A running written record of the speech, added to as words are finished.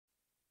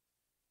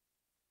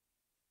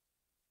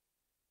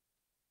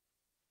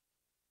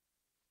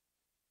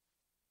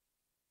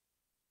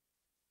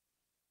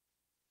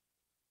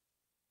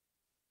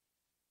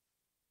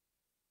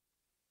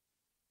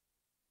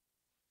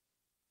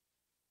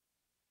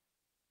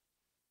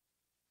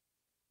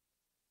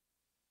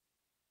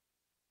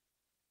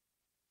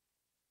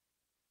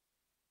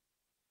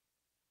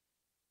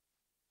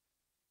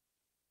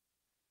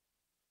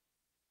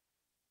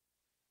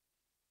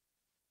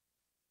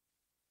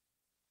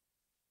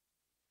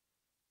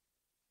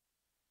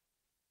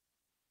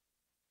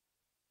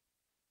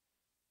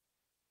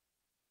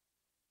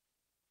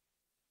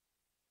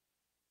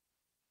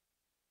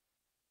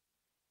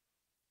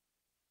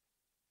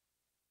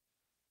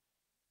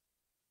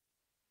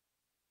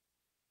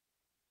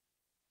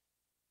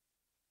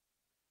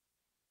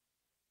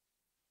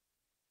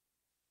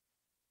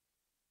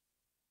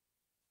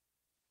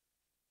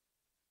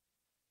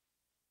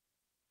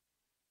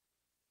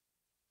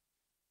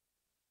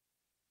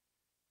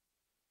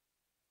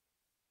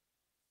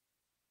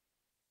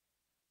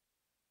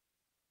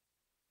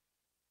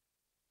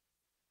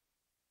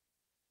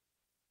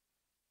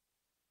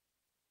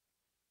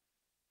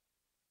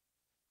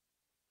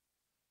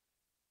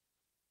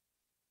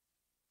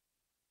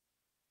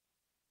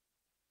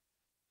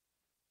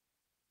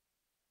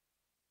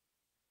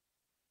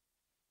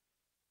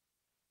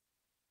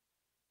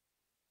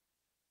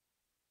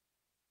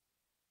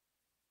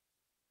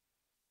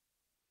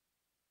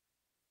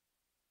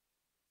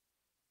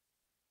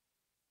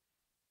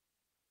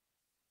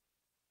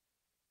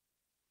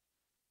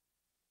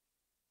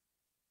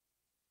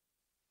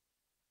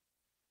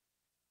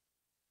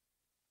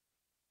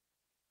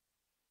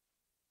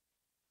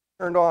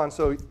turned on,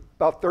 so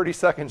about 30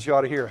 seconds you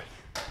ought to hear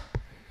it.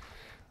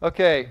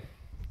 Okay,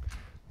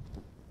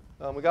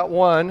 we got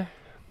one.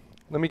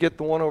 Let me get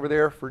the one over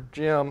there for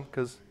Jim,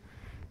 because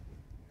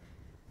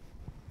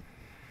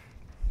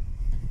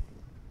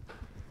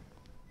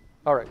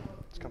all right,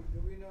 it's coming.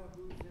 Do we know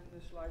who's in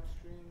this live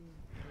stream?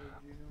 Do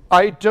you know?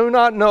 I do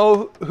not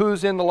know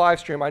who's in the live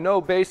stream. I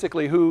know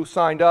basically who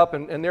signed up,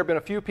 and there have been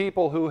a few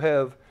people who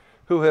have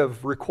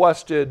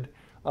requested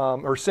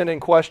or sent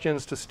in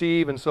questions to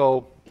Steve, and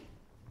so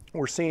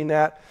we're seeing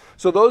that.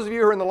 So those of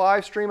you who are in the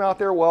live stream out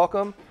there,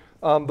 welcome.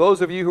 Those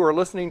of you who are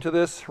listening to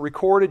this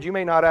recorded, you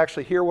may not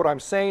actually hear what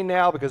I'm saying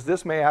now, because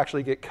this may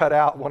actually get cut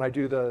out when I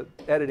do the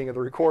editing of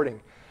the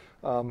recording,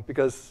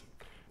 because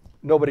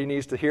nobody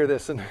needs to hear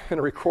this in a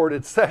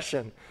recorded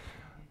session.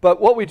 But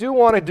what we do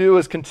want to do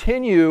is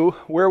continue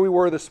where we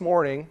were this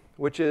morning,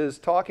 which is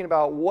talking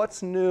about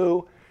what's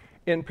new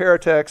in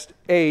Paratext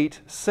 8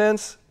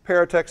 since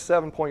Paratext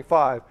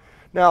 7.5.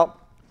 Now,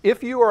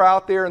 if you are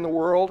out there in the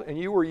world and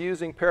you were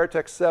using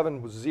Paratext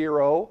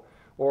 7.0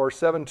 or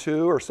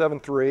 7.2 or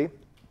 7.3,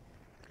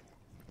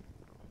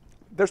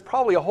 there's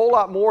probably a whole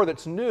lot more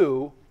that's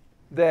new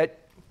that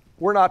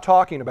we're not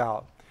talking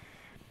about.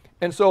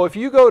 And so if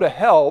you go to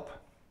Help,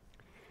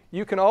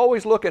 you can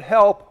always look at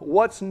Help,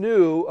 what's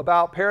new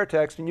about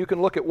Paratext, and you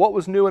can look at what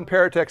was new in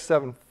Paratext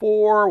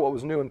 7.4, what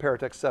was new in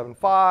Paratext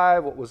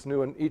 7.5, what was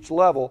new in each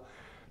level,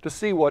 to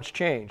see what's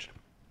changed.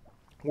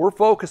 We're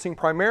focusing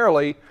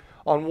primarily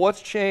on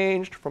what's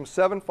changed from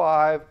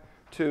 7.5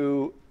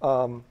 to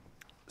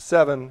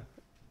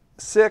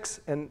 7.6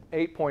 and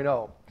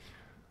 8.0.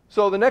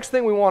 So the next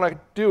thing we want to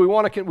do, we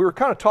were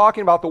kind of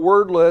talking about the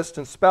word list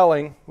and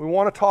spelling. We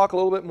want to talk a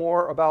little bit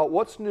more about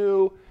what's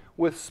new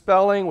with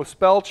spelling, with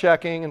spell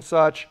checking and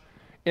such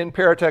in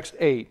Paratext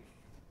 8.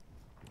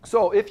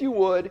 So if you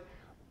would,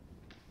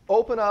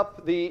 open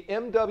up the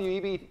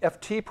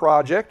MWEBFT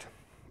project.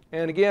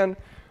 And again,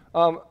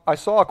 I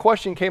saw a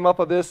question came up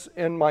of this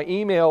in my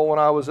email when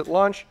I was at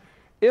lunch.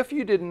 If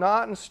you did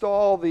not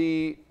install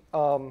this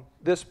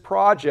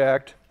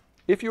project,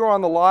 if you're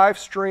on the live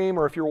stream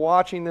or if you're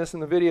watching this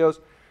in the videos,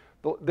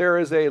 there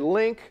is a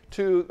link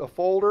to a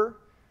folder.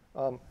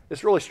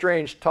 It's really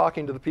strange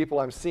talking to the people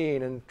I'm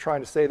seeing and trying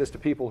to say this to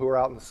people who are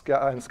out in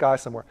the sky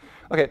somewhere.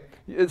 Okay,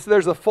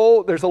 there's a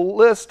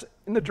list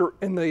in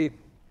the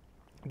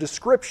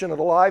description of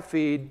the live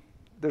feed.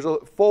 There's a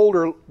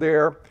folder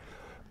there,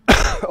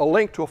 a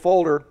link to a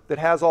folder that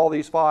has all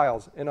these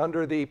files. And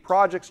under the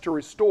projects to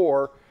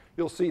restore,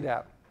 you'll see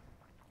that.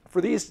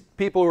 For these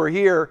people who are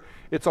here,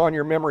 it's on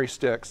your memory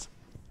sticks.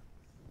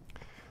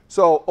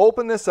 So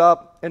open this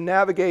up and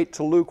navigate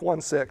to Luke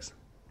 1:6.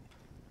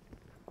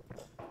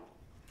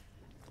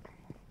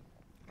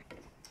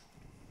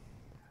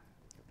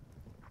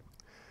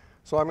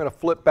 So I'm going to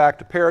flip back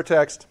to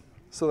Paratext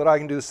so that I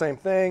can do the same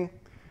thing.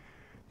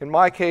 In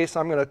my case,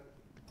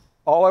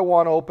 all I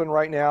want to open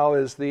right now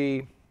is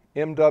the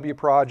MW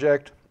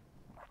project,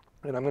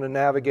 and I'm going to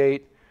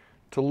navigate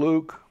to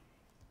Luke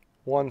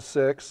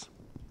 1:6.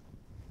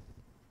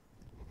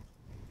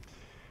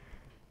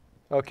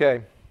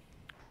 Okay,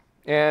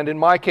 and in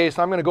my case,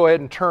 I'm going to go ahead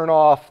and turn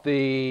off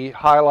the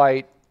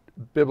highlight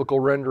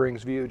biblical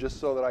renderings view just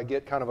so that I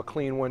get kind of a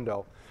clean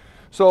window.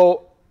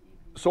 So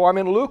I'm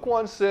in Luke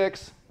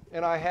 1:6,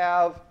 and I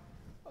have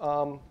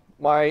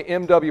my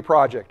MW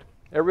project.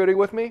 Everybody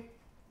with me?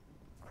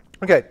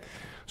 Okay,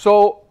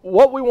 so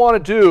what we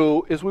want to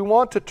do is we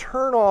want to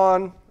turn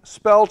on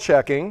spell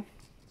checking.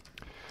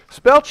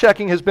 Spell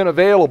checking has been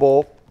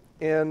available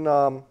in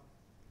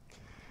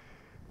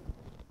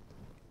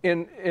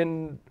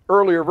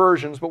earlier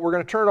versions, but we're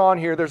going to turn it on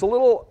here. There's a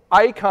little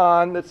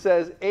icon that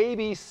says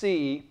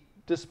ABC,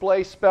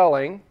 display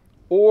spelling,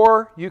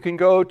 or you can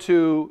go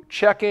to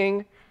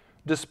checking,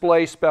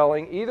 display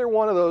spelling, either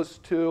one of those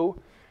two.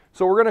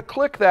 So we're going to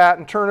click that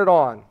and turn it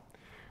on.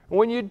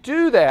 When you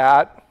do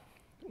that,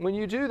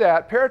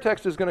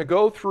 Paratext is going to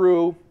go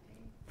through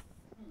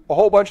a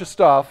whole bunch of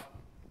stuff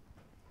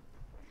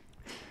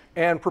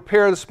and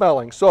prepare the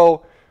spelling.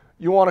 So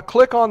you want to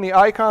click on the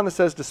icon that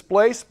says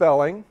display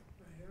spelling.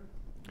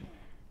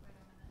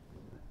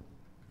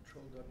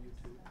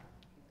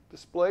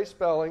 Display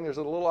spelling, there's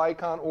a little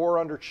icon, or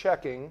under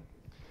checking,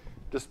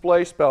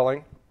 display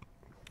spelling.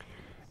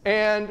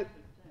 And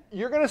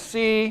you're going to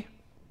see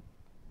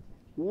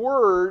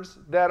words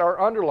that are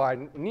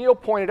underlined. Neil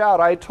pointed out,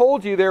 I had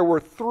told you there were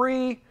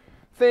 3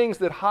 things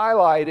that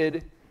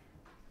highlighted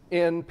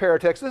in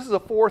Paratext. This is a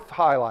 4th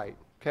highlight,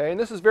 okay? And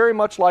this is very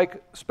much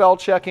like spell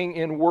checking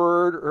in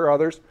Word or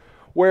others,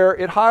 where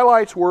it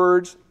highlights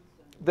words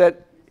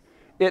that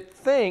it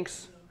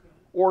thinks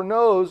or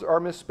knows are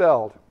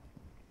misspelled.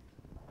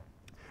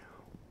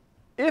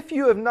 If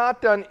you have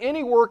not done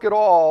any work at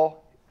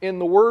all in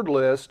the word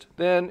list,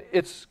 then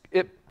it's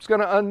going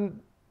to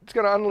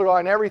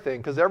underline everything,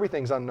 because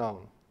everything's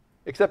unknown.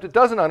 Except it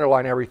doesn't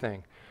underline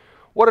everything.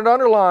 What it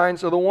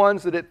underlines are the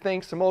ones that it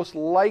thinks the most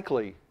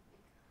likely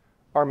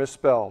are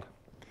misspelled.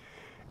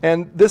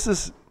 And this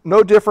is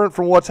no different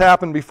from what's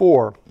happened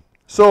before.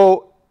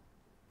 So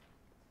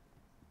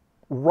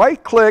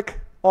right-click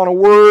on a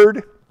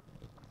word,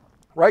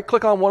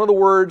 right-click on one of the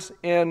words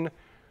in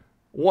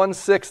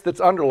 1/6 that's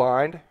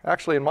underlined.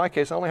 Actually, in my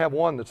case, I only have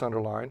one that's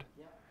underlined.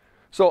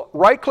 So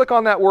right-click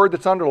on that word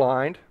that's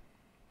underlined,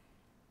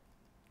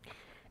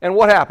 and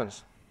what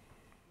happens?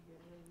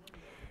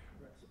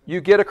 You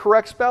get a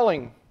correct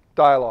spelling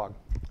dialog.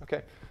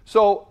 Okay.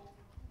 So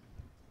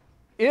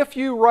if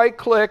you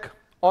right-click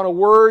on a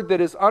word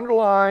that is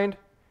underlined,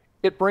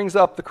 it brings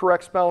up the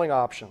correct spelling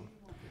option.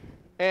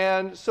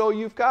 And so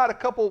you've got a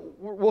couple,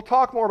 we'll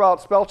talk more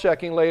about spell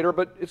checking later,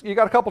 but you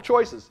got a couple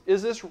choices.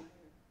 Is this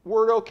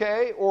word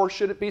okay, or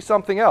should it be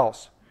something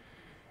else?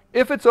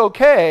 If it's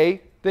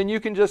okay, then you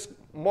can just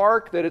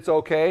mark that it's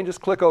okay and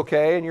just click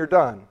OK, and you're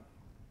done.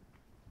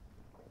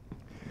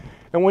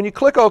 And when you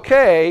click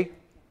OK,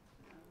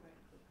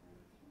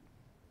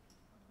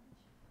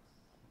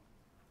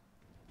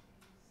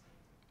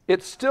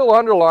 it's still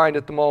underlined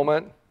at the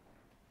moment.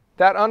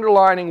 That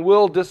underlining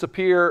will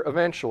disappear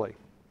eventually.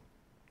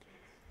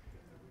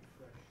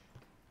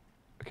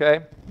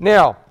 Okay?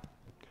 Now,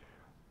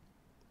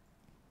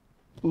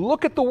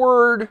 look at the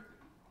word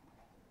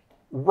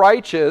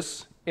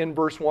righteous in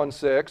verse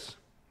 1:6.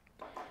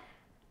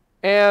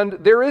 And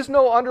there is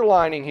no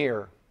underlining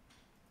here.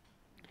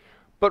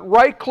 But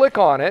right-click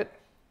on it.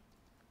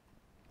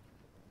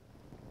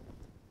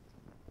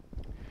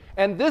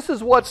 And this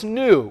is what's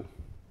new.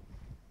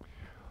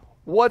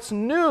 What's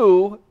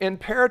new in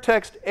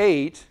Paratext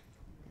 8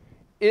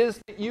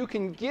 is that you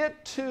can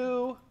get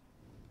to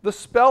the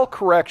spell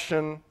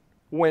correction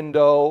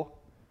window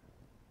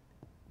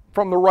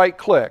from the right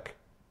click.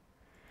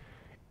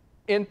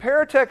 In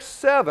Paratext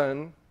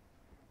 7,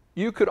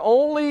 you could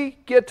only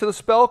get to the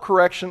spell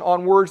correction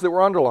on words that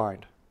were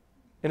underlined.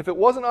 And if it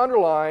wasn't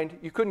underlined,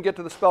 you couldn't get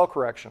to the spell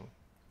correction.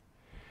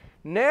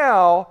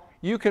 Now,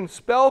 you can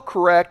spell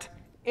correct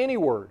any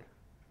word.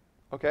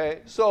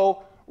 Okay?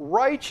 So,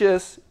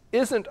 righteous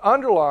isn't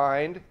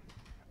underlined,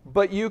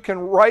 but you can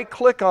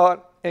right-click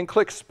on and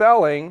click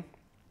spelling,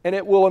 and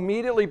it will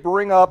immediately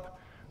bring up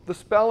the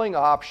spelling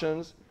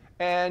options,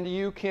 and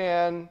you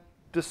can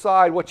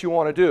decide what you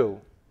want to do.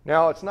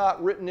 Now, it's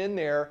not written in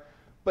there,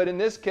 but in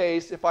this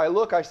case, if I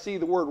look, I see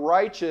the word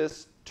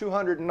righteous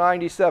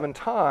 297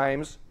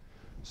 times,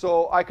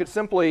 so I could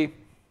simply,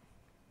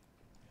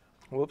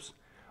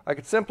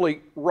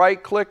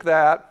 right-click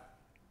that,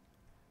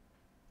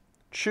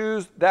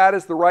 choose that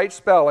as the right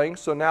spelling,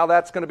 so now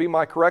that's going to be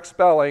my correct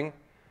spelling,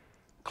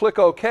 click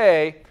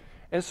OK,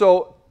 and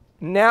so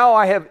now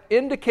I have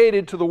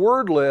indicated to the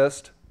word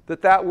list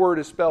that that word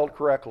is spelled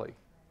correctly,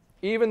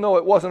 even though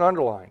it wasn't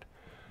underlined.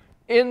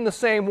 In the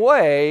same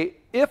way,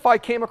 if I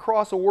came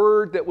across a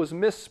word that was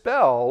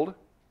misspelled,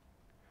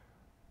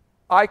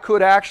 I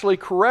could actually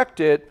correct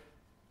it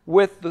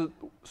with the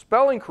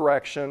spelling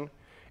correction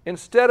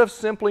instead of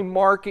simply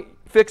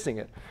fixing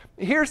it.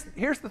 Here's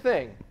the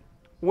thing.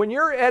 When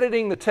you're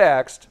editing the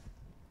text,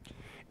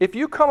 if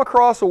you come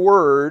across a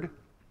word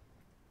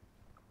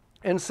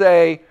and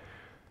say,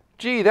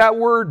 gee, that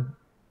word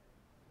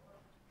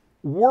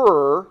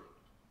were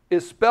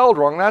is spelled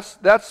wrong.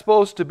 That's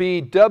supposed to be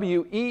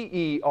W-E-E-R-E.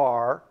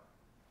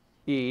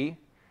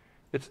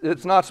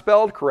 It's not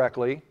spelled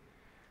correctly.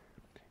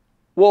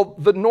 Well,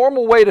 the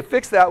normal way to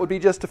fix that would be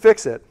just to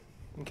fix it.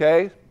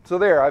 Okay? So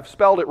there, I've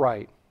spelled it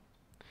right.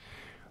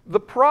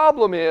 The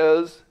problem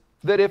is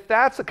that if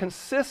that's a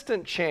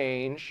consistent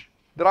change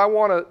that I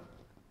want to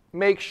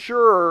make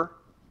sure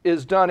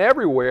is done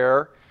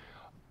everywhere,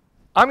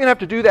 I'm going to have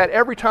to do that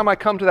every time I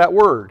come to that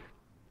word.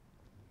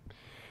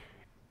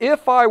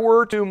 If I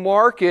were to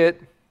mark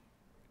it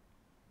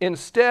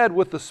instead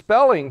with the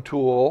spelling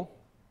tool,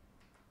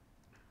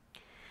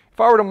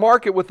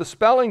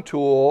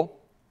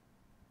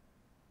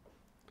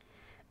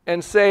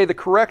 and say the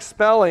correct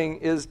spelling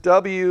is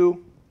W-E-E-R-E,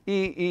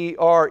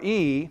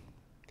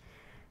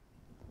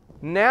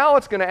 now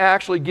it's going to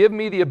actually give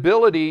me the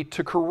ability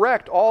to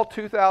correct all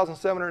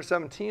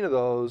 2,717 of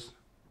those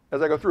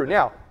as I go through.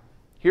 Now,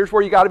 here's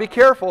where you got to be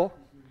careful.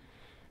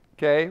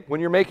 Okay, when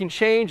you're making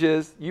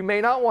changes, you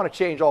may not want to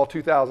change all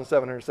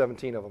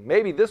 2,717 of them.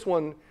 Maybe this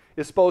one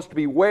is supposed to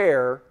be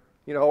where,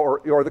 you know,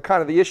 or the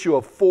kind of the issue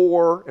of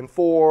 4 and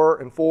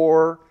 4 and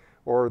 4,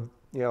 or,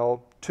 you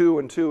know, 2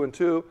 and 2 and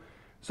 2.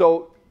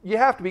 So you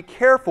have to be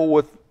careful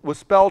with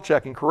spell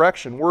check and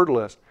correction, word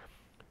list.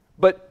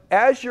 But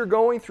as you're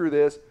going through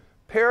this,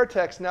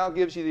 Paratext now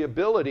gives you the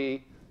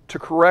ability to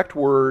correct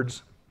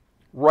words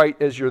right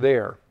as you're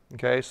there.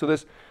 Okay, so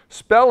this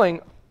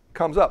spelling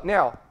comes up.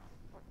 Now,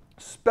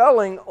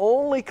 spelling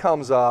only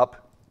comes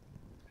up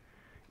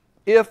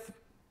if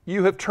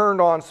you have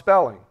turned on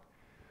spelling.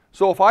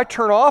 So if I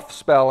turn off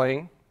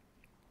spelling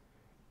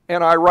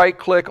and I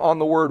right-click on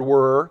the word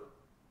were,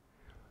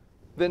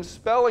 then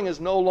spelling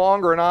is no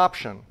longer an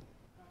option.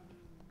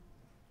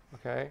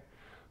 Okay?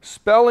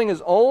 Spelling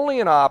is only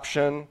an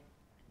option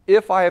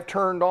if I have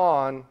turned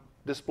on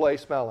display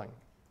spelling.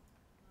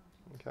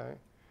 Okay?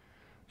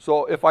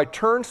 So if I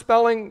turn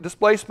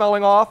display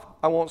spelling off,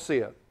 I won't see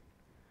it.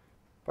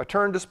 If I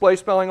turn display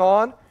spelling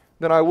on,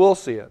 then I will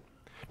see it.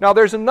 Now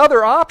there's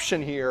another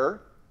option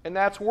here, and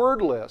that's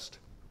word list.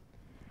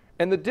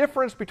 And the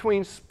difference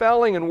between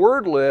spelling and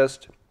word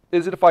list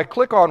is that if I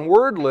click on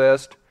word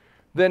list,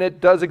 then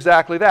it does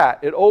exactly that.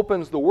 It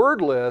opens the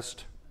word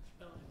list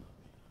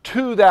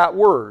to that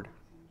word,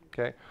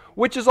 okay,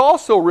 which is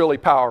also really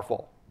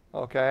powerful,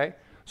 okay?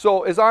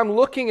 So as I'm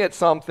looking at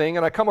something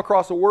and I come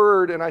across a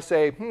word and I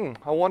say,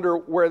 I wonder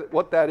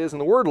what that is in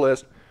the word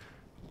list,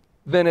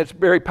 then it's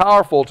very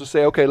powerful to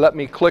say, okay, let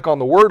me click on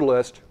the word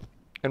list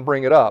and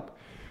bring it up.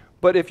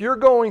 But if you're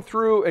going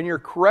through and you're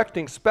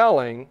correcting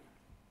spelling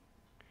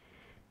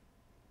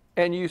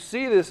and you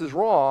see this is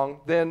wrong,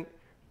 then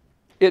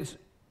it's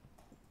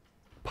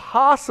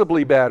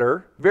possibly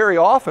better, very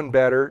often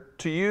better,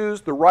 to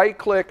use the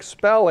right-click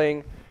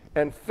spelling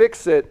and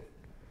fix it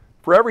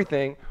for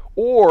everything.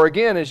 Or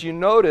again, as you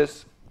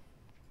notice,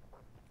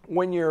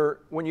 when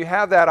you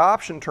have that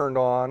option turned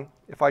on,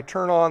 if I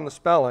turn on the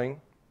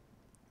spelling,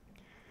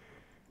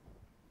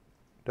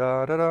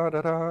 da, da, da,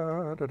 da,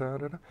 da, da, da,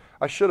 da.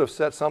 I should have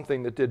set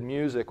something that did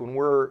music. When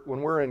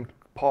we're in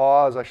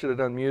pause, I should have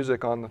done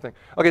music on the thing.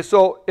 Okay,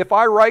 so if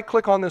I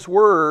right-click on this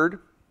word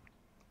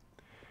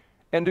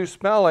and do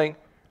spelling,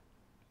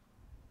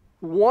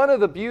 one of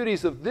the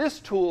beauties of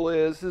this tool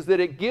is that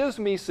it gives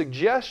me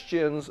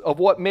suggestions of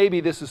what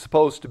maybe this is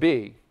supposed to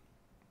be.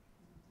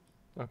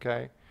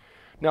 Okay?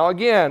 Now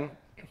again,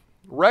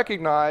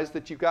 recognize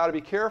that you've got to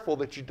be careful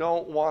that you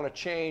don't want to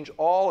change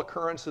all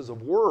occurrences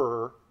of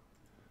were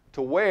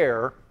to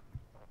where.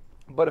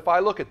 But if I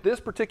look at this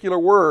particular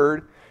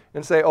word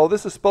and say, oh,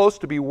 this is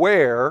supposed to be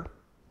where,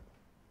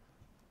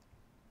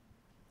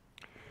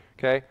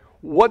 okay,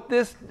 what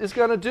this is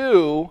going to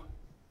do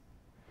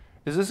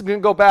is this is going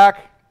to go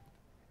back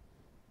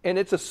and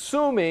it's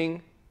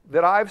assuming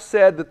that I've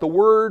said that the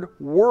word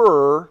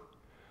were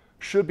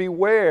should be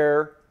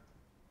where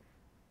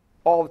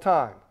all the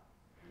time.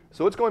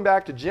 So it's going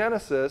back to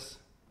Genesis,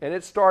 and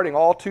it's starting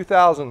all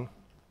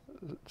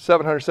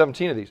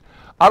 2,717 of these.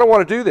 I don't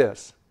want to do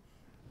this.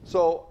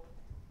 So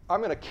I'm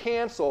going to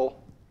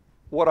cancel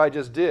what I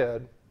just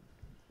did.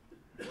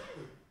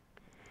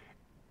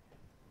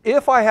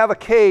 If I have a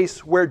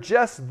case where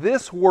just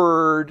this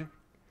word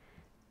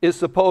is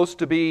supposed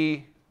to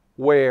be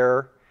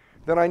where,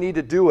 then I need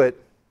to do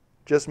it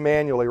just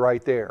manually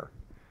right there.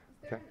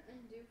 Is there an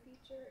undo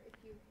feature if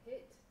you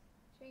hit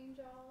change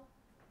all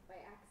by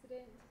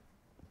accident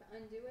to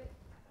undo it?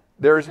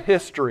 There's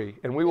history,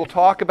 and we will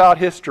talk about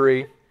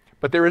history,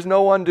 but there is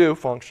no undo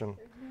function.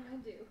 There's no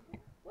undo.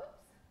 Whoops.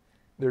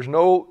 There's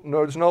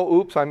no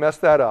oops, I messed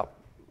that up.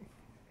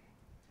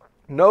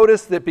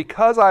 Notice that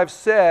because I've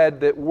said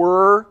that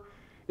were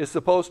is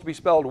supposed to be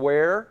spelled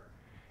where,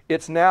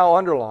 it's now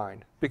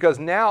underlined, because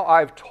now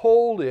I've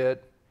told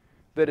it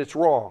that it's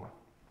wrong.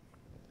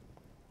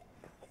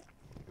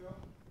 Well,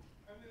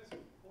 I'm just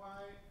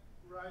why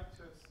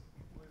righteous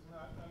was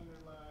not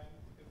underlined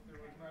if there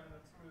was not an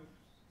approved,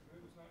 if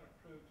it was not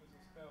approved as a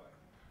spelling.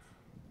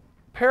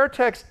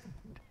 Paratext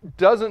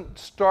doesn't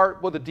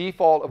start with the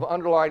default of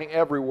underlining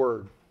every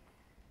word.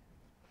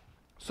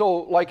 So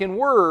like in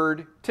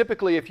Word,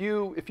 typically if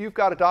you've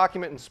got a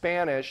document in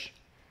Spanish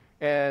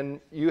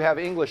and you have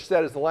English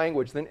set as the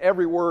language, then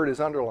every word is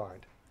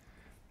underlined.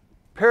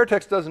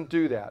 Paratext doesn't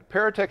do that.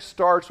 Paratext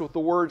starts with the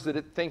words that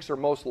it thinks are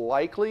most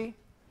likely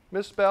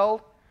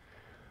misspelled,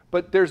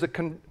 but there's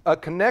a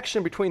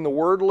connection between the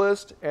word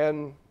list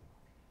and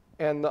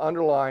the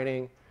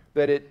underlining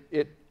that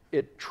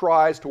it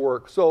tries to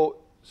work. So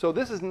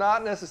this is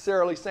not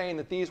necessarily saying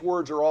that these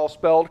words are all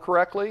spelled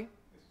correctly.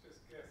 It's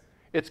just guessing.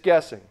 It's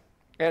guessing.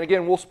 And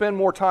again, we'll spend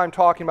more time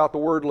talking about the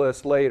word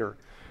list later,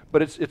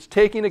 but it's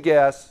taking a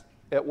guess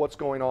at what's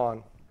going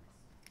on.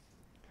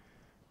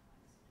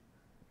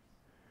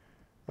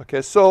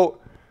 Okay, so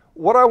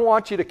what I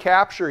want you to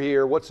capture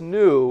here, what's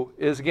new,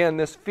 is again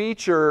this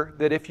feature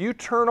that if you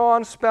turn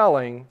on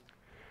spelling,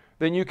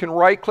 then you can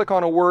right-click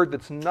on a word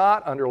that's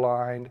not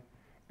underlined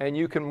and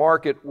you can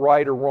mark it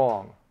right or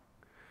wrong.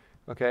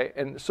 Okay,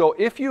 and so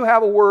if you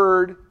have a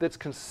word that's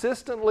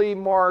consistently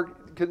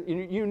marked,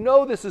 you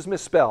know this is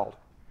misspelled,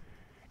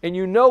 and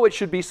you know it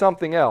should be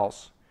something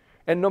else,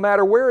 and no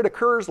matter where it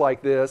occurs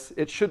like this,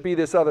 it should be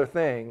this other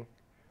thing,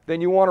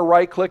 then you want to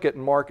right-click it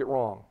and mark it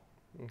wrong.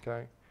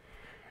 Okay.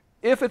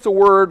 If it's a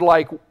word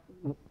like,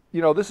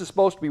 this is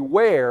supposed to be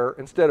where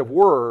instead of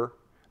were,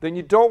 then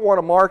you don't want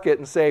to mark it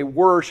and say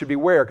were should be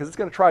where, because it's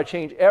going to try to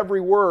change every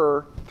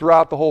were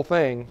throughout the whole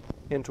thing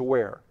into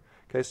where.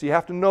 Okay, so you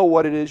have to know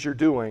what it is you're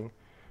doing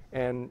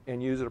and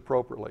use it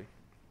appropriately.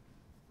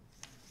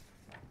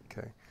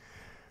 Okay.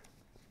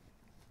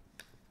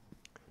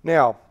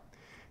 Now,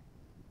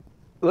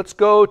 let's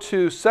go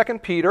to 2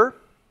 Peter.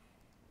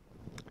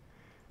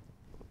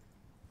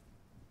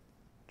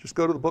 Just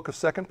go to the book of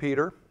 2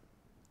 Peter.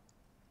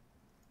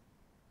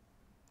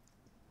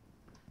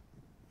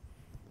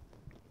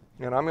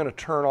 And I'm going to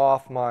turn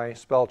off my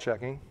spell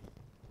checking.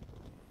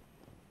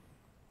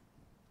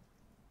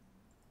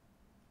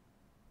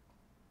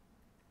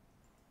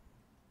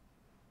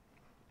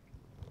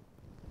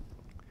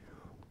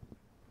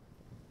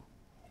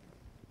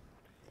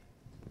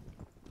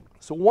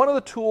 So one of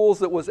the tools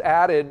that was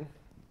added,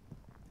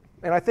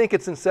 and I think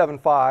it's in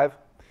 7.5,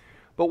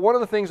 but one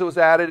of the things that was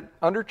added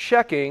under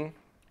checking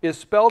is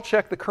spell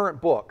check the current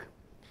book.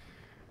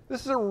 This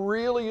is a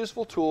really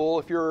useful tool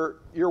if you're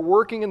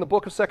working in the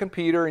book of 2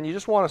 Peter and you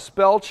just want to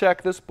spell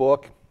check this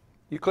book.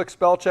 You click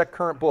spell check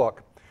current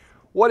book.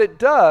 What it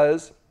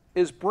does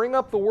is bring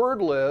up the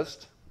word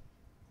list,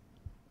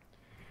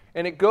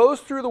 and it goes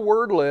through the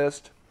word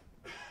list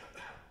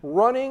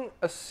running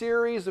a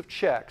series of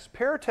checks.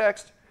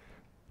 Paratext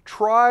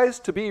tries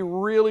to be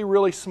really,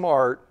 really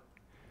smart,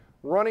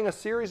 running a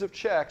series of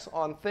checks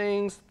on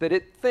things that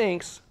it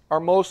thinks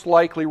are most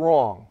likely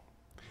wrong,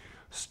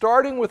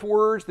 starting with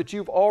words that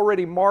you've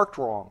already marked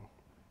wrong.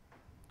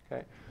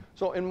 Okay?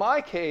 So in my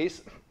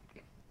case,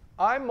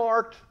 I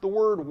marked the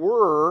word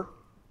were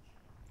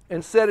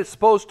and said it's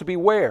supposed to be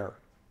where.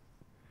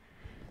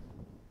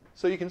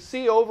 So you can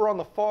see over on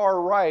the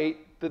far right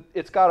that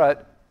it's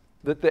got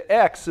that the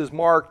X is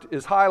marked,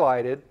 is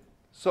highlighted.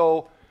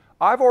 So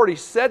I've already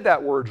said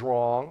that word's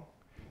wrong,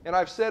 and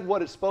I've said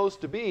what it's supposed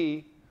to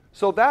be.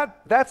 So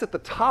that's at the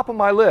top of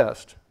my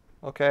list.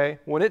 Okay?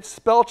 When it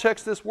spell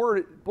checks this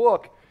word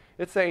book,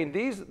 it's saying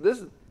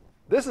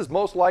this is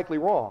most likely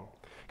wrong.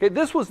 Okay,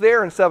 this was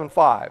there in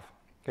 7.5.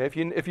 Okay,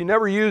 if you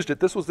never used it,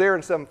 this was there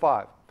in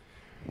 7.5.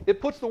 It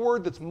puts the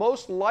word that's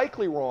most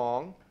likely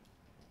wrong,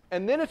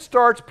 and then it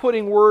starts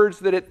putting words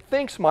that it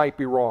thinks might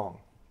be wrong.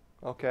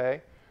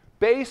 Okay,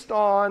 based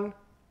on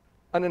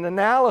an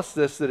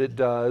analysis that it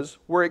does,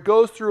 where it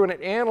goes through and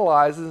it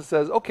analyzes and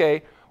says,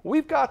 okay,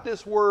 we've got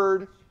this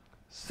word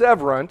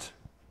severant,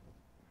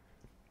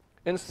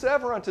 and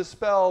severant is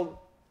spelled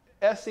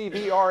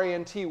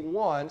S-E-V-R-A-N-T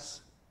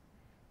once,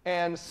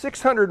 and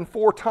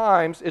 604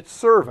 times it's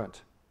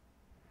servant.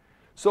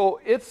 So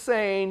it's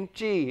saying,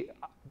 gee,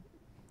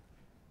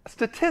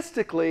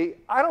 statistically,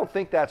 I don't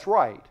think that's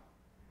right.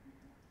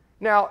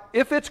 Now,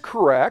 if it's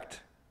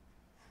correct,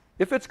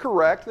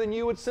 then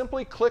you would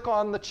simply click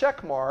on the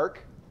check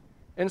mark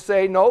and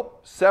say, nope,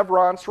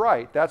 severant's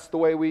right. That's the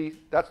way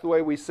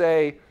we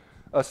say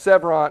a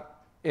severant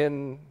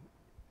in,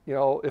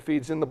 if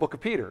he's in the book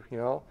of Peter,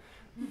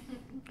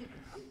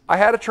 I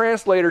had a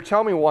translator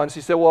tell me once,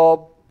 he said,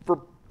 well,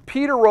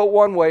 Peter wrote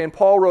one way and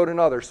Paul wrote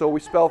another, so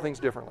we spell things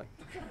differently.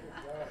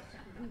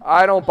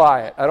 I don't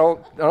buy it. I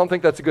don't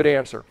think that's a good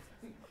answer.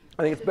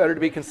 I think it's better to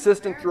be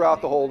consistent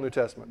throughout the whole New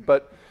Testament.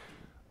 But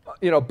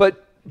yeah,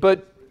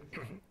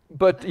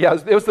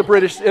 it was the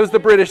British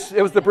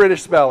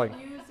spelling.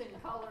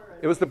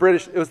 It was the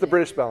British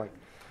spelling.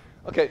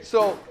 Okay,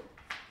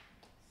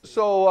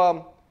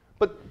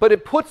 but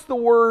it puts the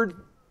word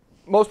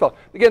most spelled.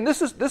 Again,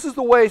 this is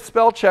the way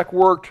spell check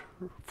worked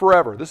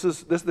forever.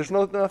 There's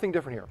nothing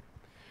different here.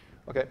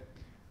 Okay.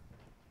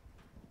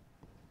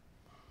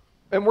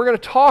 And we're going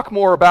to talk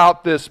more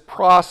about this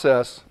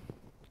process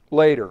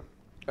later.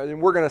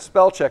 And we're going to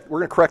spell check. We're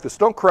going to correct this.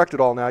 Don't correct it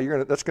all now.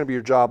 That's going to be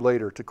your job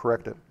later to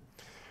correct it.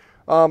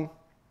 But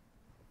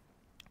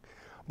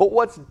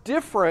what's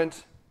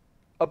different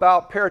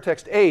about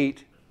Paratext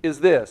 8 is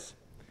this.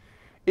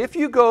 If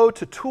you go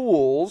to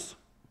Tools,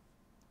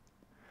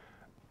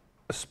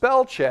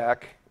 Spell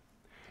Check,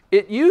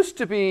 it used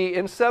to be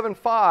in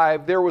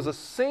 7.5 there was a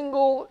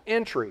single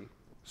entry,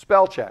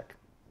 spell check.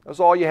 That's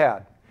all you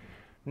had.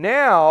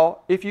 Now,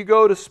 if you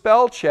go to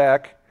spell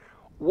check,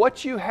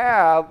 what you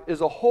have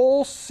is a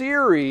whole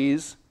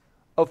series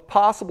of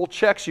possible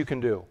checks you can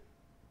do.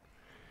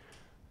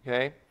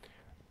 Okay?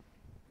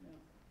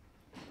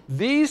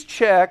 These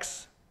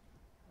checks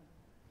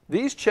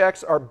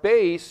are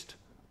based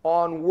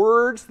on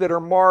words that are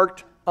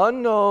marked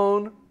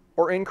unknown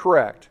or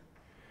incorrect.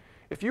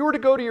 If you were to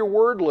go to your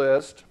word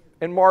list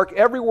and mark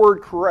every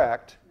word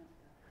correct,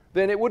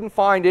 then it wouldn't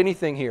find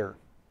anything here.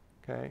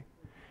 Okay?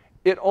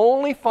 It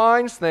only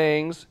finds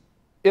things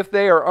if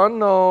they are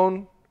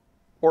unknown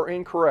or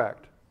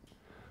incorrect.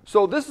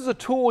 So this is a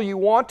tool you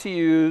want to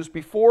use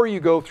before you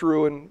go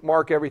through and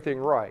mark everything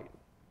right.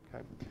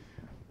 Okay.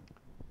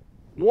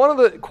 One of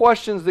the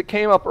questions that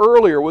came up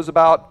earlier was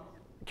about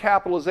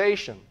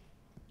capitalization.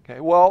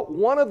 Okay. Well,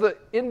 one of the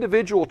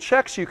individual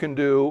checks you can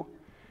do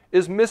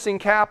is missing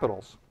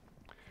capitals.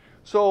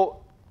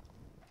 So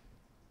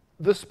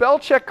the spell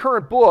check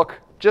current book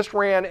just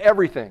ran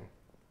everything.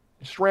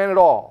 It just ran it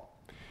all.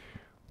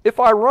 If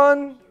I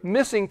run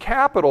missing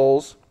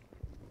capitals,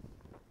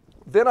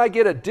 then I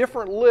get a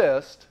different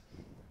list,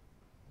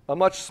 a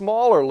much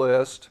smaller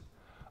list,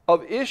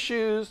 of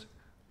issues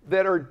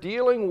that are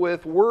dealing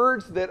with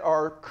words that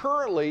are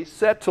currently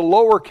set to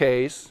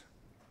lowercase,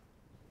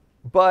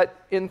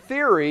 but in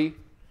theory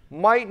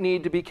might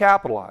need to be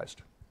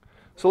capitalized.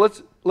 So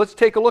let's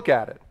take a look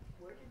at it.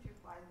 Where did you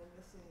find the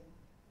missing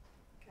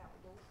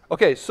capitals?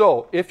 Okay,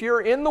 so if you're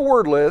in the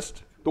word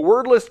list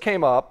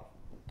came up.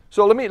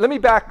 So let me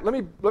back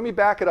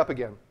it up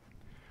again.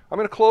 I'm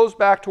going to close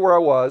back to where I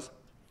was.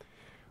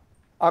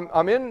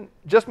 I'm in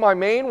just my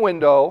main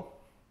window,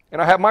 and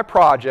I have my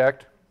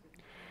project,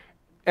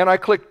 and I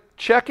click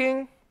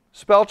checking,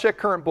 spell check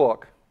current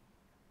book.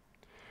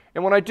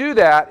 And when I do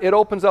that, it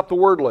opens up the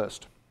word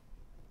list.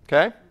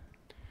 Okay?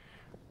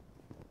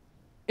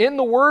 in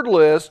the word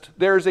list,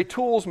 there's a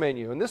tools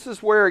menu. And this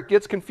is where it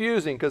gets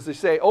confusing because they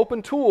say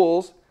open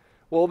tools.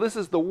 Well, this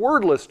is the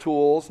word list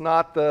tools,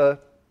 not the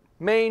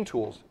main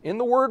tools. In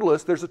the word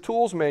list, there's a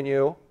tools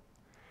menu.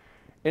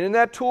 And in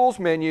that tools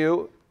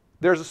menu,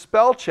 there's a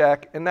spell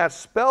check. And that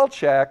spell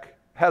check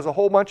has a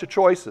whole bunch of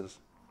choices.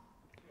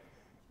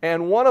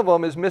 And one of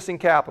them is missing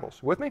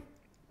capitals. With me?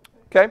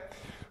 Okay.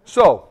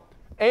 So,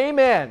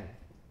 amen.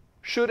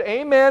 Should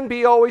amen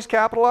be always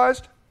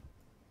capitalized?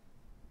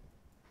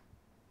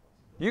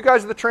 You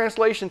guys are the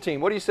translation team.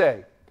 What do you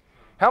say?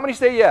 How many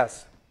say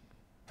yes?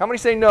 How many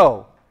say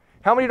no?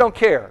 How many don't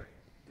care?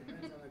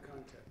 Depends on the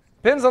context.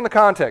 Depends on the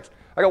context.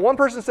 I got one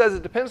person who says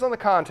it depends on the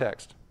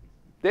context.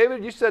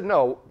 David, you said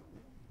no.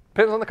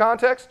 Depends on the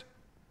context?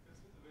 This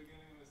is the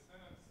beginning of a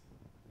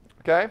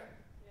sentence.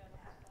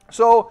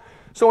 Okay.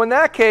 So in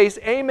that case,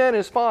 amen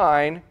is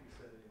fine.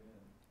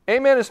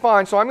 Amen is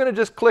fine. So I'm going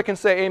to just click and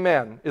say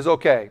amen is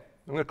okay.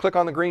 I'm going to click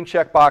on the green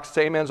check box and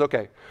say amen is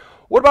okay.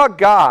 What about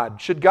God?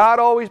 Should God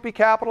always be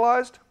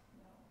capitalized?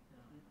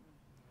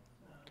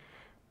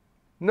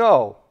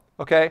 No.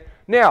 Okay.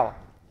 Now,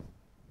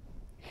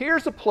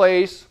 here's a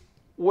place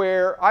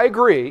where I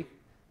agree.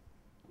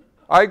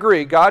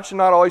 God should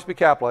not always be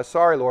capitalized.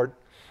 Sorry, Lord.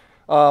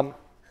 But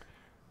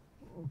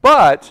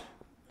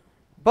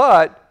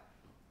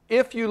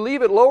if you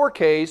leave it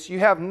lowercase, you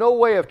have no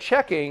way of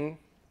checking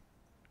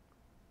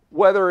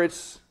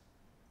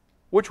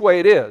which way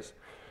it is.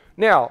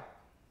 Now,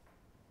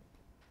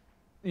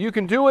 you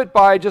can do it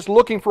by just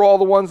looking for all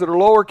the ones that are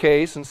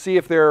lowercase and see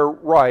if they're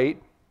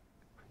right.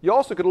 You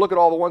also could look at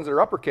all the ones that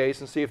are uppercase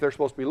and see if they're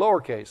supposed to be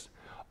lowercase.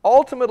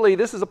 Ultimately,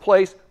 this is a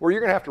place where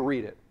you're going to have to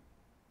read it.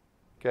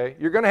 Okay?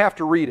 You're going to have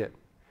to read it.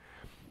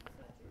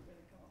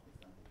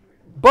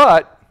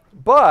 But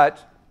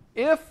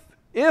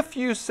if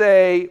you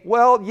say,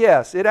 well,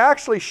 yes, it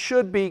actually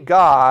should be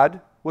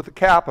God with a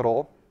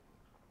capital,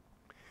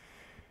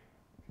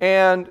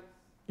 and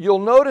you'll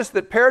notice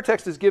that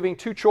Paratext is giving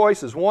two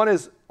choices. One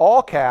is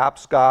all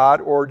caps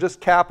God or just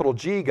capital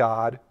G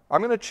God.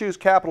 I'm going to choose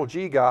capital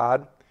G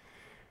God.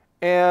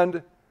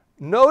 And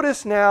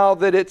notice now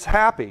that it's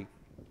happy.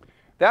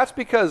 That's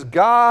because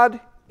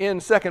God in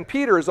 2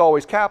 Peter is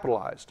always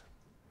capitalized.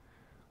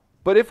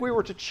 But if we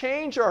were to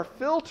change our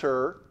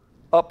filter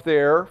up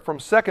there from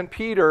 2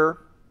 Peter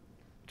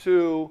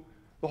to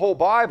the whole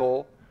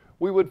Bible,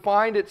 we would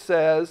find it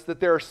says that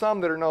there are some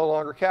that are no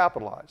longer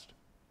capitalized.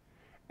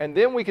 And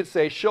then we could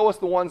say, show us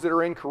the ones that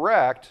are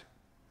incorrect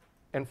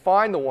and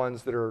find the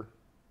ones that are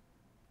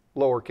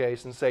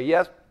lowercase and say,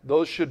 yes,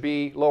 those should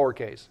be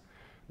lowercase.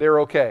 They're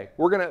okay.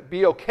 We're going to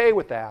be okay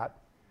with that.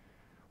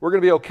 We're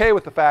going to be okay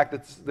with the fact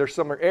that there's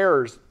some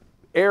errors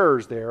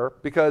there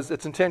because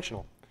it's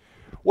intentional.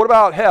 What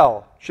about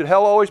hell? Should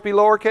hell always be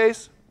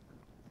lowercase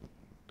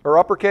or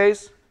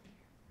uppercase?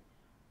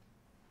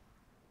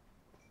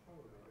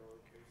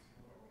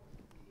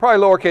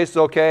 Probably lowercase is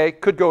okay.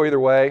 Could go either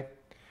way.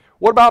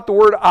 What about the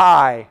word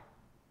I?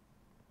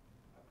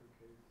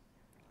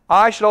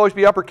 I should always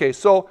be uppercase.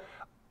 So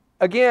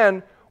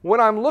again, when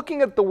I'm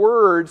looking at the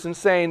words and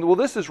saying, well,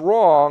 this is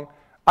wrong,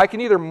 I can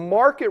either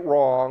mark it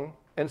wrong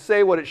and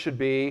say what it should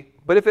be,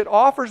 but if it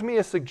offers me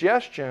a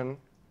suggestion,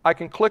 I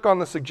can click on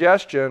the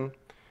suggestion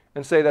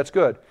and say that's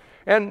good.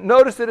 And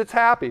notice that it's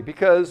happy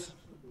because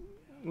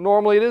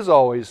normally it is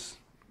always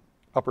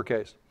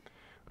uppercase.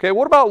 Okay,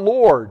 what about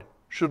Lord?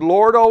 Should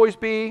Lord always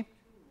be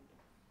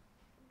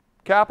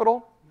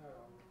capital?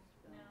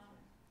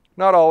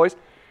 Not always.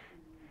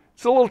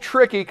 It's a little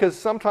tricky because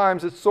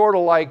sometimes it's sort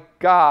of like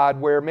God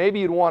where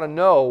maybe you'd want to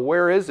know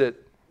where is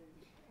it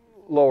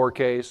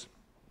lowercase.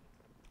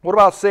 What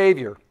about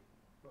Savior?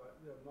 But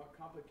the more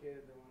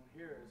complicated the one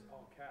here is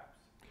all caps.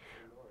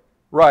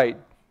 Right.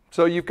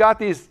 So you've got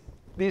these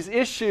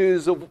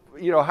issues of,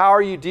 how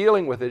are you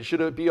dealing with it?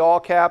 Should it be all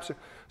caps?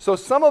 So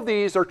some of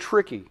these are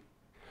tricky.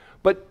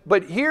 But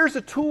here's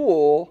a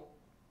tool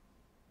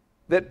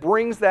that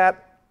brings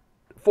that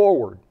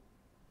forward.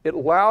 It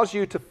allows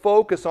you to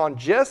focus on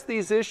just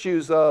these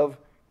issues of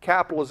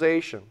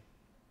capitalization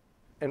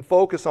and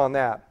focus on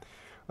that.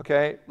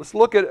 Okay, let's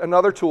look at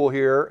another tool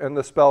here in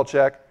the spell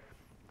check.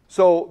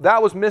 So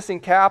that was missing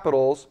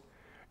capitals.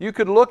 You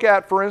could look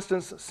at, for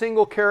instance,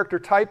 single character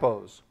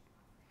typos.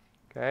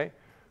 Okay,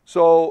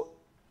 so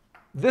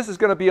this is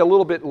going to be a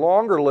little bit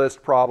longer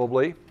list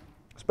probably,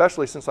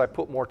 especially since I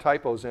put more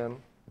typos in.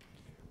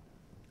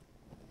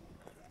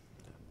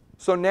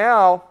 So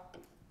now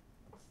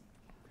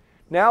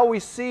we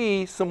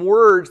see some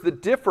words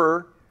that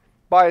differ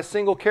by a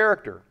single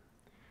character.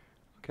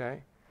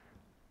 Okay.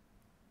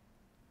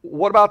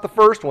 What about the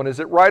first one? Is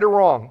it right or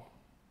wrong?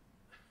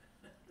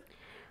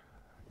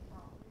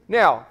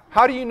 Now,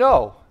 how do you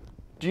know?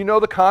 Do you know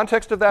the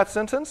context of that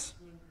sentence?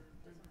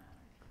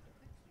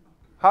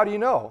 How do you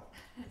know?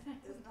 It's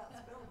not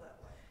spelled that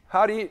way.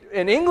 How do you,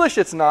 in English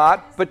it's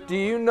not, but do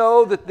you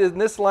know that in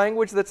this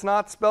language that's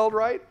not spelled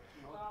right?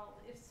 Well,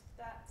 if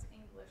that's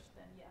English,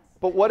 then yes.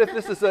 But what if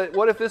this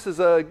is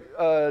a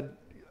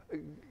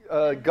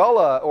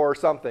Gullah or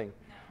something? No.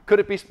 Could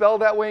it be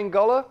spelled that way in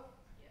Gullah?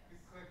 You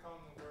click on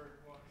the word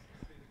once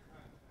to see the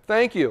context.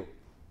 Thank you.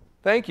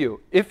 Thank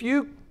you. If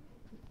you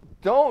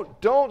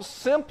don't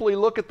simply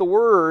look at the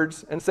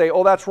words and say,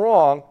 oh, that's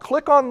wrong.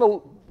 Click on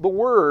the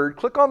word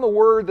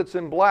that's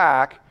in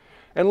black,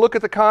 and look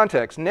at the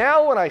context.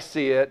 Now when I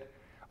see it,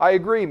 I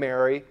agree,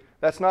 Mary,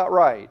 that's not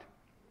right.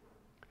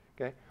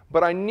 Okay?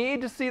 But I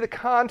need to see the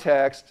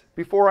context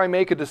before I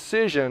make a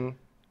decision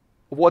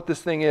of what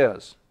this thing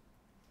is.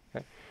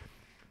 Okay?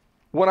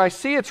 When I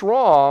see it's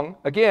wrong,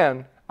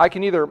 again, I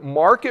can either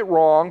mark it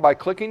wrong by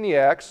clicking the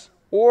X,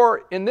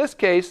 or in this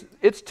case,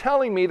 it's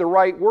telling me the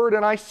right word,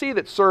 and I see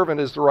that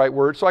servant is the right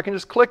word, so I can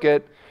just click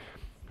it.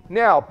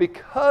 Now,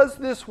 because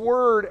this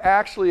word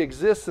actually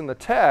exists in the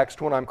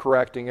text when I'm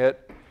correcting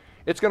it,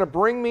 it's going to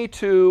bring me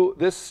to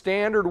this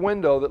standard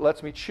window that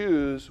lets me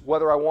choose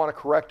whether I want to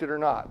correct it or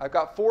not. I've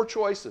got 4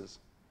 choices.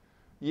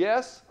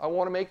 Yes, I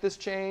want to make this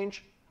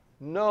change.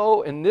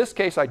 No, in this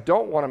case, I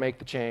don't want to make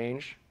the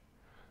change.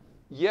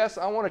 Yes,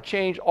 I want to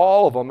change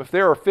all of them. If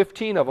there are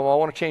 15 of them, I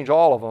want to change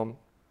all of them.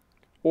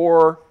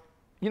 Or,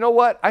 you know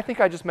what? I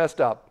think I just messed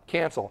up.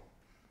 Cancel.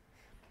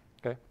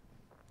 Okay?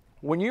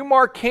 When you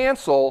mark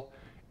cancel,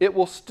 it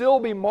will still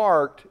be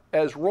marked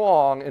as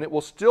wrong, and it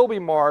will still be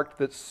marked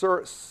that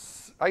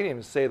I didn't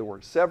even say the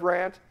word,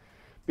 servant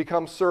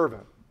becomes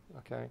servant.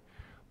 Okay?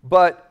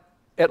 But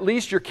at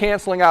least you're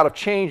canceling out of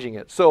changing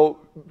it. So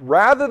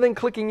rather than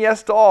clicking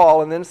yes to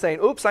all and then saying,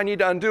 oops, I need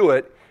to undo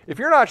it, if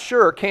you're not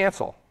sure,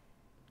 cancel.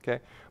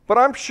 Okay? But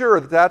I'm sure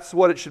that that's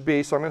what it should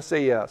be, so I'm going to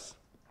say yes.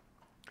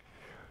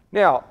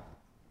 Now,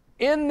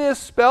 in this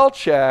spell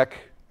check,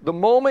 the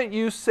moment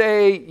you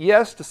say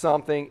yes to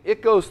something,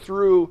 it goes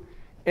through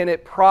and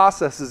it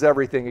processes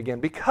everything again,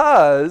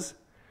 because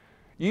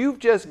you've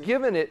just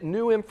given it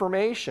new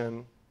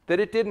information that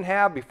it didn't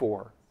have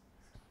before.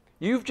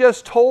 You've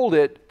just told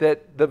it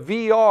that the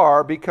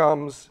VR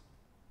becomes,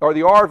 or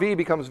the RV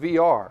becomes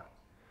VR.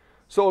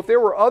 So if there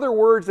were other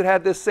words that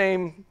had this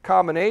same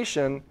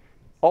combination,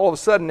 all of a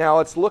sudden now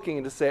it's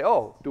looking to say,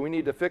 oh, do we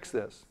need to fix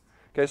this?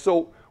 Okay,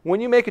 so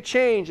when you make a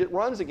change, it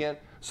runs again.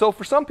 So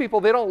for some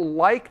people, they don't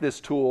like this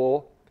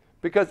tool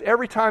because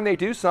every time they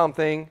do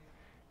something,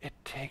 it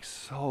takes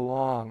so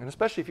long. And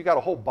especially if you've got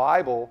a whole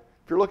Bible,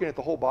 if you're looking at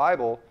the whole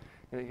Bible,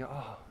 and you go,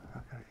 oh,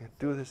 I've got to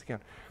do this again.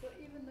 So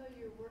even though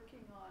you're working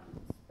on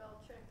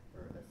spell check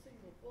for a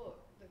single book,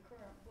 the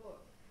current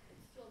book, it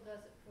still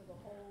does it for the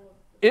whole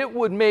of the It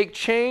would make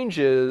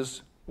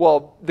changes,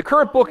 well, the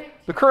current book,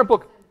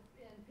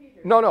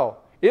 no,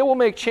 it will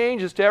make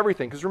changes to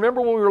everything. Because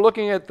remember when we were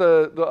looking at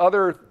the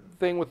other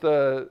thing with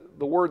the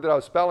word that I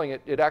was spelling,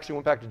 it actually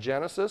went back to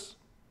Genesis.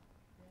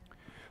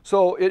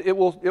 So it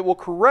will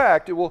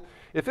correct,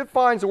 if it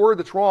finds a word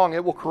that's wrong,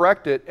 it will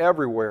correct it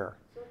everywhere.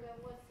 So then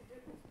what's the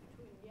difference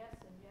between yes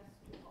and yes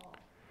to all?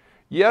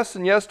 Yes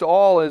and yes to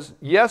all is,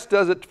 yes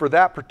does it for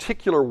that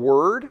particular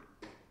word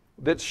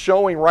that's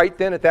showing right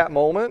then at that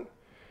moment,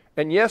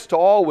 and yes to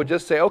all would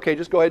just say, okay,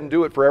 just go ahead and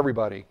do it for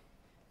everybody.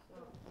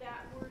 So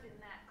that word in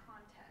that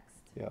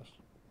context. Yes.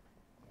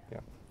 Yeah.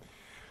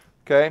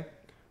 Okay.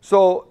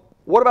 So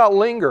what about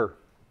linger?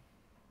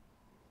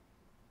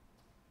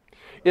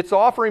 It's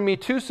offering me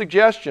 2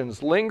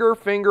 suggestions, linger,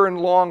 finger,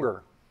 and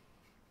longer.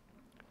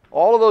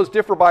 All of those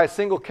differ by a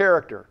single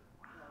character.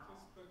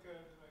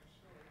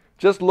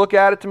 Just look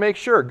at it to make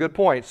sure. Good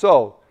point.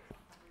 So,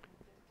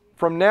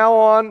 from now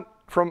on,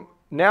 from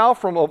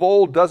of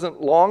old doesn't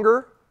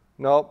longer?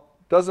 No.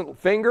 Doesn't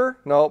finger?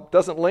 No.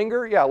 Doesn't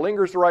linger? Yeah,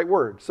 linger is the right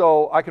word.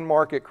 So I can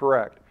mark it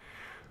correct.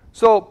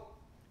 So,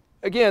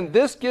 again,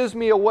 this gives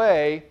me a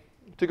way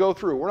to go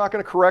through. We're not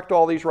going to correct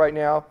all these right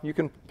now. You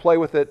can play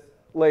with it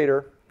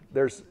later.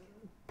 There's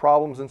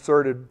problems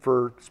inserted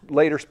for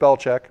later spell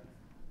check.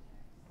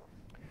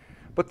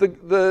 But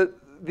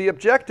the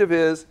objective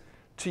is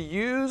to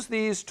use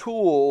these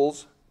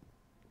tools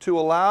to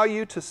allow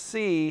you to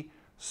see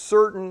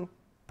certain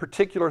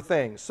particular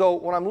things. So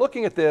when I'm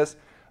looking at this,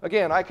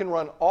 again, I can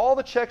run all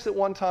the checks at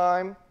one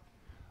time.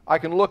 I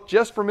can look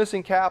just for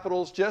missing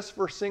capitals, just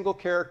for single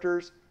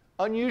characters,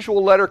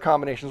 unusual letter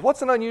combinations.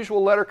 What's an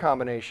unusual letter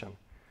combination?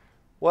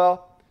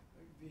 Well,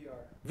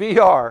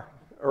 VR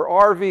or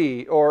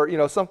RV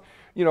or some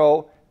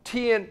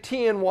T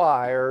and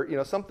Y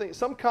or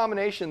some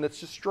combination that's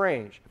just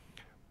strange.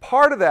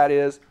 Part of that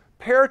is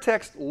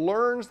Paratext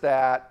learns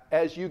that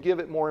as you give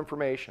it more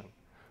information.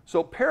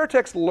 So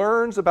Paratext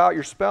learns about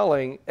your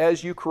spelling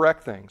as you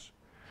correct things.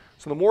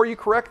 So the more you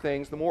correct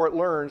things, the more it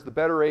learns, the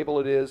better able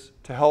it is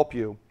to help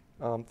you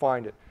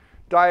find it.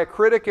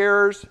 Diacritic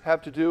errors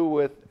have to do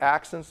with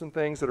accents and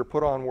things that are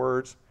put on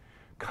words.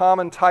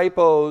 Common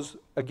typos,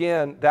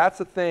 again,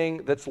 that's a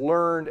thing that's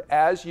learned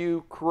as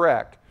you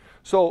correct.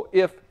 So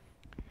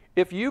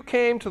if you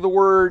came to the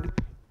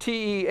word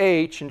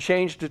TEH and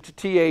changed it to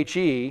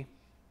THE,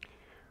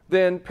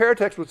 then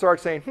Paratext would start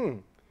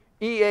saying,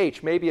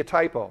 EH may be a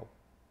typo.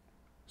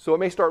 So it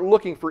may start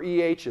looking for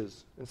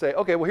EHs and say,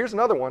 okay, well here's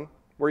another one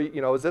where,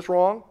 is this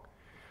wrong?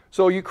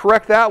 So you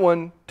correct that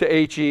one to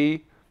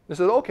HE and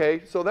says,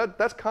 okay, so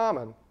that's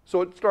common.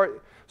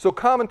 So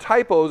common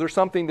typos are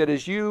something that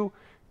as you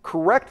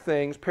correct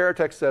things,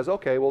 Paratext says,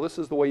 okay, well this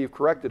is the way you've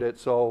corrected it,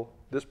 so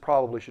this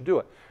probably should do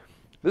it.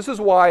 This is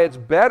why it's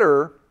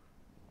better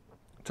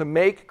to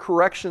make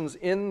corrections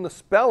in the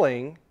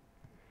spelling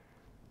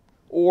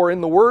or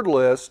in the word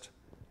list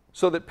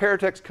so that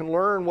Paratext can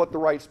learn what the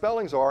right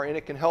spellings are and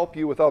it can help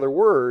you with other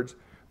words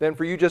than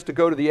for you just to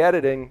go to the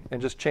editing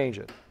and just change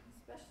it.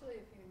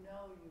 Especially if you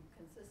know you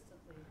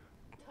consistently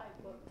type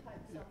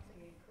something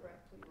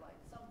incorrectly. Like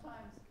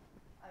sometimes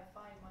I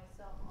find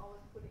myself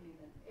always putting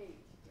in an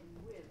H in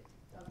with,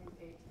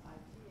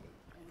 W-H-I-T-H,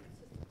 and it's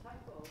just a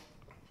typo.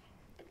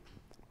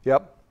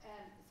 Yep.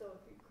 And so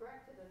if you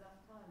correct it enough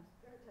times,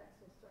 Paratext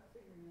will start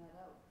figuring that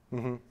out.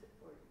 Mm-hmm. Fix it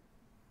for you.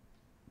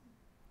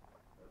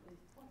 Or at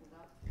least point it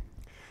out to you.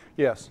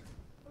 Yes.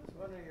 I was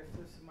wondering if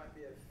this might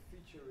be a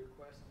feature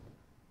request.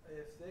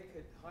 If they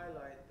could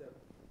highlight the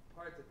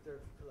part that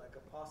they're, like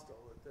apostle,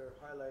 that they're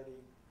highlighting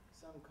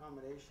some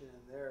combination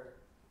in there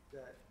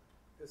that,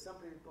 because some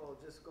people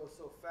just go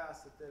so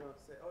fast that they don't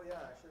say, oh yeah,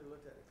 I should have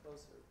looked at it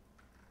closer.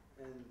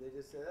 And they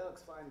just say, that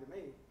looks fine to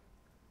me.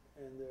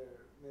 And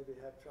they're maybe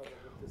have trouble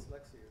with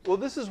dyslexia. Well,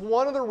 this is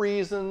one of the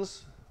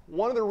reasons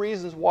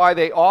why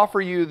they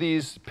offer you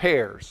these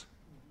pairs.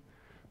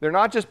 They're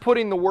not just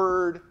putting the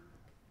word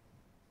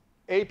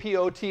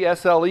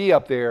APOTSLE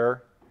up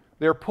there.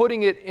 They're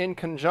putting it in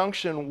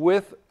conjunction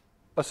with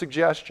a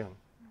suggestion.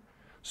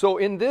 So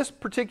in this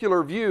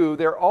particular view,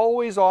 they're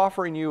always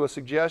offering you a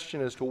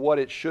suggestion as to what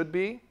it should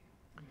be.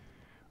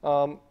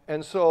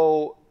 And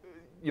so,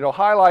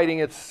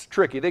 highlighting it's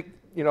tricky.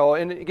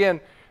 And again,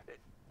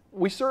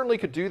 we certainly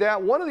could do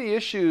that. One of the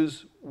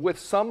issues with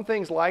some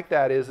things like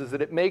that is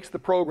that it makes the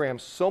program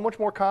so much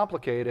more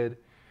complicated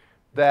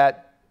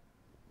that,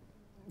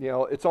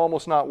 it's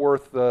almost not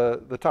worth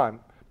the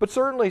time. But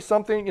certainly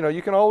something,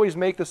 you can always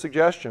make the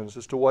suggestions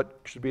as to what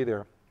should be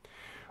there.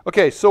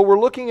 Okay, so we're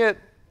looking at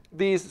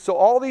these. So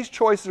all these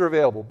choices are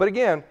available. But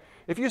again,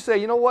 if you say,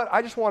 you know what,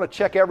 I just want to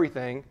check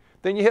everything,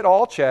 then you hit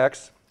all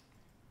checks,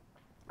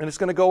 and it's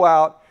going to go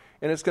out,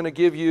 and it's going to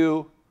give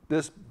you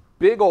this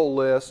big old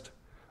list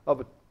of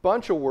a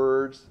bunch of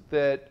words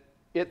that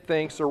it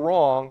thinks are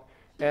wrong,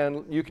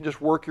 and you can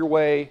just work your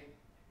way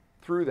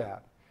through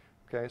that.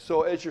 Okay,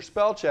 so as you're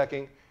spell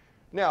checking,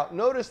 now,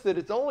 notice that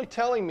it's only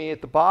telling me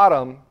at the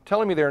bottom,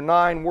 telling me there are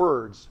 9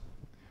 words.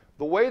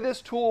 The way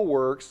this tool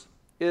works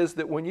is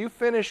that when you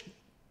finish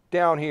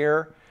down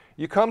here,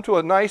 you come to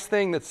a nice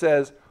thing that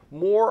says,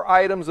 more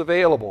items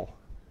available.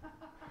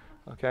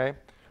 Okay?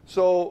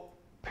 So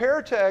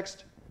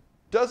Paratext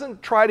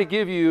doesn't try to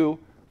give you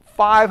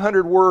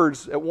 500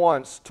 words at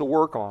once to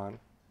work on.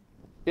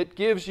 It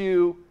gives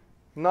you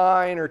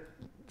 9 or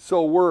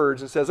so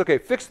words and says, okay,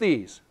 fix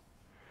these.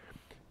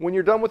 When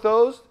you're done with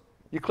those,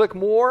 you click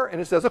more, and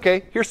it says,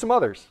 okay, here's some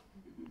others.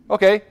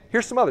 Okay,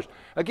 here's some others.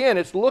 Again,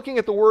 it's looking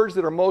at the words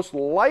that are most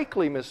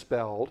likely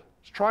misspelled.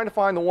 It's trying to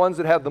find the ones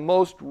that have the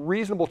most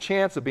reasonable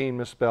chance of being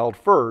misspelled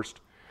first.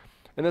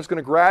 And then it's going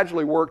to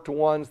gradually work to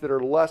ones that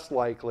are less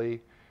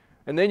likely.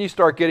 And then you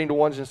start getting to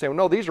ones and say, well,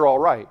 no, these are all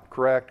right.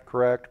 Correct,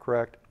 correct,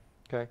 correct.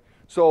 Okay.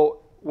 So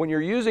when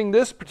you're using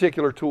this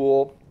particular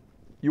tool,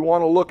 you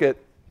want to look at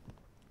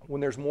when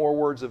there's more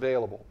words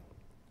available.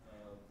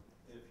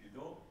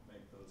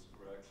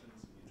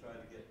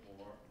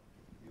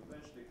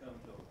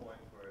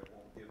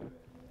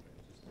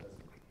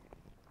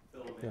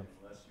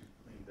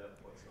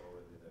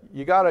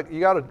 You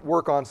gotta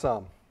work on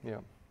some. Yeah,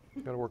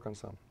 you gotta work on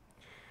some.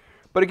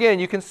 But again,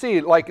 you can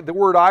see like the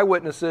word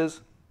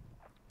eyewitnesses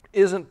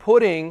isn't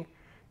putting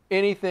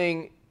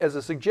anything as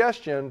a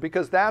suggestion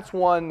because that's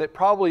one that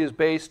probably is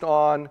based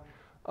on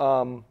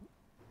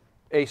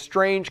a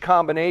strange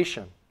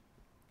combination.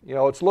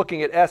 It's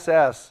looking at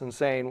SS and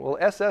saying, well,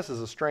 SS is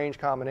a strange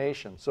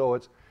combination. So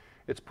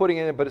it's putting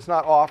it in, but it's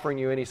not offering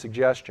you any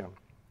suggestion.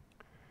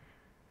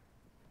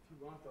 If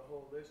you want the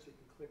whole list, you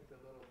can click the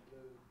little blue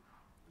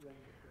link.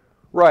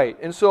 Right,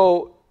 and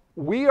so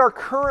we are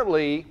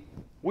currently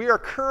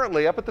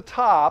up at the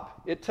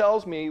top. It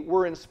tells me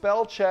we're in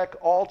spell check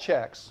all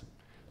checks.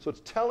 So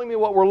it's telling me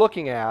what we're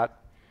looking at.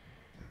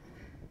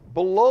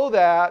 Below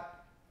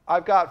that,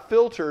 I've got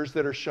filters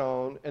that are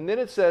shown, and then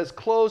it says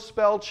close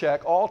spell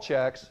check all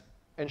checks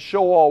and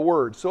show all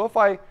words. So if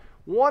I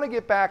want to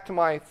get back to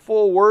my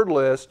full word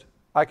list,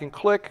 I can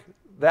click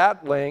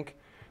that link.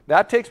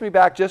 That takes me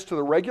back just to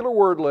the regular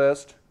word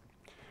list.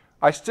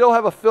 I still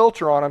have a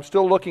filter on. I'm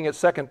still looking at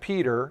 2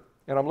 Peter,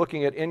 and I'm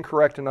looking at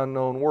incorrect and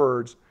unknown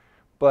words,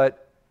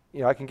 but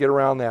I can get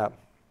around that.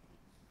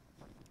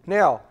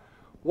 Now,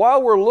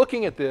 while we're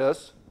looking at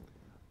this,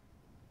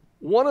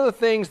 one of the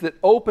things that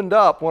opened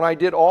up when I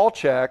did all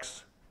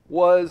checks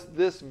was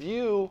this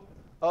view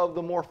of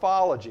the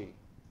morphology.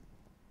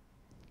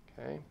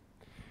 Okay.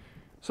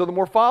 So the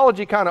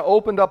morphology kind of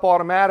opened up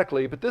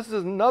automatically, but this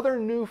is another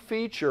new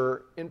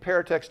feature in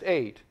Paratext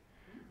 8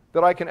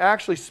 that I can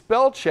actually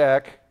spell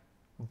check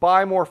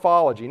by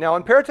morphology. Now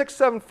in Paratext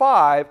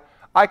 7.5,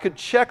 I could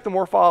check the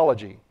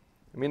morphology.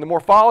 I mean, the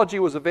morphology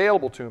was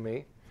available to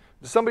me.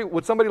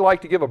 Would somebody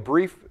like to give a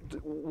brief,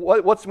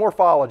 what's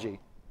morphology?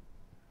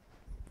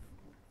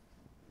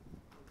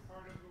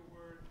 Part of a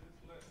word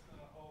is less than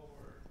a whole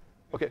word.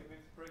 Okay. It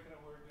means breaking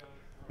a word down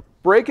into parts.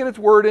 breaking its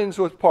word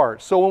into its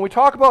parts. So when we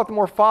talk about the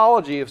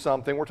morphology of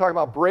something, we're talking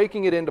about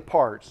breaking it into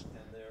parts.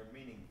 And they're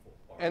meaningful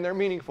parts. And they're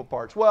meaningful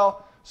parts.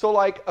 Well, so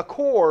like a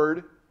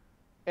chord,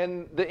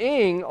 and the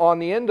ing on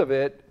the end of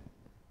it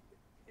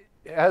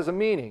has a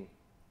meaning,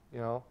 you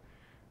know.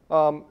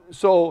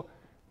 So,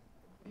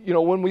 you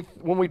know, when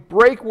we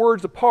break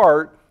words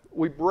apart,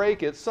 we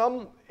break it.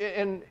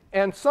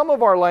 And some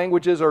of our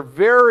languages are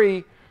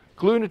very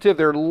glutative.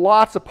 There are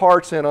lots of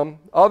parts in them.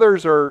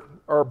 Others are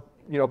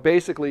you know,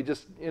 basically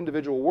just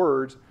individual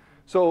words.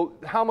 So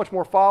how much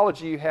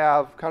morphology you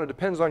have kind of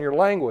depends on your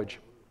language.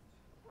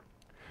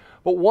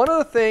 But one of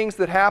the things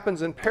that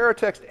happens in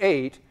Paratext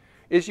 8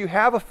 is you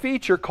have a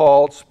feature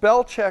called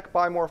spell check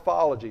by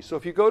morphology. So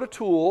if you go to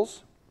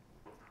Tools,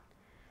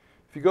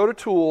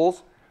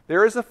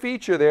 there is a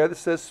feature there that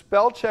says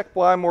spell check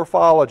by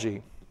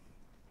morphology.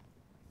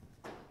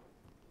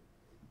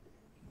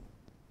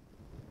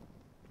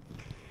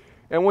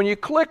 And when you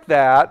click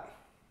that,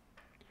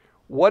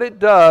 what it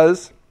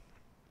does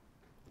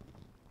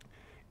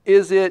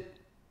is it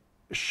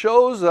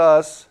shows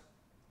us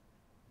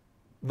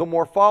the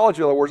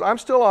morphology of the words. I'm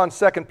still on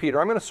 2 Peter.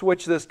 I'm going to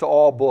switch this to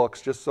all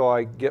books just so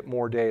I get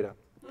more data.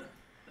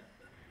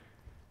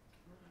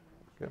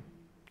 Okay.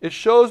 It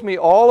shows me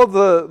all of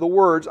the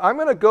words. I'm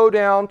going to go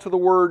down to the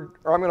word,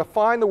 or I'm going to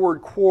find the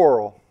word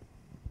quarrel.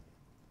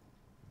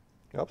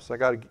 Oops, I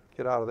got to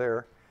get out of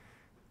there.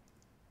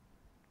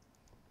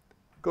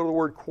 Go to the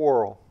word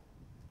quarrel.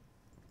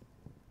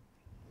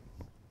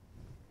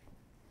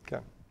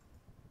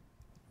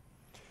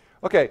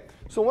 Okay,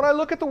 so when I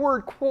look at the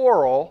word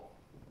quarrel,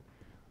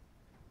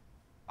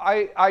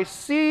 I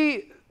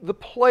see the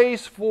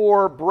place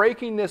for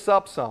breaking this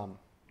up some,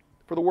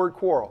 for the word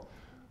quarrel.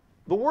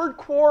 The word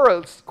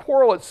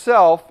quarrel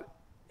itself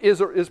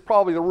is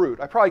probably the root.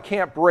 I probably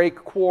can't break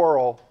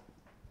quarrel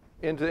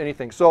into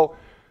anything. So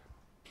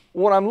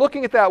when I'm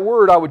looking at that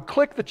word, I would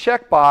click the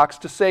checkbox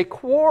to say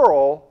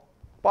quarrel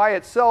by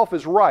itself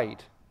is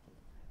right.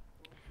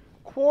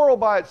 Quarrel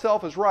by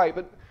itself is right,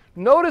 but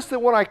notice that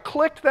when I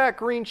clicked that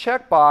green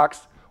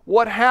checkbox,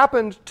 what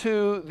happened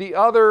to the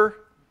other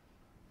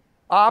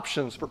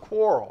options for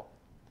quarrel?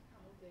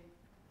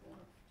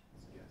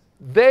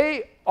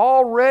 They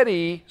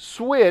already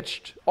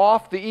switched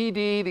off the ed,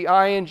 the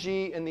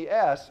ing, and the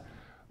s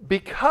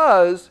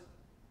because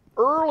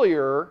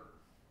earlier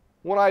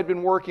when I had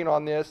been working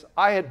on this,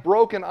 I had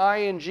broken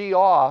ing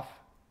off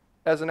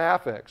as an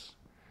affix.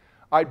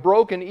 I'd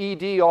broken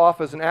ed off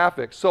as an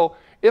affix. So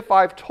if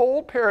I've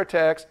told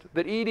Paratext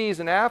that ed is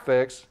an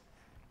affix,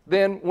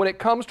 then when it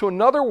comes to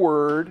another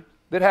word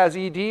that has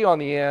ed on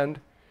the end,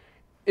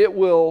 it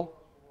will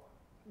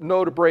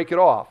know to break it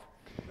off.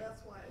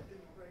 That's why it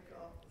didn't break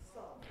off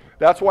some.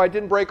 That's why I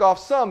didn't break off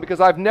some, because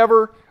I've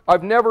never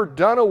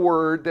done a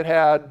word that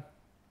had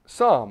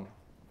some.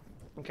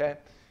 Okay?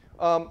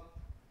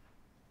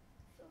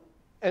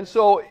 And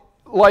so,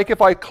 like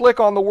if I click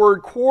on the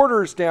word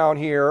quarters down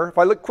here, if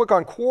I click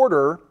on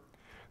quarter,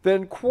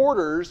 then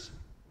quarters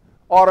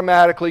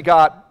automatically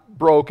got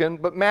broken,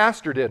 but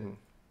master didn't,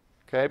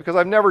 okay, because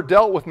I've never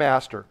dealt with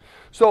master.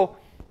 So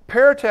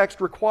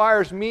Paratext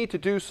requires me to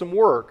do some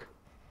work.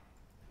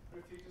 But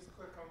if you just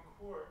click on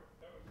quart,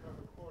 that would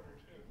cover quarter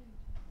too.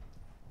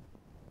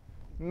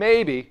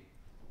 Maybe,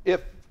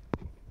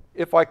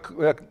 if I,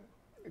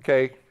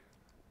 okay.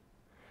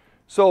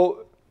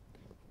 So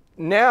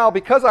now,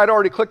 because I'd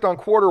already clicked on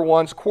quarter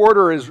once,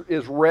 quarter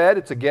is red,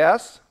 it's a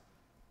guess.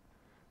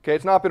 Okay,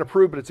 it's not been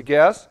approved, but it's a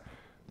guess.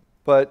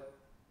 But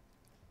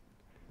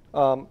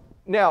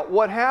now,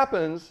 what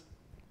happens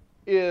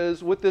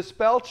is with this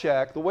spell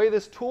check, the way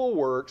this tool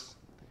works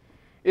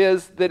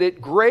is that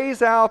it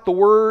grays out the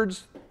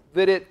words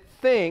that it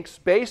thinks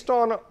based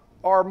on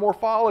our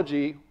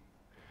morphology.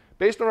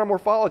 Based on our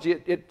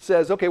morphology, it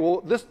says, okay,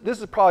 well, this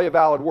is probably a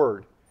valid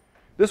word.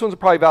 This one's a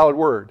probably valid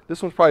word.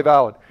 This one's probably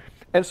valid.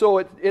 And so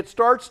it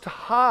starts to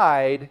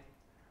hide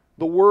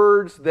the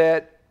words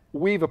that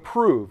we've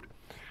approved.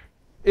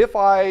 If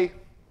I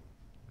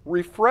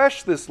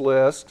refresh this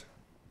list,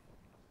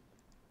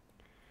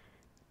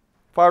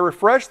 if I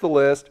refresh the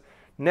list,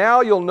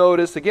 now you'll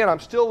notice, again, I'm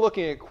still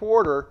looking at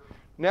quarter,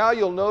 now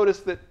you'll notice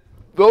that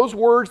those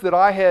words that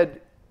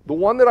the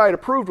one that I had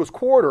approved was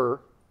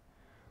quarter,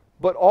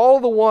 but all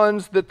the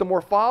ones that the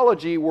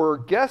morphology were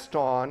guessed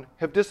on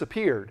have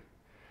disappeared.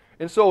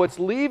 And so it's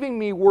leaving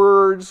me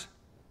words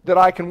that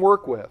I can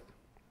work with.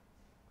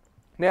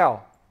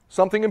 Now,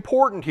 something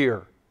important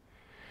here.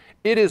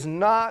 It is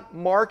not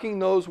marking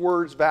those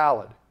words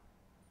valid.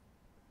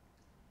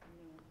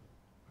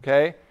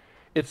 Okay?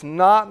 It's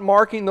not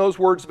marking those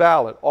words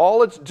valid.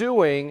 All it's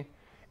doing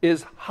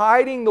is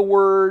hiding the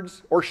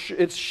words, or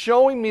it's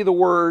showing me the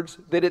words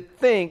that it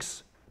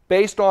thinks,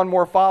 based on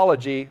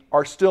morphology,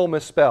 are still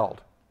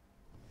misspelled.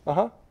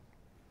 Uh-huh.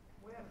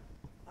 When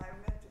I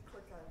meant to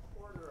click on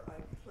quarter,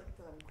 I clicked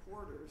on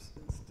quarters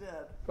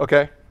instead.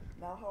 Okay.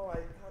 Now how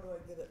do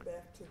I get it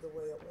back to the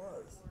way it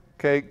was?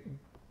 Okay.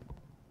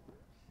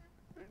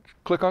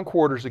 Click on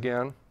quarters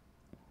again.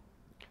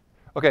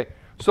 Okay,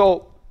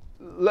 so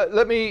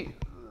let me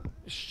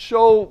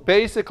show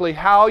basically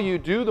how you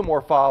do the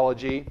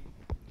morphology,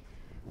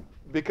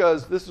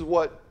 because this is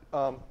what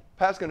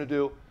Pat's going to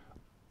do.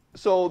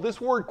 So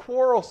this word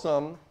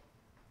quarrelsome,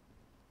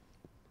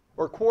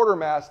 or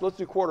quartermaster, let's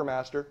do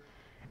quartermaster.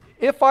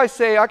 If I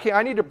say, okay,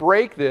 I need to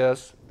break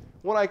this,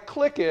 when I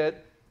click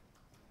it,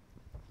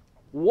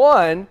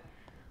 one,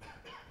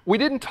 we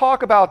didn't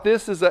talk about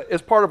this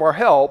as part of our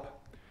help,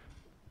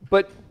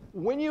 but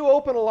when you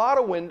open a lot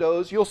of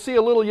windows, you'll see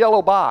a little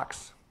yellow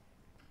box.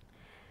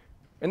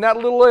 And that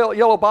little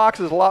yellow box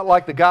is a lot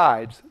like the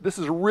guides. This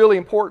is really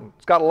important.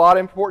 It's got a lot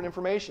of important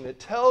information. It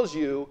tells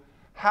you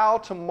how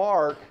to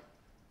mark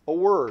a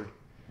word.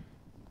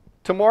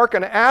 To mark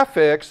an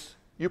affix,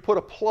 you put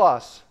a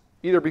plus,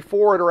 either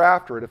before it or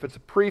after it. If it's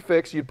a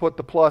prefix, you'd put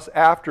the plus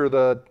after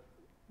the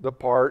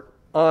part,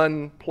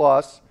 un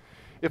plus.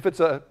 If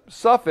it's a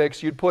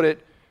suffix, you'd put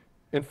it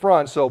in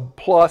front, so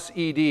plus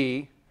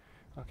ed.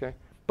 Okay.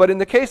 But in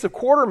the case of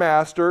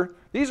quartermaster,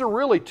 these are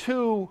really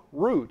two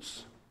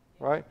roots,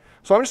 right?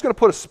 So I'm just going to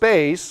put a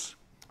space.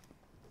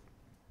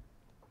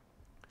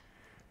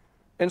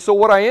 And so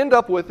what I end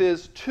up with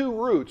is two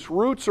roots.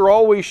 Roots are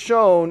always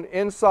shown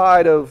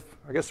inside of,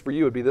 I guess for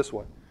you it would be this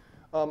one,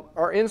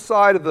 are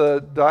inside of the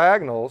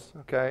diagonals,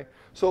 okay?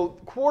 So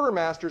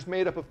quartermaster is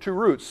made up of two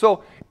roots.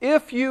 So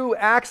if you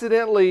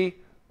accidentally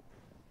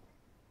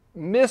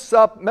mess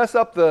up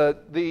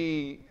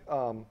the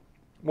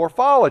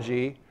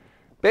morphology,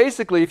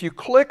 basically if you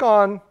click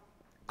on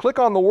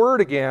the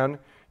word again,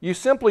 you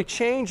simply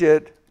change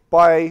it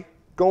by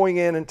going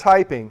in and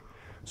typing.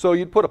 So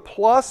you'd put a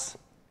plus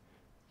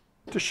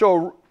to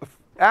show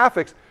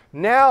affix.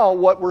 Now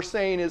what we're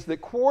saying is that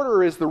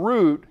quarter is the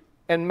root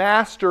and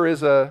master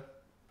is a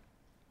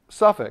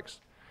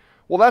suffix.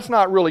 Well, that's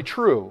not really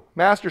true.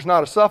 Master's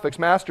not a suffix.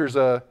 Master's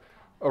a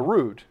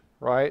root,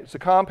 right? It's a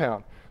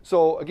compound.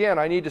 So again,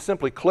 I need to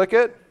simply click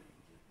it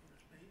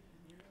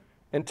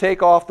and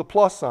take off the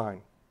plus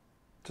sign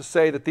to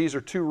say that these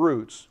are two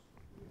roots.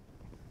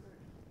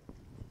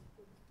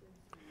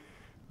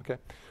 Okay.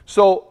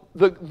 So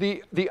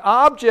the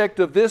object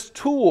of this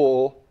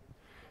tool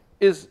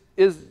is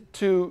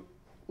to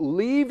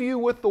leave you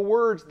with the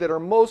words that are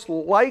most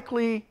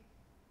likely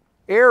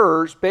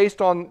errors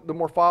based on the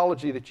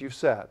morphology that you've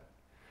set.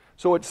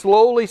 So it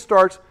slowly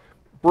starts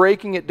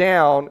breaking it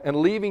down and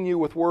leaving you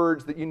with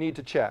words that you need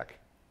to check.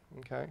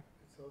 Okay?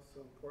 It's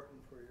also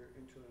important for your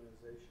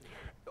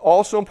internalization.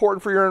 Also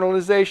important for your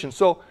internalization.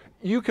 So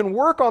you can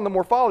work on the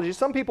morphology.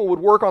 Some people would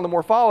work on the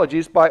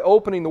morphologies by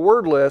opening the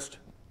word list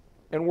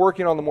and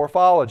working on the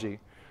morphology.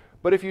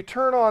 But if you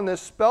turn on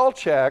this spell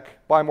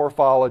check by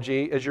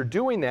morphology as you're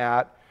doing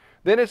that,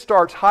 then it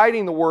starts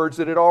hiding the words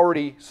that it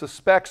already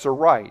suspects are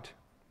right.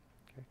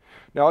 Okay.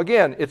 Now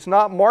again, it's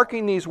not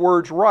marking these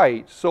words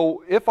right.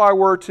 So if I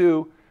were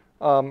to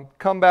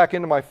come back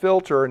into my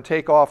filter and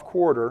take off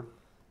quarter,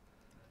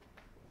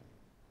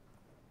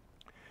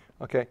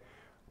 okay,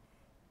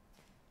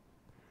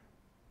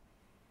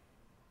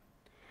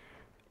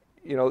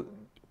 you know,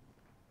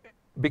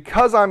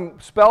 because I'm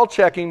spell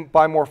checking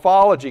by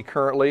morphology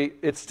currently,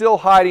 it's still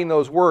hiding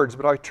those words.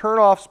 But I turn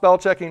off spell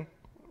checking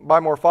by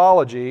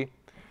morphology,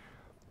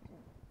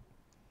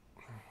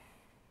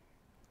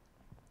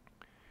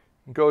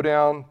 go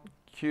down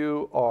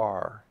Q,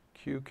 R,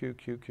 Q, Q,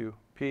 Q, Q,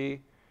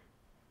 P.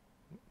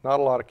 Not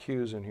a lot of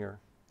Q's in here.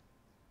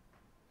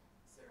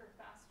 Is there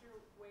a faster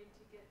way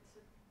to get to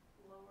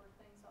lower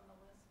things on the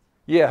list?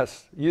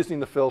 Yes, using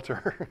the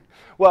filter.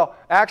 Well,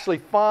 actually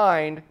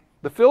find.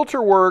 The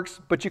filter works,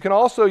 but you can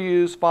also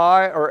use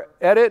find or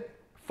edit,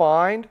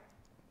 find.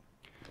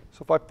 So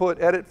if I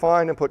put edit,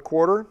 find, and put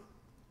quarter,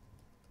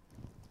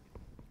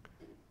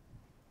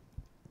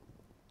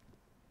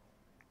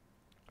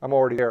 I'm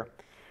already there.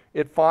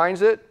 It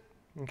finds it,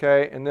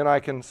 okay, and then I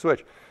can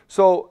switch.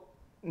 So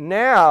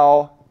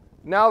now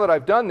that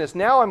I've done this,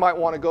 now I might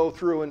want to go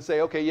through and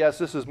say, okay, yes,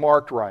 this is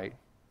marked right,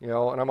 you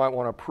know, and I might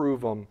want to approve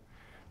them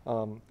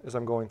as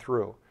I'm going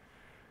through.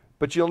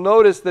 But you'll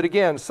notice that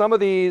again, some of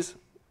these,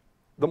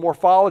 the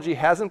morphology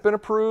hasn't been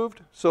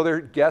approved, so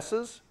they're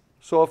guesses.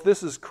 So if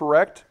this is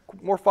correct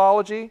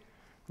morphology,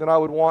 then I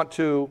would want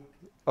to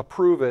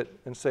approve it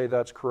and say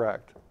that's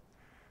correct.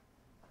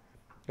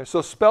 Okay,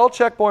 so spell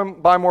check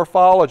by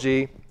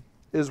morphology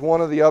is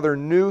one of the other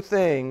new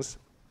things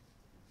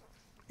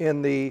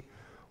in the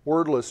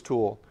word list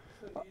tool.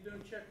 So you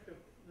don't check the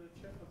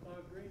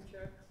green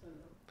checks and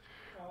the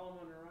column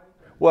on the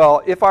right?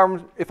 Well,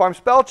 if I'm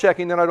spell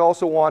checking, then I'd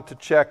also want to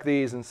check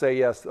these and say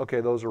yes,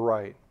 okay, those are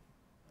right.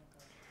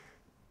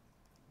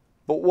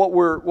 But what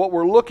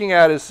we're looking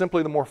at is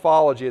simply the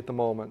morphology at the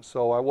moment,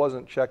 so I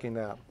wasn't checking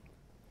that.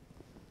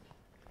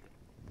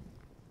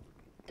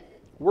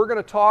 We're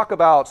going to talk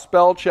about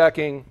spell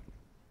checking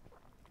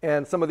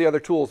and some of the other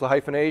tools, the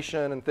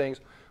hyphenation and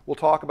things. We'll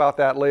talk about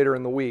that later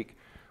in the week.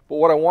 But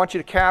what I want you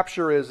to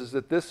capture is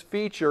that this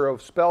feature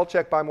of spell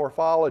check by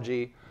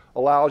morphology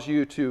allows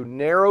you to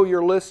narrow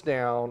your list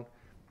down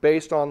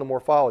based on the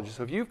morphology.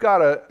 So if you've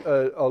got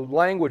a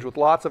language with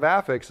lots of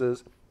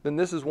affixes, then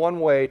this is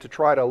one way to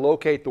try to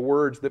locate the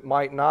words that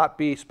might not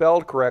be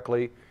spelled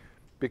correctly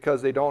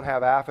because they don't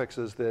have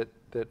affixes that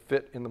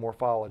fit in the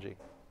morphology.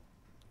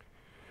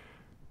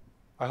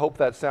 I hope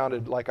that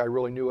sounded like I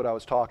really knew what I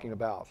was talking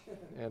about.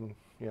 And,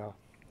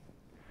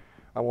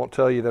 I won't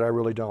tell you that I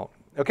really don't.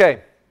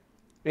 Okay.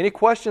 Any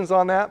questions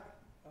on that?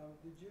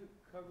 Did you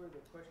cover the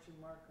question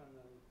mark on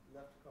the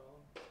left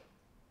column?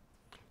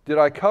 Did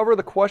I cover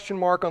the question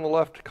mark on the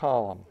left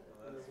column?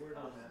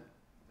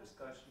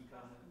 Discussion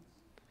comments.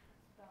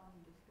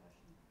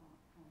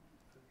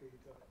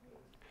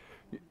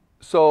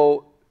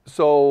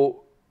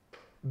 So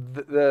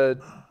the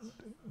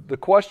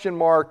question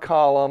mark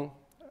column,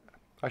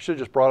 I should have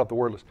just brought up the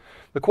word list.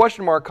 The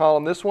question mark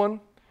column, this one,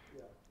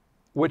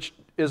 which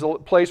is a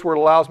place where it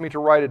allows me to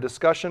write a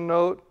discussion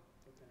note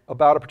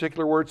about a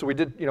particular word. So we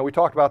did, we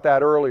talked about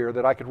that earlier,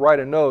 that I could write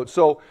a note.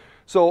 So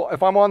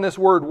if I'm on this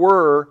word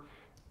were,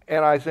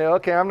 and I say,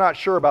 okay, I'm not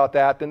sure about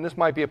that, then this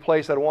might be a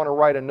place I'd want to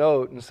write a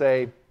note and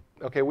say,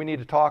 okay, we need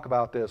to talk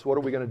about this. What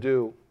are we going to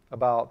do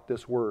about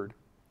this word?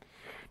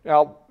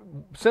 Now,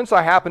 since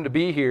I happen to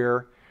be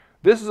here,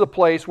 this is a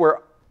place where,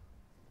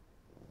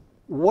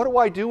 what do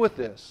I do with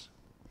this?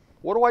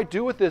 What do I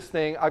do with this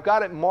thing? I've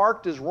got it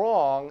marked as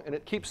wrong, and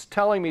it keeps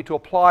telling me to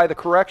apply the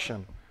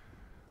correction.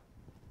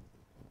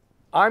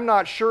 I'm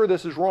not sure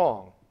this is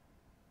wrong.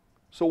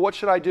 So what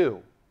should I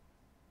do?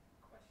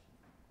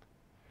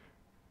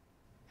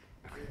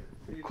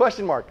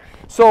 Question mark.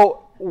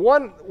 So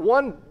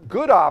one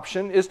good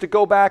option is to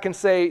go back and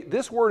say,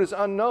 this word is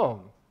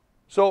unknown.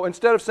 So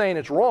instead of saying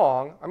it's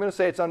wrong, I'm going to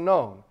say it's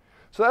unknown.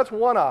 So that's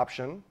one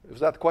option. Is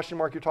that the question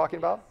mark you're talking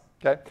about?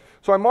 Okay.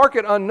 So I mark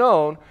it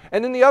unknown.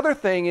 And then the other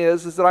thing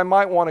is that I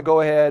might want to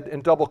go ahead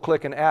and double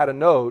click and add a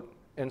note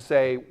and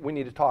say, we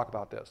need to talk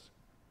about this.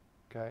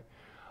 Okay.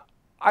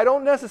 I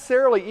don't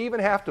necessarily even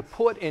have to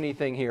put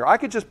anything here. I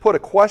could just put a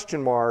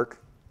question mark.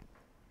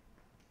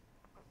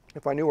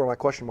 If I knew where my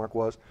question mark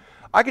was,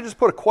 I could just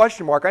put a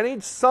question mark. I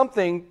need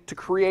something to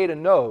create a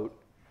note.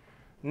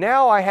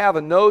 Now I have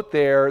a note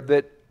there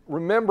that,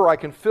 remember, I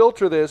can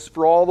filter this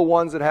for all the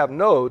ones that have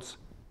notes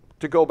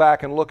to go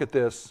back and look at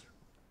this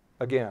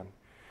again.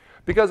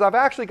 Because I've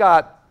actually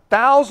got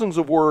thousands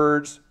of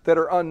words that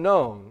are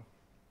unknown.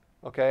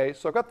 Okay,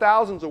 so I've got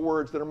thousands of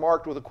words that are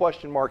marked with a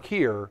question mark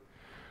here.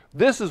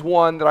 This is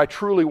one that I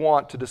truly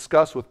want to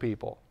discuss with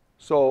people.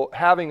 So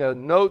having a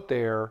note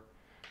there,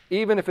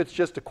 even if it's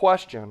just a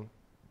question,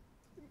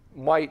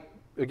 might,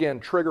 again,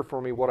 trigger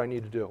for me what I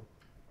need to do.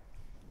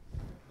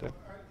 Well,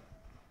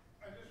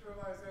 I just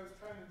realized I was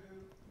trying to do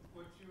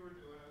what you were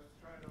doing. I was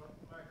trying to on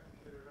my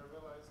computer, and I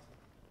realized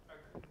I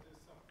couldn't do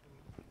something.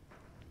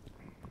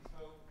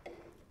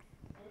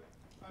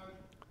 So,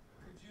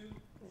 could you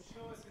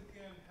show us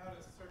again how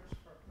to search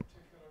for a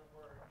particular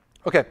word?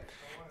 Okay.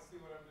 I want to see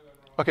what I'm doing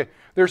wrong. Okay.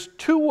 There's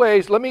two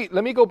ways. Let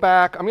me go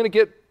back. I'm going to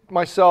get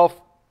myself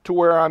to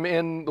where I'm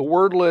in the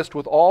word list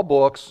with all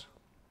books.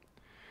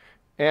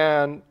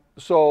 And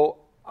so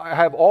I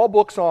have all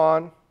books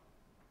on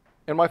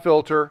in my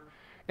filter,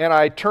 and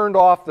I turned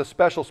off the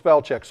special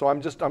spell check. So I'm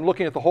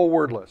looking at the whole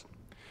word list.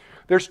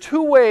 There's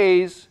two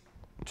ways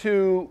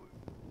to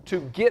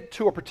get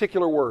to a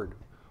particular word.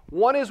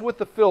 One is with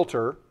the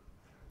filter.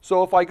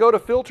 So if I go to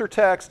filter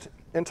text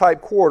and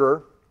type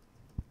quarter,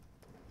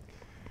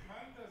 Mine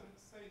doesn't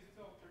say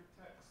filter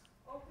text.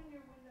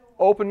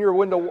 open your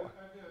window. I did,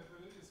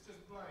 but it's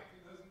just blank.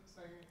 It doesn't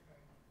say anything.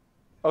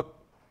 Oh,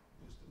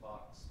 Just a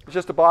box. it's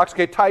just a box.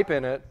 Okay, type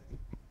in it.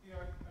 Yeah,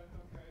 okay,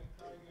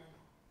 try again.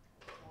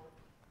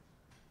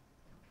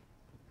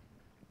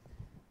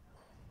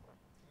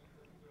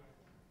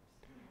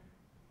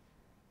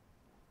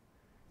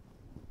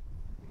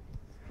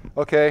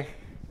 Okay.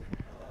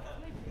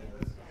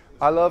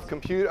 I love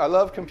computers. I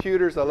love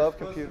computers.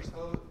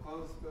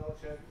 Close spell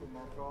check for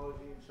morphology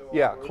and show all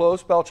Yeah, words. close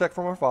spell check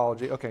for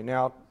morphology. Okay,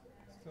 now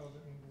Still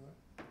didn't do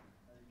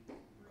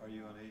it. Are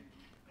you on 8?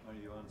 Are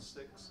you on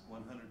 6?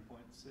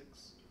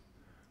 100.6?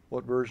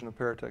 what version of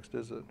Paratext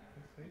is it?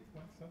 It's 8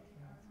 point something.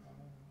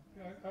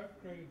 Yeah, I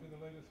upgraded to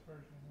the latest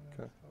version. And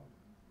Okay. installed.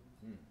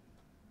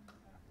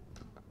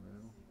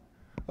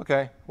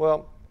 Okay,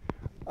 well,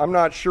 I'm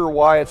not sure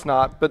why it's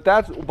not, but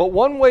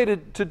one way to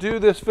do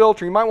this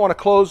filter, you might want to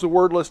close the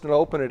word list and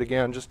open it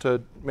again just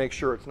to make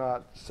sure it's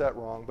not set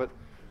wrong. But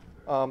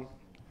So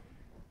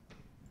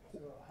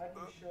how do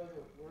you show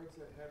the words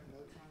that have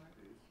notes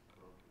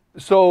on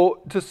it?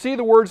 so to see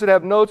the words that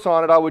have notes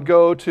on it, I would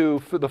go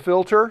to the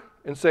filter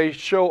and say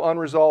show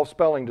unresolved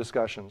spelling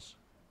discussions.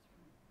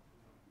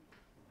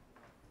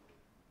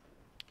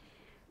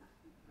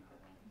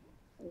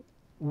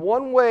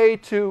 One way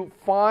to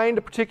find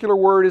a particular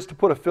word is to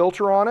put a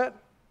filter on it.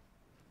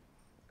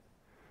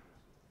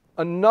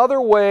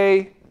 Another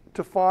way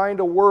to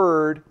find a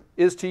word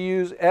is to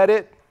use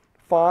edit,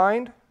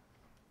 find.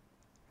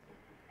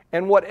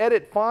 And what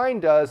edit,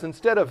 find does,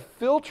 instead of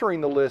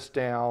filtering the list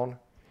down,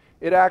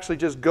 it actually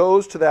just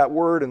goes to that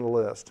word in the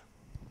list.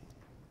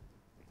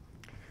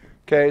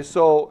 Okay,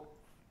 so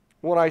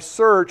when I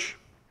search,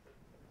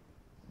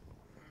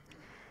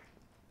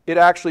 it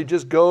actually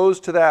just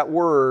goes to that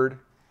word.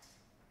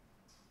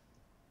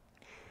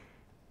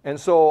 And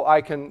so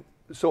I can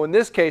So in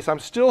this case, I'm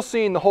still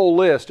seeing the whole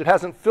list. It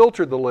hasn't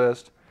filtered the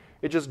list.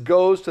 It just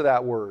goes to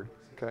that word.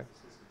 Okay.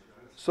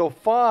 So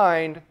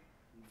find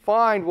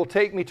will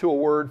take me to a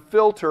word.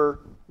 Filter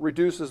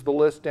reduces the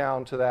list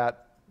down to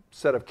that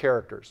set of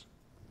characters.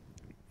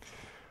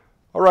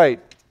 All right.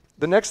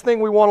 The next thing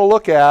we want to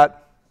look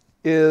at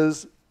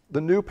is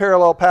the new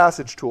parallel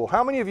passage tool.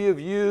 How many of you have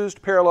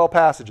used parallel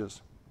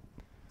passages?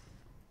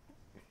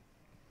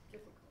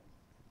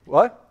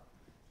 What?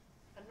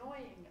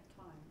 Annoying at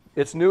times.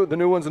 It's new. The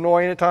new one's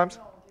annoying at times?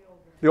 No, the old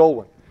version. The old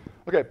one.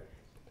 Okay.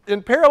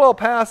 In parallel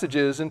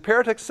passages, in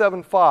Paratext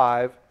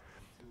 7.5,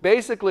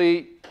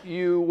 basically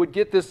you would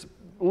get this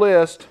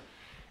list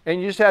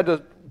and you just had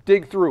to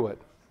dig through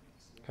it.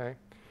 Okay.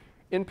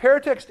 In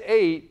Paratext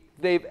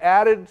 8, they've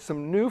added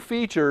some new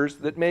features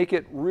that make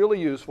it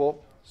really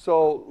useful.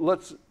 So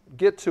let's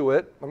get to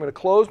it. I'm going to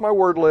close my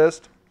word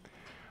list.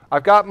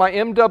 I've got my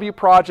MW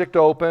project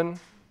open.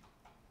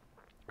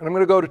 And I'm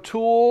going to go to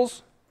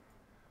Tools,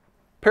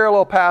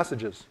 Parallel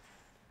Passages.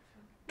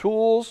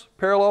 Tools,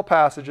 Parallel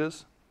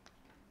Passages.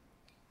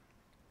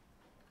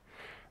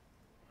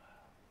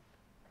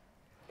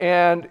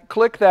 And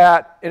click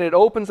that, and it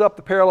opens up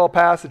the Parallel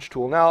Passage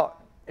tool. Now,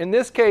 in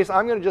this case,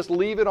 I'm going to just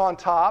leave it on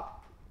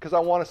top because I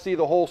want to see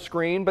the whole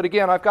screen. But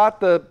again, I've got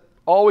the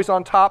always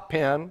on top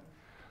pin.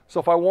 So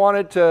if I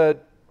wanted to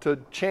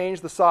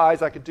change the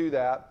size, I could do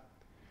that.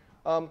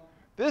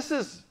 This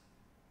is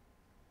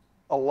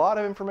a lot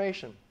of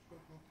information.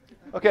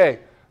 Okay,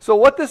 so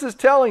what this is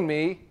telling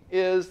me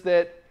is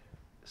that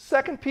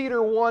 2 Peter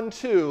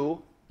 1:2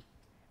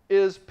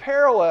 is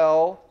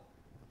parallel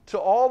to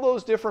all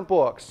those different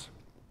books.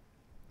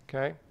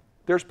 Okay,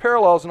 there's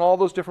parallels in all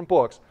those different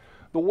books.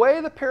 The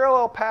way the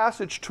parallel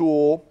passage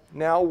tool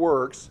now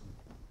works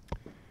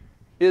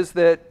is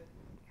that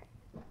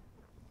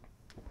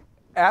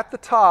at the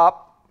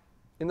top,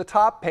 in the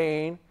top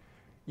pane,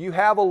 you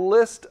have a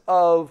list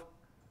of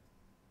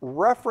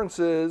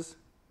references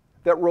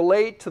that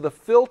relate to the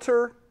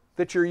filter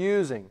that you're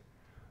using.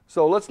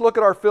 So let's look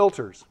at our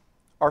filters.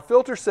 Our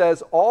filter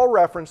says all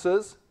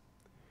references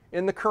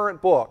in the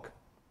current book.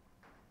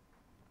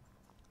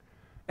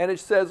 And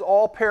it says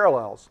all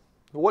parallels.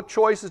 What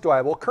choices do I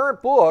have? Well,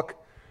 current book,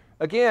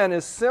 again,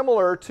 is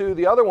similar to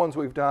the other ones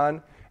we've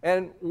done.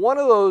 And one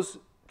of those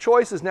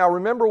choices, now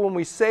remember when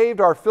we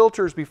saved our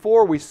filters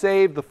before, we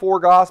saved the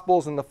 4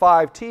 Gospels and the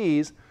 5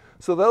 T's.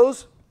 So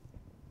those,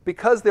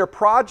 because they're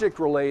project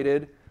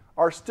related,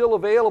 are still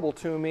available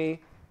to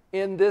me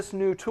in this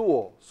new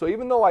tool. So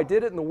even though I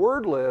did it in the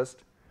word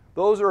list,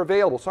 those are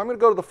available. So I'm going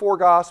to go to the 4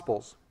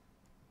 Gospels.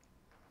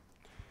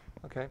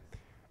 Okay.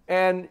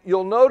 And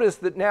you'll notice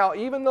that now,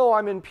 even though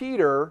I'm in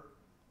Peter,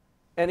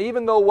 and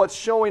even though what's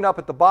showing up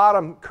at the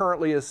bottom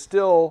currently is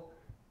still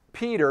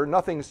Peter,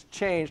 nothing's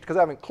changed because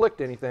I haven't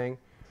clicked anything,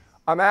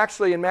 I'm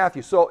actually in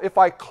Matthew. So if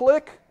I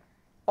click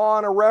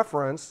on a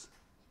reference,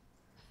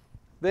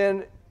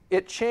 then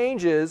it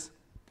changes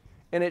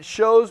and it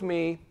shows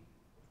me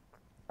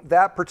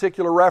that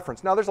particular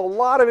reference. Now there's a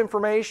lot of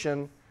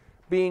information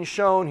being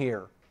shown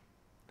here.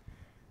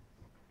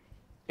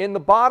 In the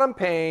bottom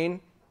pane,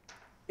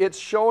 it's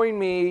showing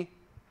me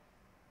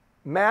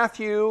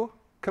Matthew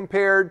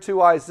compared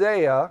to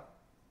Isaiah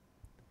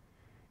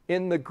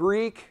in the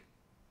Greek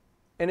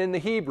and in the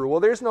Hebrew. Well,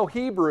 there's no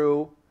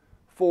Hebrew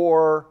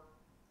for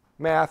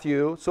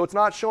Matthew, so it's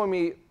not showing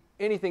me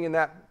anything in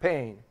that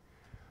pane.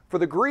 For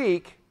the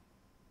Greek,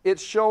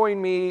 it's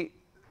showing me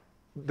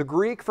the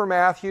Greek for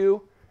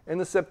Matthew and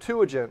the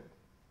Septuagint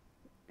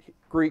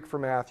Greek for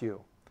Matthew.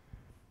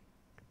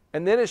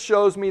 And then it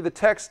shows me the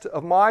text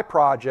of my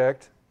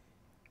project.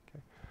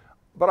 Okay.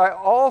 But I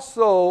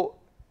also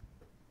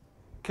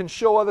can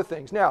show other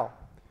things. Now,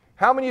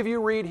 how many of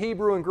you read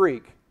Hebrew and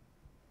Greek?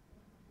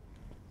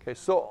 Okay,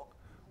 so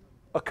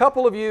a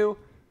couple of you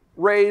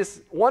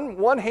raised,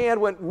 one hand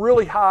went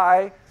really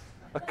high,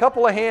 a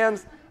couple of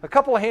hands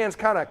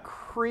kind of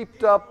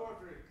creeped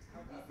up.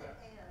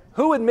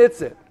 Who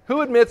admits it?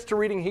 Who admits to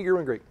reading Hebrew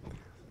and Greek?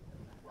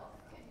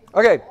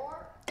 Okay.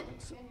 Can you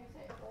say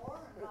or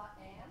and not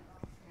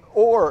and?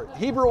 Or,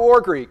 Hebrew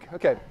or Greek.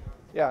 Okay,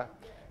 yeah.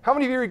 How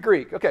many of you read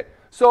Greek? Okay,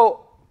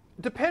 so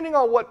depending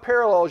on what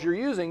parallels you're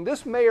using,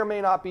 this may or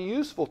may not be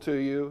useful to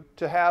you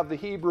to have the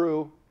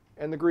Hebrew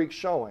and the Greek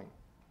showing.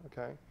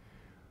 Okay.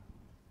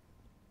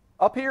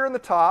 Up here in the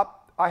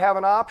top, I have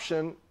an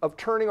option of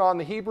turning on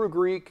the Hebrew,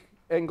 Greek,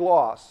 and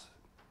gloss.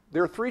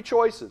 There are 3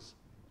 choices.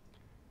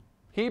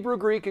 Hebrew,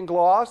 Greek, and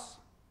gloss,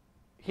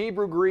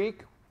 Hebrew,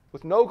 Greek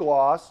with no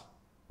gloss,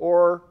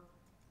 or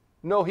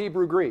no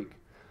Hebrew, Greek.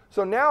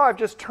 So now I've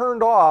just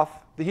turned off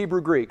the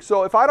Hebrew, Greek.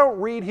 So if I don't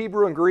read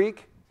Hebrew and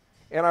Greek,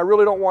 and I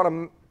really don't want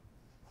to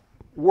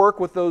work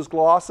with those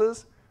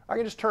glosses, I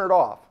can just turn it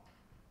off.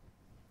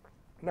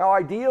 Now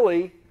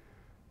ideally,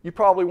 you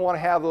probably want to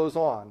have those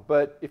on.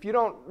 But if you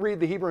don't read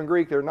the Hebrew and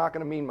Greek, they're not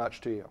going to mean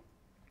much to you.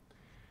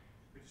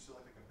 Could you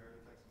select a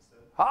comparative text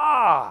instead?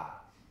 Ah!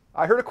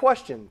 I heard a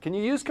question. Can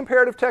you use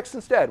comparative text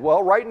instead?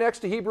 Well, right next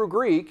to Hebrew,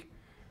 Greek,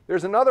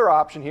 there's another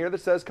option here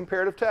that says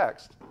comparative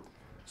text.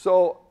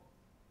 So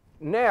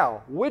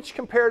Now, which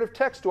comparative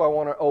text do I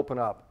want to open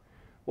up?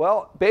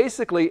 Well,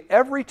 basically,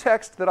 every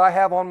text that I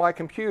have on my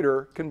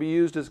computer can be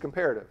used as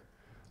comparative.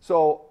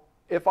 So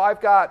if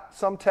I've got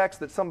some text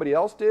that somebody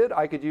else did,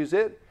 I could use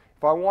it.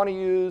 If I want to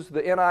use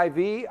the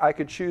NIV, I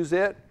could choose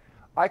it.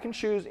 I can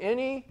choose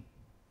any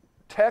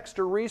text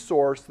or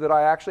resource that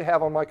I actually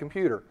have on my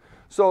computer.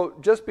 So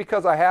just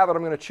because I have it,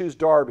 I'm going to choose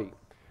Darby.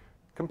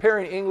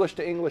 Comparing English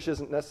to English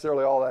isn't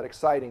necessarily all that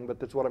exciting, but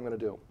that's what I'm going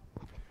to do.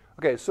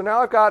 Okay, so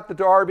now I've got the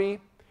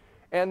Darby.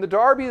 And the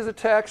Darby is a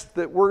text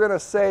that we're going to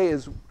say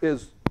is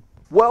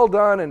well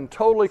done and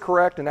totally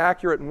correct and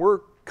accurate, and we're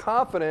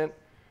confident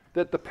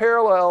that the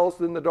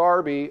parallels in the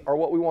Darby are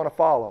what we want to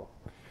follow.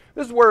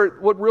 This is where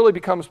what really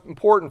becomes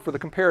important for the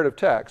comparative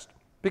text,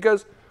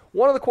 because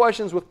one of the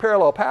questions with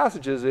parallel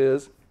passages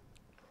is,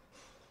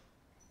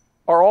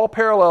 are all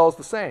parallels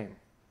the same?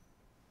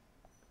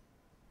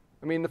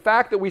 I mean, the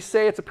fact that we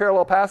say it's a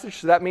parallel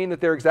passage, does that mean that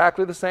they're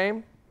exactly the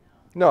same?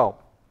 No.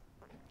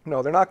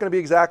 No, they're not going to be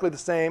exactly the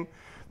same.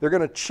 They're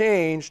going to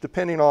change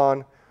depending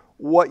on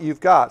what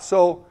you've got.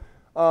 So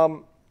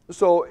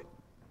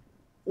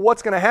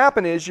what's going to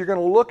happen is you're going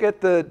to look at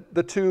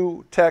the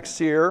two texts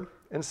here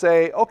and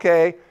say,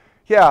 okay,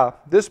 yeah,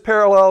 this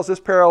parallels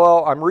this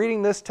parallel. I'm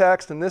reading this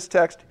text and this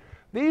text.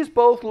 These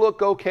both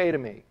look okay to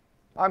me.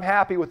 I'm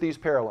happy with these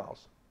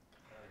parallels.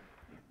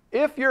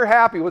 If you're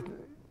happy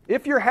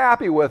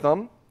with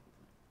them,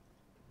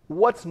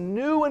 what's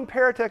new in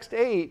Paratext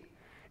 8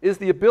 is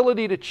the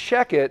ability to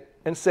check it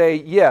and say,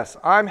 yes,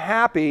 I'm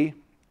happy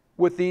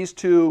with these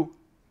two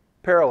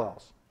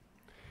parallels.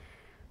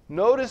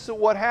 Notice that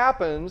what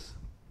happens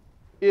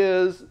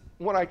is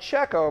when I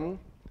check them,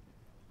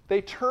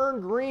 they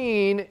turn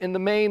green in the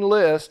main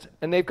list,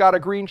 and they've got a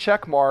green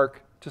check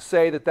mark to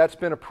say that that's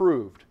been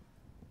approved.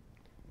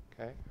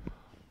 Okay.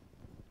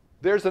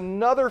 There's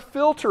another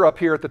filter up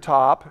here at the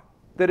top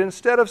that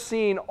instead of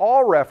seeing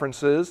all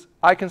references,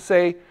 I can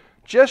say,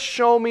 just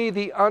show me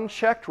the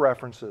unchecked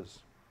references.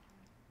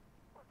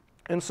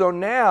 And so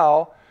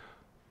now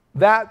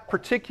that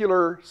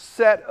particular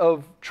set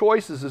of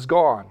choices is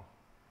gone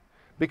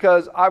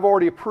because I've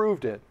already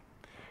approved it.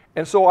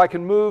 And so I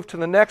can move to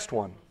the next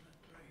one.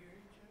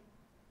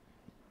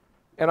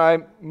 And I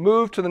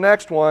move to the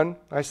next one.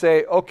 I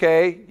say,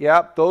 okay,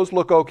 yep, those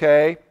look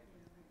okay.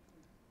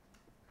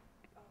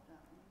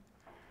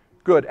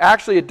 Good.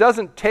 Actually, it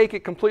doesn't take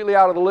it completely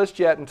out of the list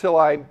yet until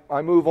I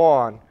move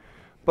on.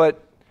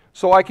 But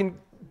so I can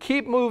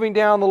keep moving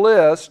down the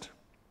list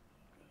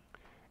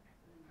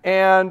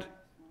and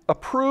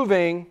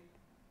approving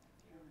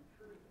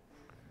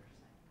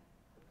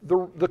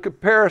the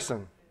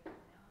comparison.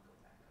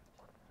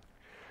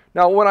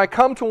 Now, when I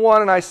come to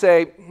one and I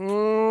say,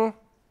 no,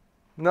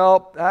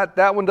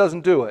 that one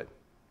doesn't do it.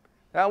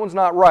 That one's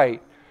not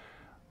right.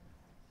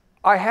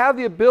 I have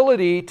the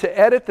ability to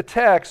edit the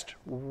text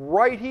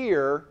right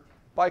here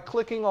by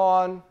clicking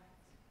on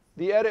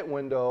the edit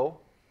window,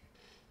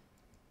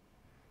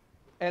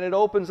 and it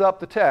opens up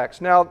the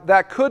text. Now,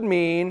 that could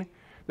mean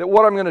that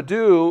what I'm going to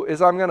do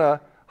is I'm going to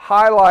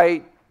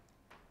highlight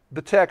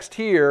the text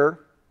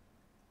here.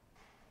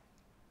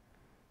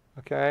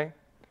 Okay?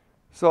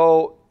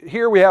 So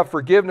here we have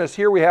forgiveness,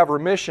 here we have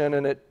remission,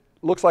 and it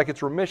looks like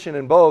it's remission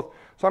in both.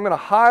 So I'm going to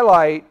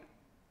highlight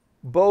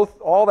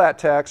all that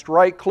text,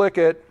 right-click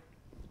it,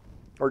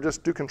 or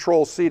just do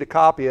Control-C to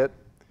copy it,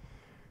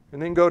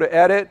 and then go to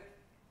Edit,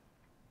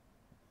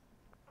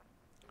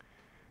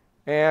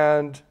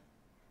 and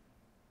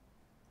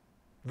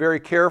very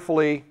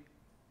carefully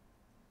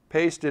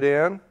paste it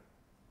in.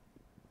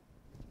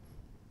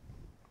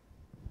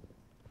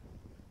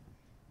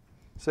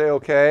 Say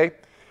OK.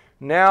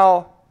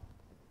 Now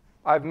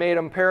I've made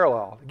them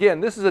parallel. Again,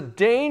 this is a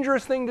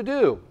dangerous thing to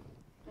do.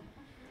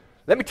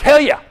 Let me tell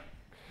you,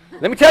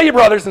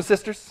 brothers and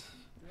sisters,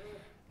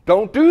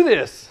 don't do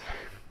this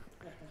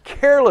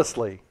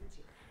carelessly.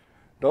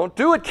 Don't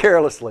do it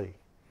carelessly.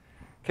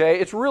 Okay,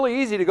 it's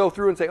really easy to go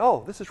through and say,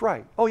 oh, this is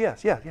right. Oh,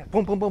 yes, yeah.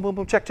 Boom, boom, boom, boom,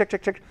 boom. Check, check,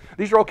 check, check.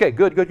 These are okay.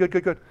 Good, good, good,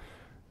 good, good.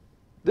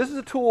 This is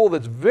a tool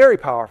that's very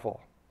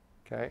powerful.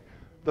 Okay,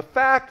 the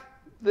fact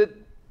that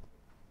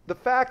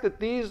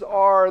these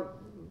are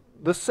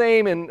the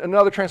same in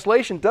another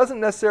translation doesn't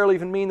necessarily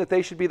even mean that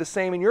they should be the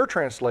same in your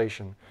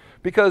translation,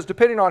 because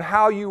depending on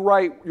how you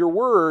write your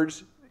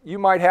words, you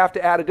might have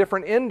to add a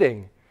different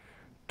ending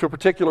to a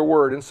particular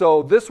word. And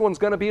so this one's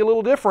going to be a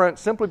little different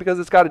simply because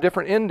it's got a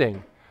different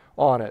ending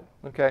on it.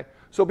 Okay,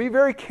 so be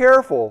very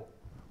careful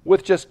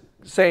with just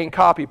saying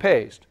copy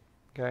paste.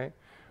 Okay,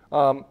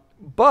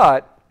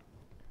 but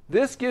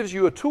this gives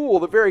you a tool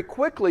that very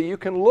quickly you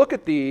can look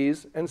at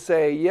these and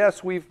say,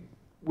 yes, we've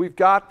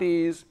got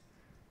these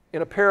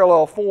in a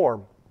parallel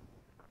form.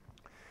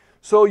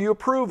 So you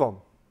approve them.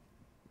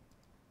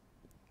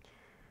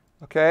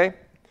 Okay?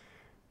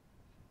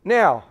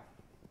 Now,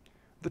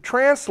 the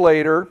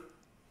translator...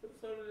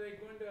 So do they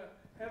go into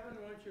heaven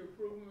once you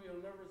approve them,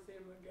 you'll never see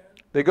them again?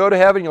 They go to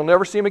heaven, you'll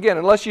never see them again,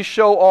 unless you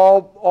show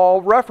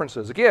all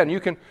references. Again,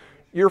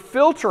 you're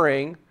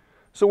filtering,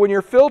 so when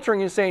you're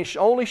filtering and saying,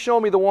 only show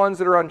me the ones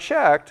that are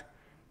unchecked,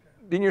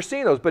 then you're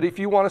seeing those. But if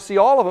you want to see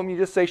all of them, you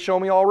just say, show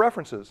me all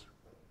references.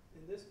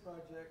 In this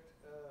project,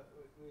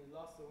 we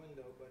lost the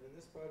window, but in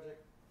this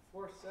project,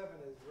 4.7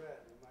 is red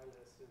in my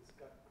list. It's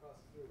got crossed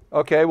through.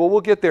 Okay, well, we'll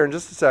get there in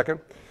just a second.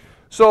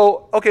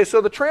 So, okay,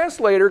 so the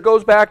translator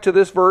goes back to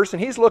this verse,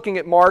 and he's looking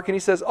at Mark, and he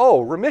says,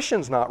 oh,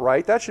 remission's not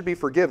right. That should be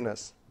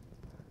forgiveness.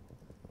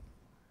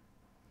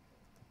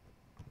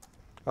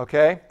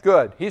 Okay,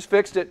 good. He's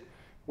fixed it.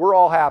 We're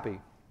all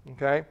happy.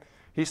 Okay,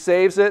 he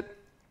saves it.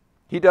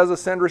 He does a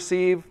send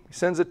receive. He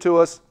sends it to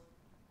us.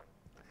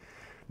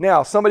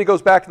 Now, somebody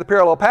goes back to the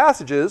parallel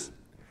passages,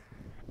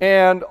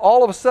 and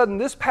all of a sudden,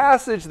 this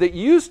passage that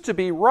used to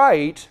be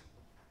right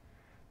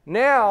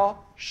now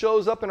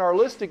shows up in our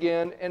list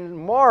again, and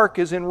Mark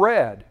is in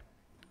red.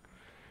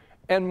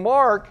 And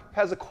Mark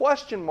has a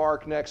question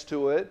mark next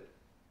to it,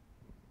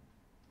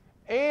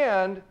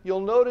 and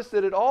you'll notice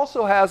that it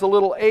also has a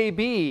little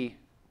AB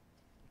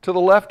to the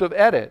left of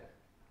edit,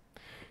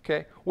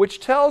 okay,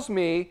 which tells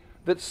me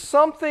that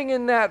something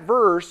in that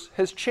verse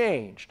has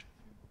changed.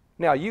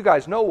 Now, you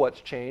guys know what's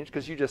changed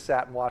because you just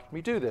sat and watched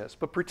me do this,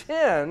 but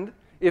pretend,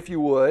 if you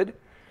would,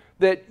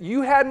 that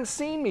you hadn't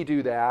seen me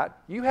do that.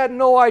 You had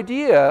no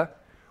idea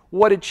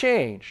what had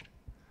changed.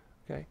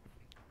 Okay?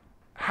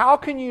 How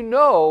can you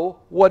know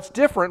what's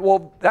different?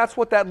 Well, that's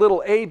what that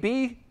little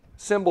AB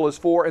symbol is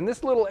for, and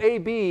this little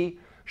AB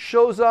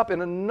shows up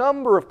in a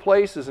number of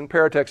places in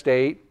Paratext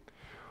 8.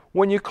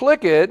 When you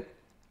click it,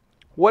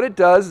 what it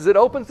does is it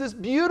opens this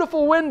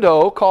beautiful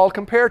window called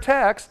Compare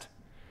Text,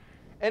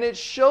 and it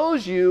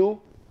shows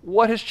you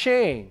what has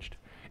changed.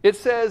 It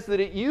says that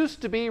it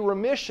used to be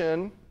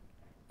remission,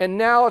 and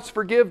now it's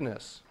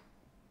forgiveness.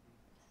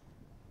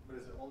 But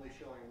is it only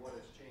showing what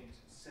has changed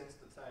since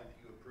the time that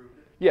you approved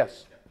it?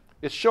 Yes. Yeah.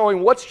 It's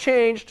showing what's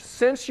changed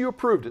since you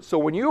approved it. So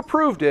when you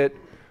approved it,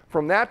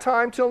 from that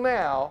time till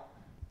now,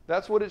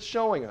 that's what it's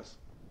showing us.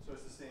 So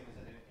it's the same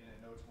as in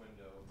a notes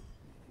window,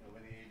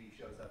 when the AB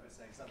shows up, it's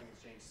saying something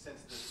has changed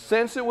since this.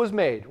 Since it was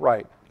made,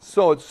 right.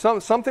 So it's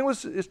something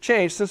is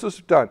changed since it was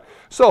done.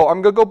 So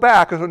I'm going to go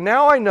back. So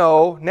now I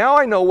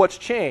know what's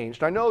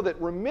changed. I know that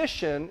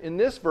remission in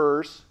this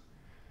verse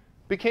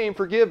became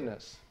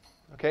forgiveness.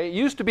 Okay, it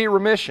used to be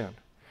remission.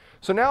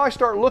 So now I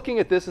start looking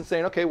at this and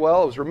saying, okay,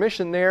 well, it was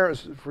remission there, it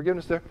was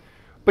forgiveness there.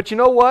 But you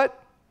know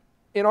what?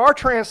 In our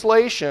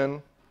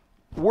translation,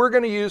 we're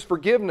going to use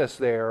forgiveness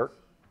there.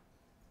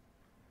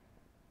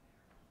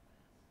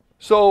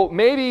 So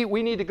maybe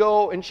we need to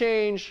go and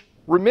change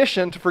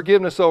remission to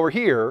forgiveness over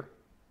here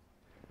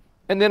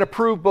and then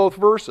approve both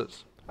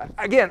verses.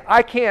 Again,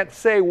 I can't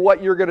say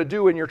what you're going to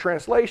do in your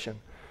translation.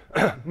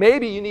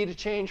 Maybe you need to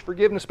change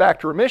forgiveness back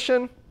to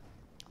remission.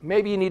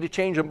 Maybe you need to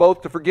change them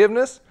both to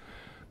forgiveness.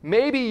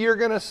 Maybe you're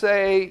going to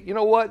say, you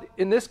know what,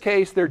 in this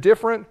case they're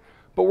different,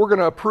 but we're going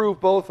to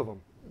approve both of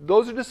them.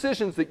 Those are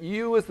decisions that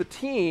you as the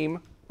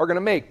team are going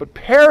to make. But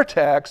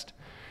Paratext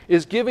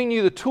is giving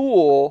you the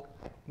tool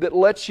that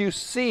lets you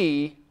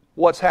see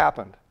what's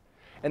happened.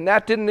 And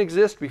that didn't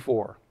exist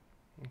before.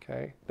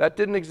 Okay? That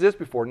didn't exist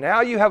before.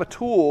 Now you have a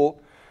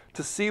tool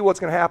to see what's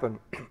going to happen.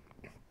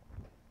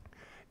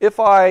 If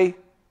I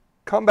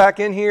come back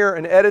in here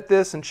and edit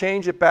this and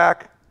change it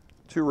back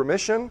to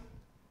remission,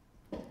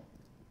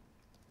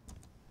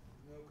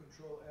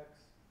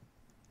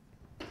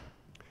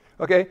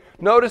 okay,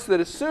 notice that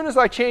as soon as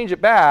I change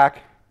it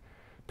back,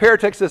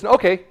 Paratext says,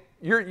 okay,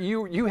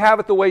 you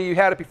have it the way you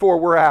had it before,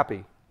 we're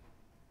happy.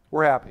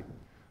 We're happy.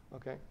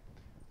 Okay.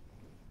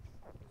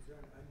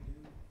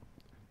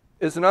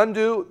 Is an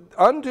undo?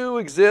 Undo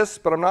exists,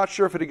 but I'm not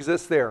sure if it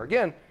exists there.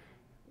 Again,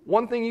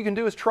 one thing you can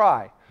do is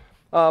try.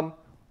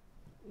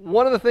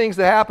 One of the things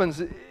that happens,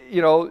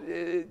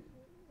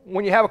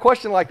 when you have a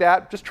question like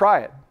that, just try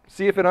it.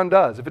 See if it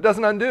undoes. If it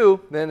doesn't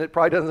undo, then it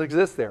probably doesn't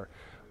exist there.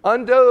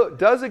 Undo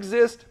does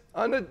exist.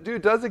 Undo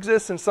does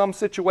exist in some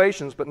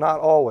situations, but not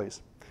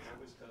always.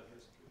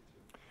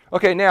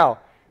 Okay, now,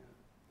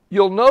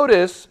 you'll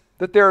notice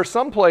that there are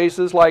some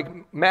places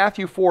like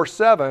Matthew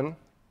 4:7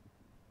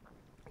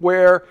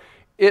 where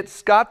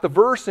it's got the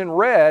verse in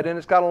red and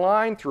it's got a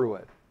line through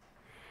it.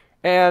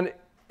 And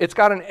it's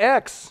got an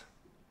X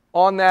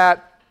on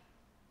that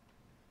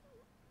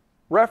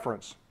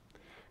reference.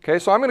 Okay,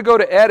 so I'm going to go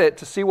to edit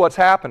to see what's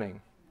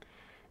happening.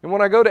 And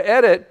when I go to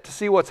edit to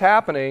see what's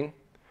happening,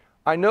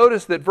 I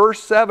notice that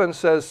verse 7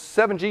 says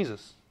 7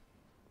 Jesus.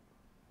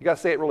 You got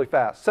to say it really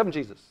fast. 7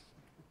 Jesus.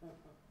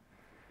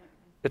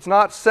 It's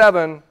not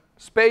 7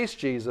 space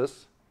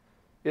Jesus.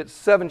 It's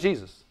 7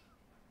 Jesus.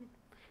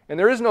 And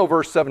there is no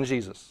verse 7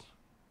 Jesus.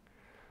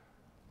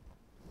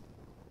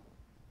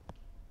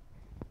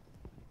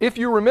 If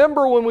you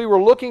remember when we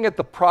were looking at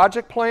the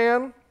project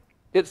plan,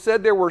 it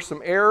said there were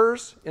some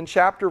errors in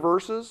chapter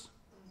verses.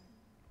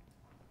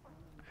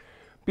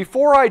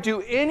 Before I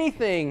do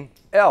anything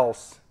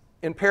else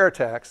in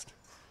Paratext,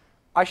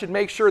 I should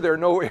make sure there are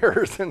no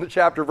errors in the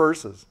chapter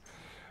verses.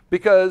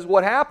 Because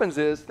what happens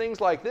is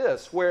things like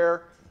this,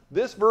 where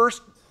this verse,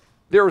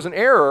 there was an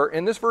error,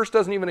 and this verse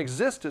doesn't even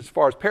exist as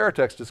far as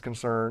Paratext is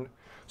concerned.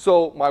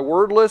 So my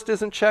word list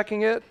isn't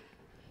checking it.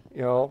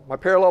 My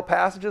parallel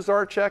passages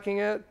aren't checking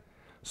it.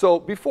 So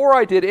before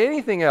I did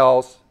anything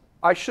else,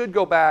 I should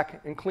go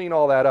back and clean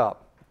all that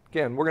up.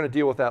 Again, we're going to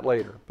deal with that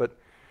later, but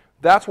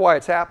that's why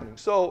it's happening.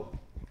 So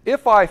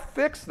if I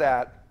fix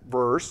that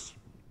verse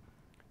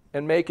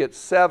and make it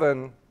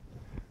 7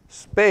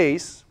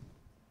 space,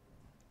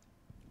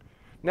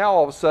 now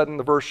all of a sudden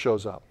the verse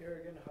shows up.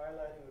 Here again,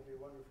 highlighting would be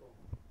wonderful.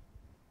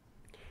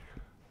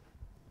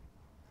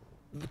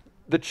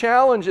 The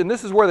challenge, and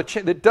this is where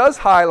it does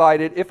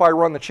highlight it if I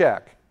run the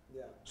check.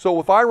 Yeah. So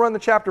if I run the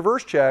chapter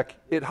verse check,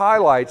 it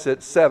highlights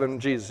it 7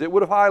 Jesus. It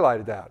would have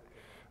highlighted that.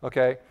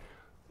 Okay?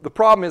 The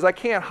problem is I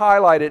can't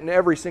highlight it in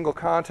every single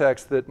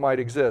context that might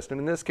exist. And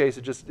in this case,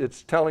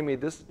 it's telling me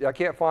this, I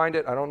can't find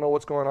it, I don't know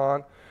what's going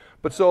on.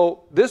 But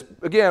so this,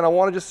 again, I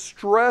want to just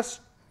stress,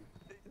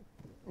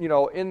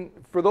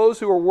 for those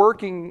who are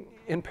working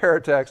in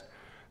Paratext,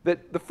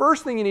 that the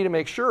first thing you need to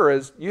make sure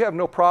is you have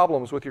no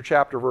problems with your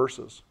chapter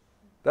verses.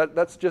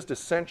 That's just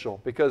essential,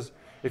 because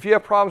if you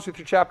have problems with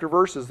your chapter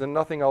verses, then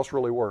nothing else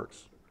really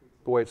works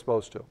the way it's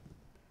supposed to. I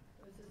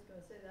was just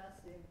going to say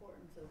that's the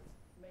importance of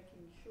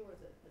making sure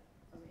that,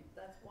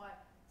 that's why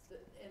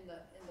in the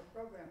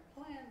program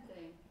plan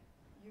thing,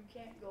 you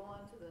can't go on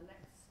to the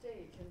next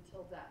stage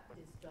until that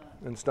is done.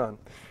 And it's done.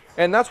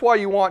 And that's why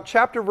you want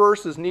chapter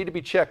verses need to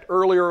be checked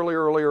early on.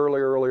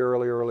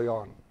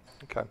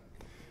 Okay.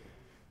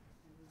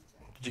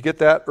 Did you get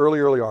that?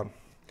 Early on.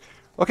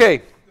 Okay.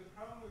 The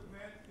problem with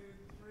Matthew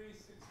 3:16-17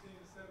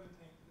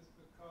 is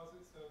because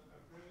it's a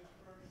bridge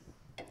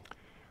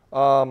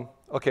verse.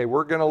 Okay,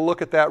 we're going to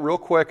look at that real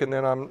quick, and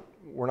then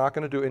we're not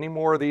going to do any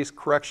more of these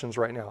corrections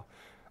right now.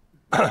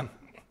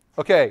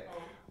 Okay,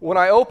 when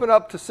I open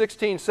up to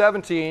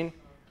 16:17,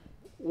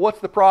 what's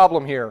the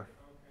problem here?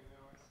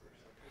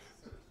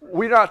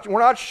 We're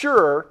not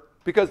sure,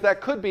 because that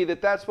could be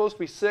that's supposed to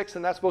be 6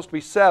 and that's supposed to be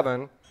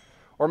 7,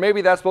 or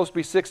maybe that's supposed to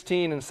be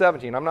 16 and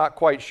 17. I'm not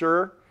quite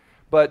sure,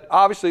 but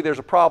obviously there's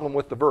a problem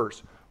with the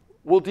verse.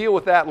 We'll deal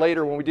with that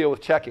later when we deal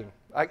with checking.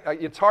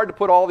 It's hard to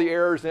put all the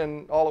errors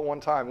in all at one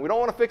time. We don't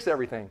want to fix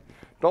everything.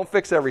 Don't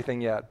fix everything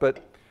yet, but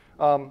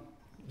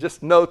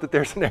just note that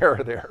there's an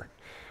error there.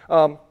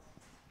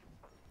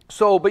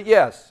 But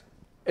yes,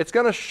 it's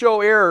going to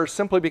show errors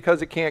simply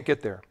because it can't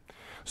get there.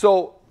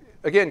 So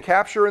again,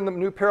 capture in the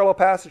new parallel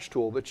passage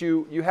tool that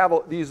you have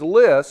these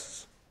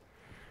lists.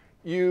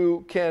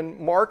 You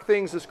can mark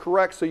things as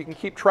correct so you can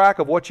keep track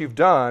of what you've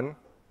done.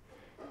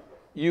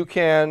 You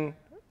can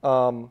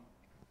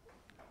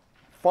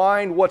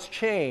find what's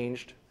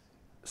changed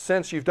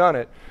since you've done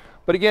it.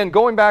 But again,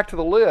 going back to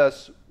the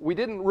list, we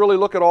didn't really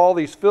look at all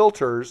these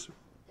filters.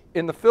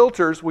 In the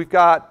filters, we've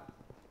got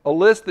a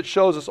list that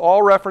shows us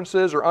all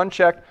references are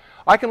unchecked.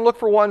 I can look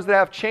for ones that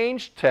have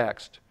changed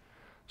text.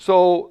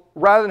 So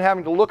rather than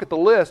having to look at the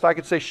list, I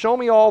could say, show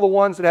me all the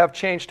ones that have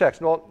changed text.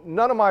 Well,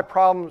 none of my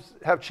problems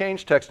have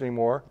changed text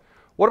anymore.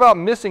 What about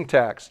missing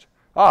text?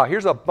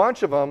 Here's a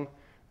bunch of them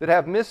that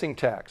have missing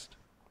text.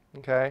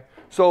 Okay?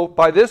 So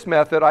by this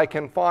method, I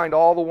can find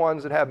all the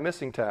ones that have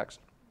missing text.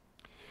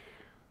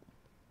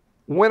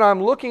 When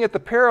I'm looking at the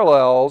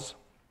parallels,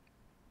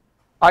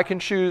 I can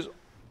choose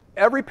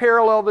every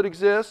parallel that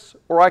exists,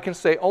 or I can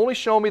say, only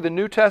show me the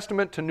New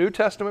Testament to New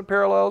Testament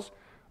parallels,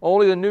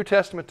 only the New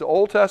Testament to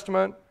Old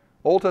Testament,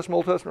 Old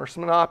Testament, or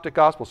Synoptic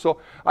Gospel. So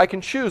I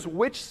can choose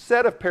which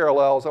set of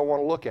parallels I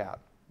want to look at,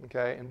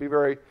 okay, and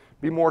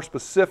be more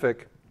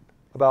specific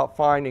about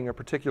finding a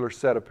particular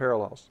set of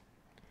parallels.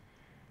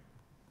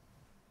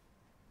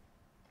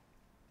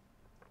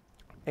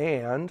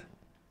 And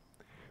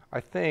I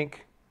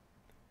think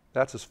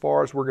that's as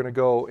far as we're going to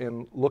go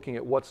in looking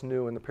at what's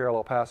new in the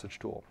parallel passage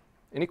tool.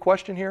 Any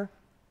question here?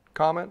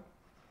 Comment?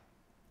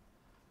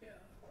 Yeah,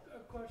 a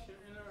question.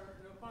 In our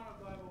Nirvana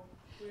Bible,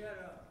 we had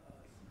a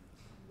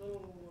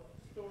little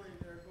story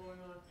there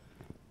going on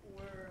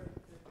where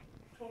it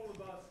told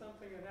about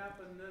something that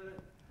happened, and then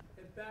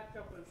it backed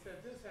up and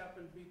said this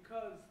happened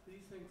because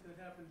these things had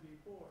happened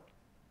before.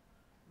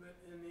 But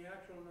in the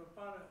actual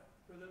Nirvana,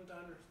 for them to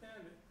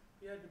understand it,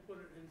 you had to put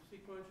it in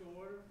sequential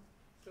order.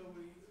 So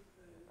we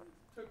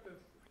took the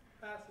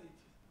passage,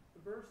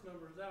 the verse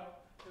numbers out,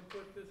 and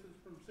put this is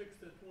from 6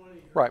 to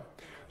 20. Right.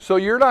 So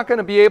you're not going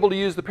to be able to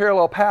use the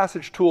parallel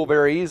passage tool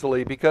very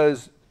easily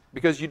because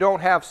you don't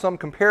have some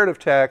comparative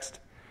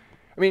text.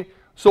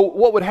 So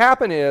what would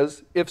happen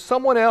is if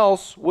someone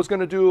else was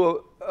going to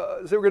do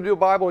a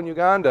Bible in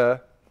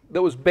Uganda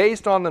that was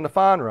based on the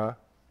Nirvana,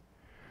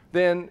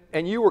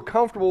 and you were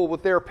comfortable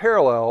with their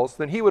parallels,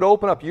 then he would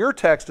open up your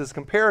text as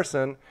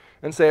comparison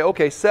and say,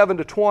 okay, 7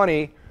 to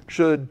 20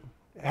 should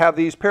have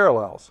these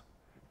parallels.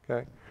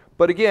 Okay?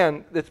 But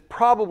again, it's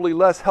probably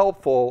less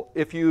helpful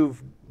if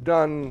you've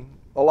done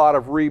a lot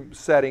of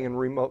resetting and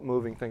remote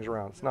moving things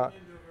around. It's not.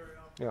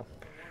 Yeah.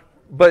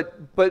 But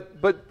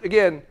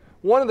again,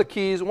 one of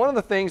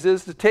the things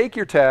is to take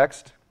your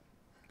text.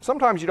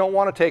 Sometimes you don't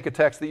want to take a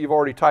text that you've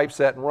already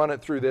typeset and run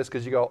it through this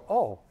because you go,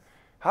 oh,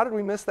 how did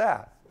we miss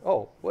that?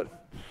 Oh, what?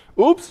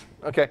 Oops.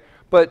 Okay.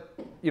 But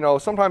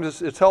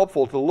sometimes it's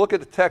helpful to look at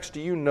the text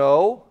you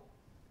know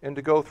and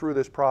to go through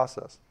this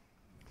process.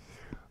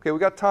 Okay, we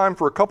got time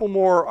for a couple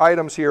more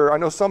items here. I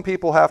know some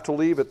people have to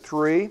leave at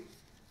 3.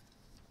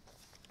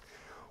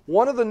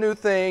 One of the new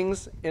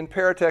things in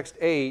Paratext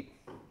 8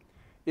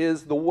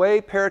 is the way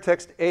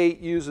Paratext 8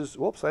 uses,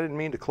 whoops, I didn't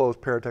mean to close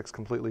Paratext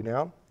completely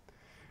down.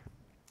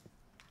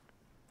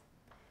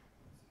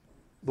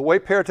 The way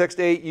Paratext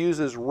 8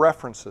 uses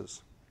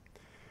references.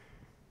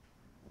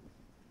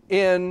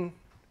 You've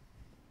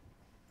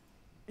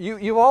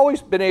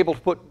always been able to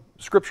put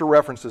scripture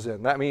references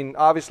in. I mean,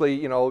 obviously,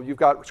 you know, you've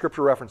got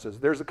scripture references.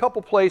 There's a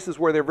couple places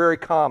where they're very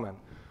common.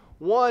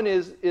 One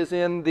is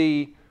in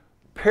the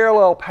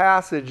parallel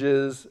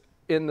passages,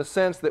 in the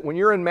sense that when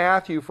you're in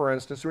Matthew, for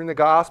instance, or in the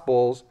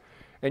Gospels,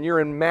 and you're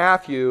in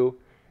Matthew,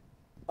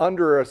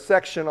 under a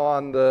section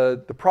on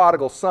the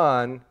prodigal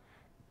son,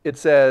 it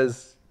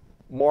says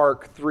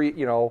Mark 3,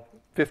 you know,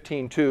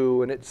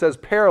 15:2, and it says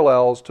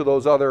parallels to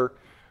those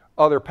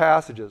other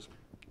passages.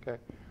 Okay,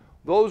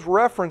 those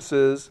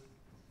references,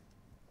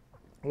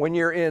 when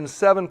you're in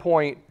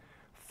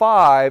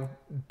 7.5,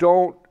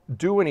 don't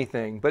do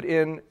anything, but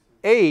in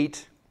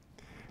 8,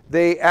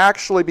 they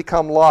actually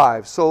become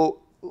live. So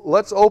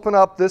let's open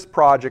up this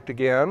project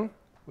again,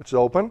 which is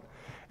open,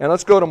 and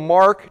let's go to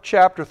Mark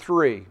chapter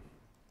 3.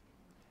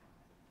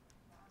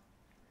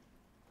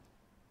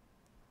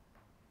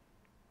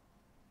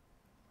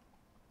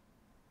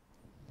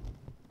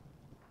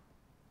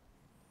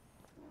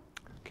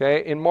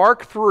 Okay, in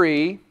Mark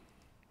 3,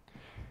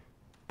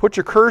 put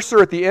your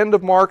cursor at the end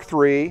of Mark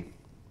 3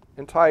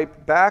 and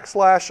type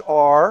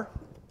 \R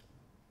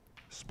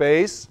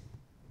space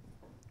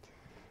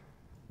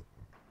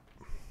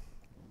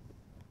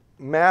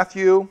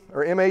Matthew,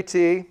 or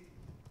MAT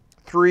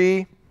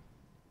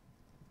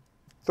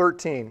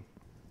 3:13.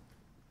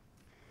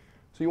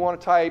 So you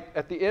want to type,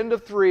 at the end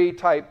of 3,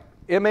 type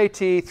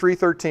MAT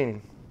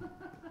 3:13.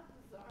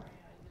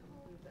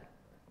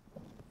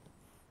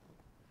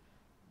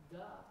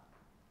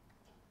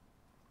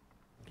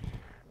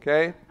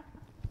 Okay, so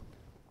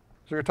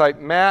you're going to type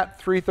MAT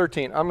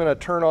 3:13. I'm going to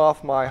turn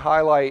off my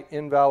highlight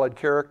invalid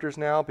characters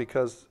now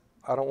because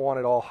I don't want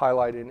it all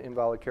highlighted in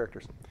invalid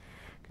characters.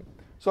 Okay.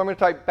 So I'm going to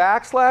type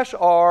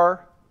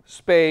 \R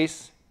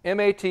space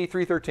MAT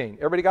 3:13.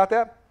 Everybody got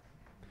that?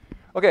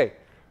 Okay,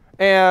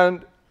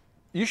 and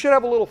you should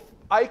have a little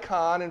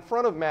icon in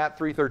front of MAT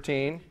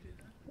 3:13.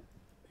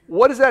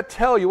 What does that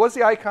tell you? What does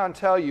the icon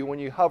tell you when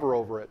you hover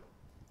over it?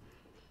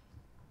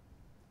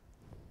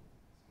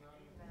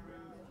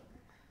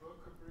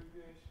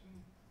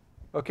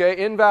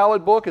 Okay,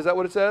 invalid book, is that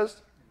what it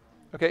says?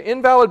 Okay,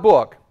 invalid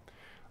book.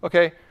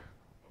 Okay,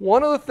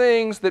 one of the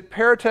things that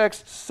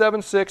Paratext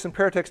 7.6 and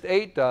Paratext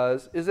 8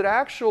 does is it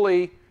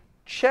actually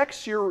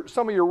checks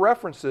some of your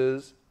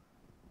references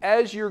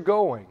as you're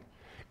going,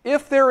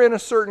 if they're in a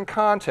certain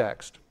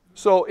context.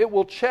 So it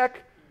will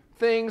check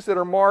things that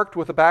are marked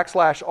with a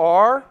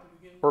 \R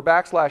or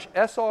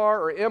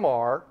 \SR or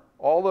MR,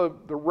 all the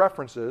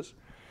references.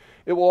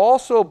 It will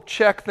also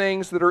check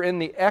things that are in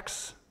the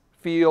X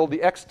field, the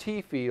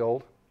XT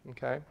field.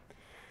 Okay,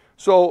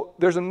 so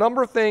there's a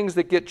number of things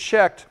that get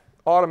checked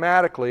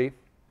automatically,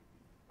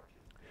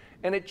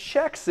 and it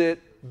checks it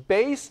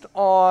based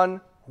on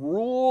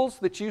rules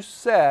that you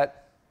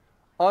set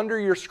under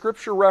your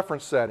scripture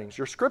reference settings.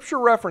 Your scripture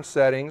reference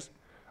settings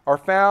are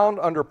found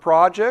under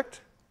Project,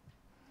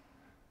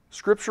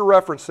 Scripture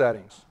Reference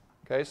Settings.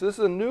 Okay, so this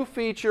is a new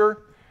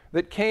feature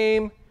that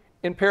came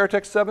in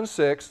Paratext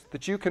 7.6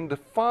 that you can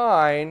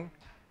define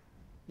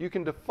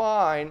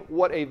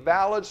what a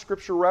valid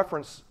scripture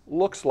reference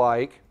looks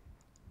like.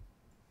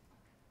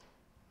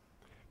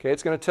 Okay,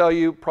 it's going to tell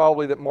you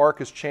probably that Mark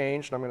has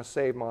changed. I'm going to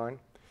save mine.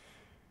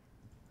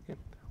 Okay.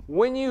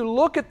 When you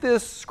look at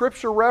this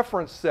scripture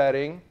reference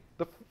setting,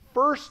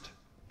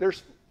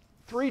 there's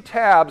 3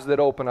 tabs that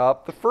open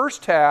up. The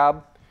first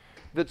tab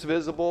that's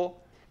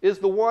visible is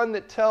the one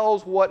that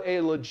tells what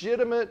a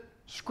legitimate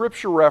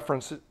scripture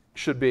reference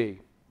should be.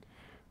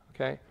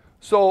 Okay,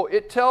 so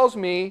it tells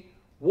me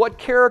what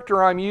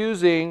character I'm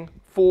using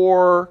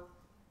for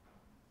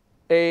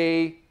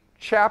a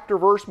chapter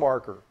verse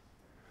marker.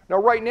 Now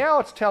right now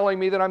it's telling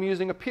me that I'm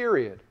using a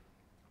period,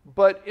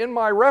 but in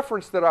my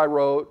reference that I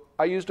wrote,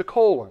 I used a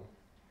colon.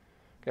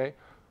 Okay?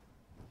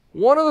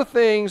 One of the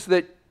things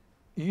that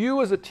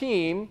you as a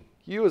team,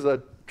 you as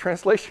a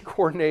translation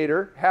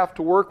coordinator, have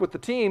to work with the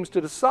teams to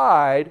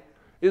decide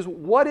is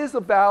what is a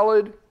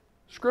valid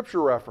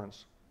scripture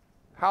reference?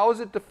 How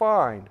is it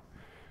defined?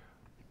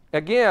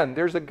 Again,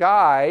 there's a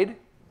guide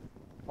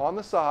on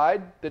the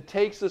side that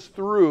takes us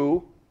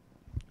through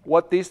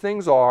what these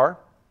things are.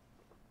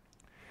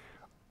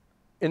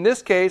 In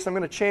this case, I'm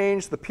going to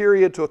change the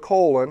period to a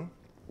colon.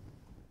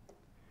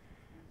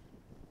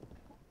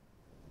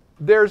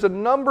 There's a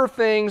number of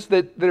things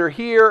that are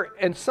here,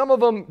 and some of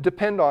them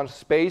depend on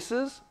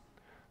spaces.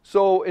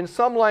 So in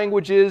some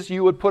languages,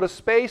 you would put a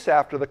space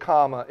after the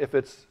comma if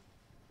it's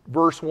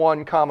verse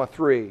 1, comma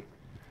 3.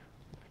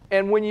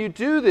 And when you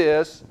do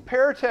this,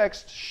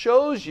 Paratext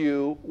shows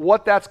you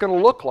what that's going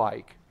to look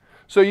like.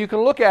 So you can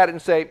look at it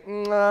and say,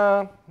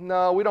 no,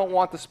 we don't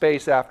want the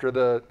space after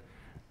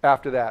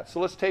that. So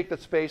let's take the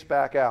space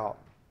back out.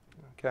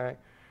 Okay?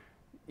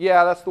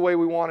 Yeah, that's the way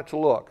we want it to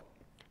look.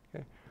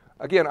 Okay?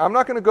 Again, I'm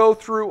not going to go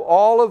through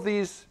all of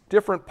these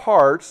different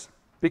parts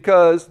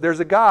because there's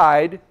a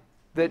guide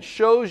that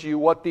shows you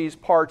what these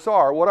parts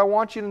are. What I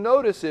want you to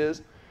notice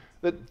is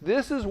that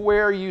this is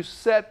where you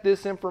set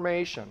this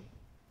information.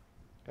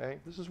 Okay?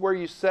 This is where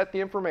you set the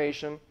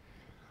information.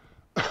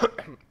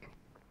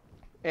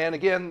 And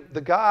again,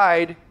 the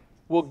guide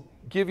will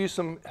give you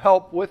some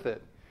help with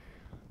it.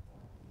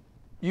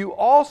 You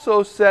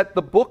also set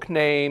the book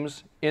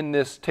names in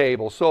this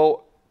table.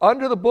 So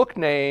under the book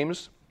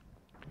names,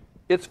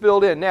 it's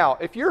filled in. Now,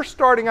 if you're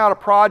starting out a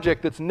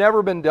project that's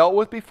never been dealt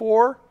with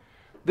before,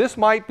 this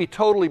might be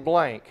totally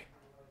blank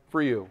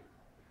for you.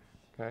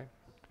 Okay?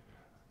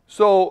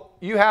 So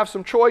you have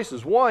some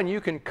choices. One, you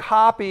can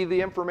copy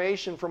the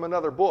information from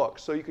another book.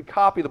 So you could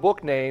copy the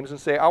book names and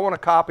say, I want to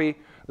copy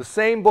the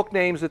same book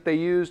names that they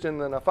used in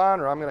the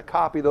Nafanra. I'm going to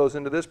copy those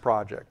into this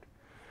project.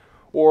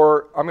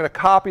 Or I'm going to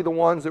copy the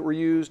ones that were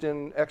used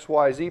in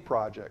XYZ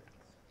project.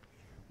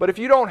 But if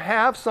you don't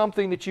have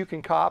something that you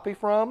can copy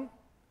from,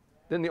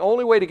 then the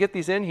only way to get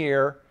these in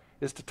here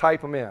is to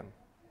type them in.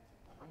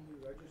 Only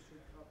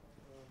registered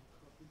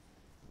copies?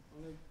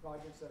 Only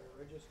projects that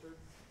are registered?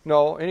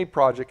 No, any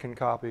project can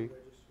copy.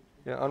 Registered.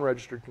 Yeah,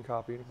 unregistered can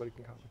copy. Anybody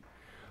can copy.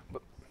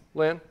 But,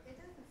 Lynn? It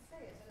doesn't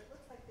say it, but it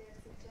looks like they're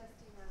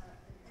suggesting an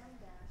M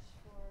dash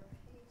for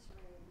page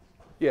range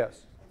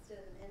Yes. instead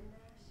of an N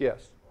dash.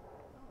 Yes.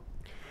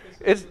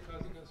 It's because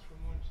it goes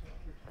from one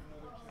chapter to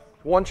another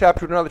chapter. One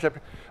chapter to another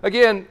chapter.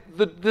 Again,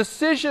 the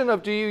decision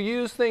of do you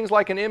use things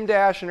like an M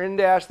dash and N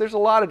dash, there's a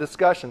lot of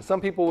discussion. Some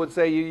people would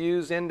say you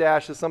use N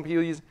dashes, some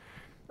people use,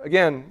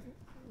 again,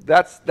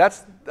 that's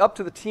up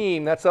to the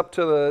team, that's up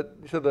to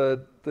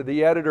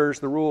the editors,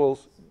 the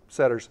rules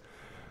setters.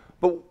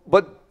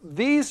 But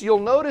these, you'll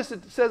notice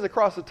it says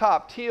across the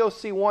top,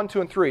 TOC 1,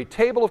 2, and 3,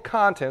 table of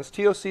contents.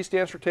 TOC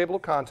stands for table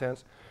of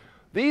contents.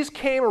 These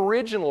came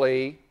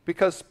originally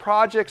because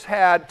projects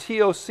had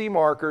TOC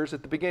markers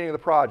at the beginning of the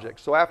project.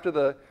 So after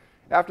the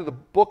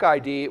book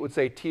ID, it would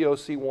say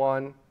TOC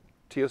 1,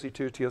 TOC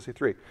 2, TOC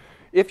 3.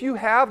 If you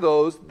have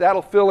those,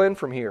 that'll fill in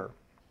from here.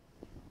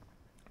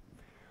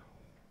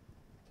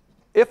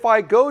 If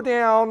I go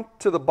down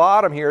to the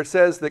bottom here, it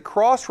says that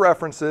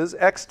cross-references,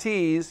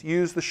 XTs,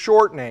 use the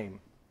short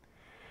name,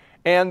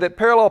 and that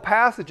parallel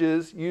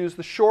passages use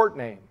the short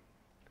name.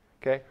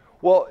 Okay?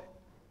 Well,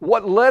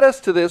 what led us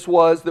to this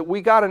was that we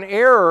got an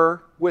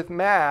error with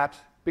Matt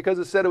because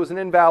it said it was an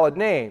invalid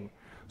name.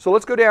 So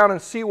let's go down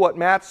and see what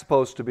Matt's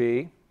supposed to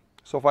be.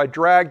 So if I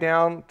drag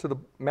down to the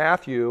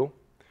Matthew,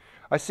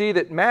 I see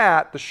that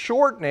Matt, the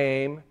short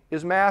name,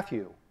 is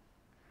Matthew.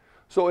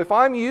 So if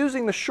I'm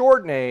using the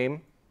short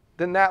name,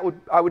 then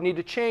I would need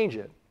to change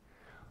it.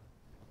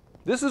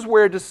 This is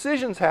where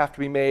decisions have to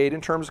be made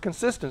in terms of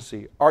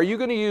consistency. Are you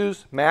going to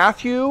use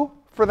Matthew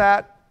for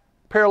that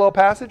parallel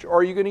passage, or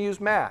are you going to use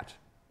Matt?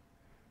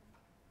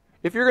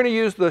 If you're going to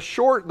use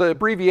the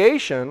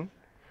abbreviation,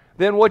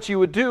 then what you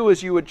would do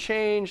is you would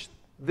change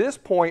this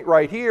point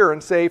right here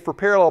and say for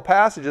parallel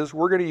passages,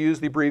 we're going to use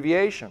the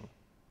abbreviation.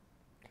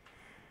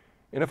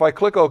 And if I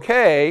click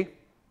OK,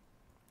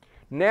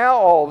 now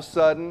all of a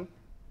sudden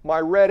my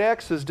red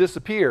X has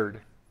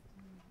disappeared.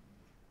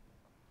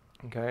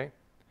 Okay.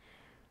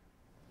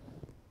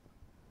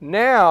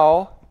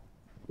 Now,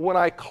 when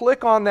I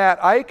click on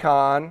that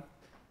icon,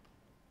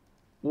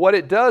 what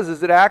it does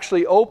is it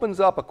actually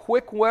opens up a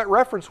quick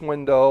reference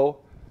window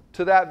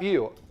to that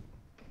view.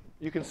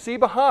 You can see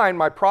behind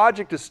my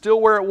project is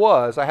still where it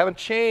was. I haven't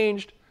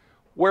changed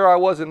where I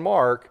was in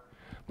Mark,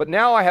 but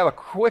now I have a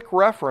quick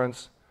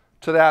reference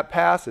to that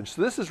passage.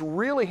 So this is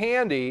really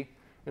handy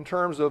in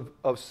terms of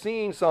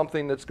seeing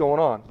something that's going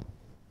on.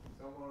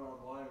 Someone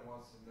online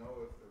wants to know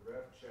if the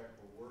ref check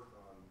will work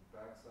on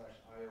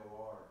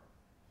 /IOR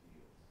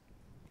fields.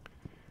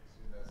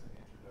 Assume that's an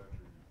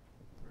introductory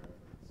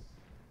reference.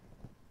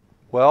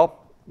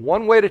 Well,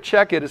 one way to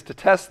check it is to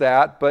test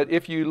that, but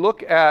if you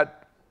look at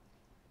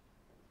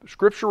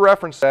scripture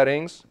reference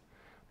settings,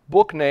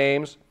 book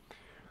names,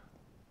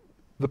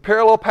 the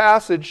parallel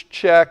passage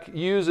check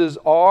uses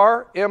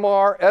R,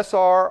 MR,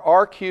 SR,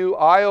 RQ,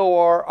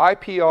 IOR,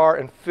 IPR,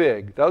 and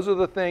FIG. Those are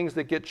the things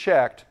that get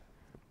checked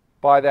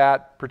by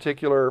that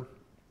particular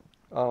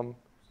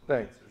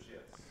thing.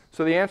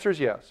 So the answer is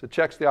yes. It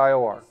checks the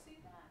IOR.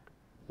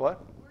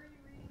 What? Where are you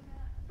reading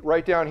that?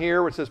 Right down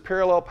here where it says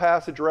parallel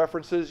passage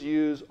references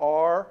use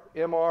R,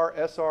 MR,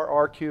 SR,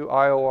 RQ,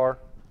 IOR.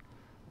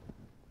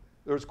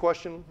 There was a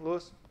question,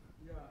 Louis?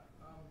 Yeah,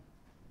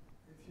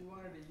 if you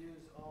wanted to use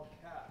all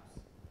caps,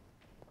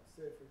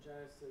 say for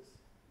Genesis,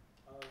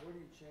 where do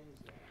you change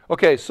that?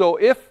 Okay, so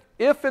if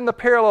in the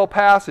parallel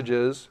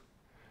passages,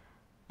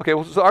 okay,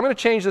 well, so I'm going to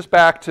change this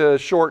back to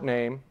short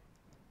name,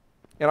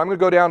 and I'm going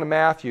to go down to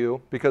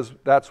Matthew because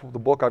that's the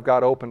book I've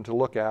got open to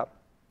look at.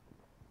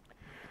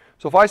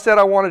 So if I said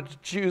I wanted to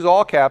choose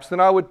all caps,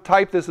 then I would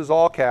type this as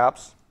all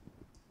caps.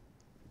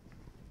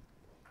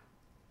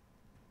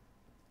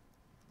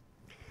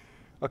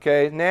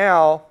 Okay,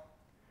 now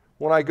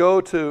when I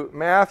go to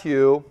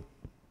Matthew,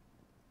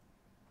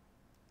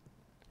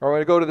 or I'm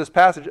going to go to this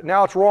passage.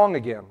 Now it's wrong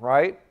again,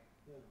 right?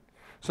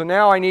 So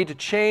now I need to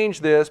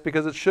change this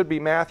because it should be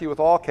Matthew with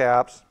all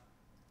caps.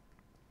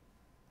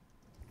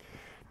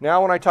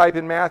 Now when I type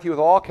in Matthew with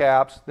all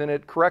caps, then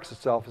it corrects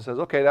itself and says,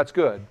 okay, that's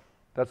good.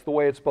 That's the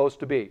way it's supposed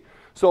to be.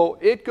 So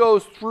it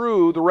goes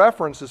through the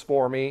references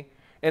for me,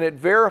 and it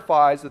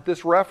verifies that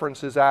this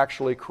reference is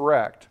actually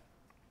correct.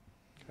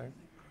 Okay.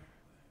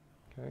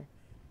 Okay.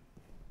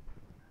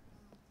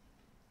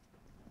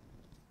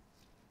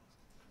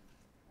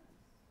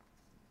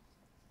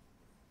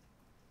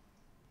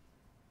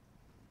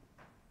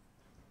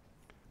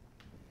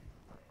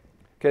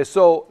 Okay,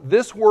 so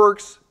this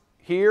works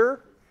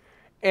here,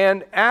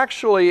 and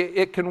actually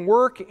it can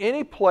work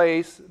any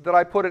place that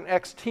I put an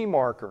XT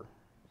marker.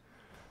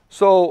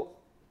 So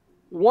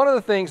one of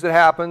the things that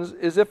happens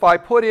is if I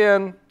put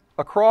in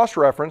a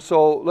cross-reference,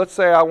 so let's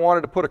say I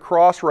wanted to put a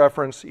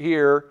cross-reference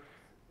here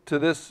to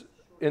this,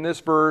 in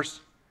this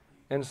verse,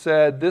 and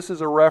said this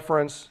is a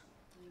reference,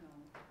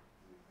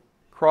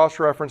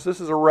 cross-reference,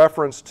 this is a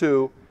reference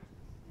to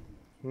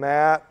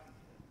Matt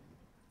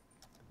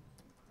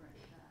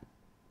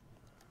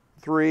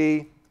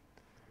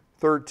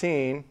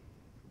 3:13.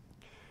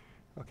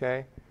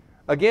 Okay.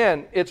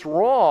 Again, it's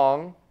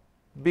wrong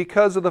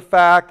because of the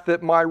fact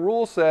that my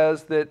rule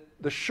says that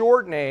the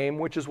short name,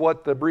 which is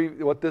what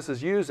this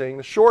is using,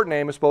 the short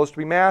name is supposed to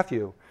be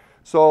Matthew.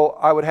 So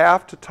I would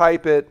have to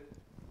type it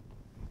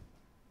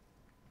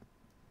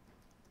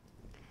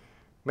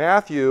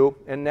Matthew,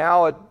 and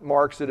now it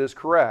marks it as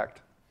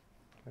correct.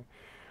 Okay.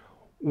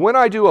 When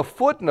I do a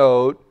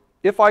footnote,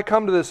 if I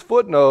come to this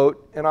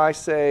footnote and I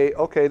say,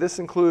 okay, this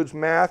includes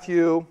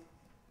Matthew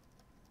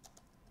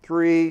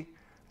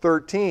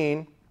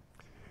 3:13,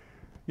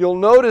 you'll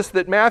notice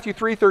that Matthew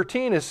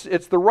 3:13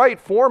 it's the right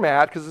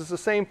format because it's the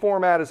same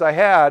format as I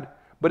had,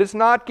 but it's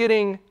not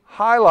getting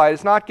highlighted,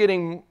 it's not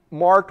getting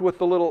marked with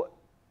the little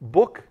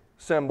book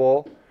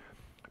symbol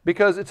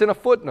because it's in a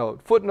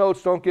footnote.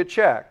 Footnotes don't get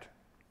checked.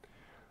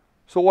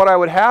 So what I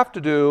would have to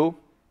do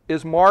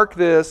is mark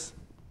this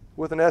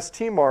with an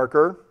ST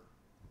marker.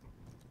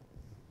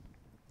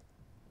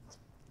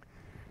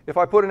 If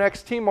I put an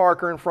XT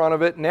marker in front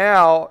of it,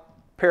 now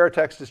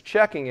Paratext is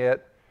checking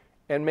it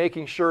and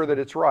making sure that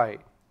it's right.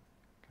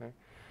 Okay.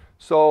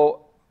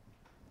 So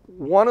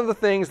one of the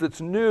things that's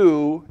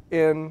new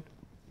in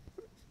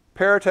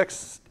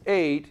Paratext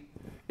 8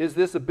 is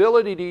this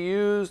ability to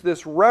use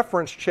this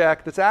reference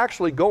check that's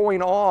actually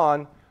going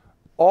on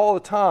all the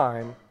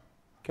time,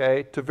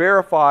 okay, to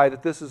verify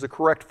that this is a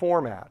correct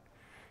format.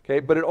 Okay,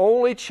 but it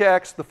only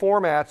checks the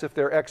formats if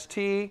they're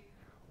XT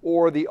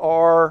or the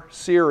R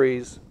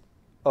series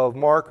of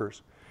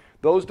markers.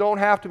 Those don't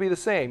have to be the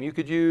same. You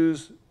could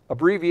use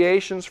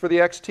abbreviations for the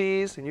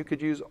XTs, and you could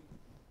use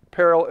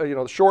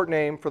the short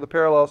name for the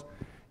parallels.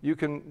 You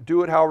can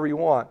do it however you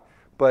want,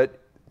 but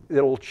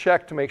it'll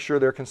check to make sure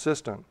they're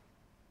consistent.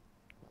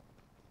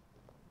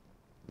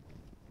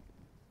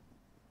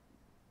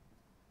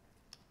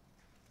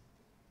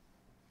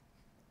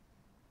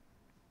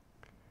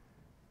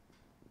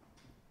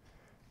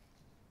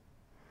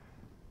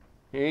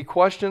 Any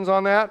questions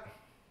on that?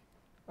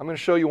 I'm going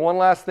to show you one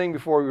last thing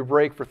before we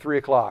break for 3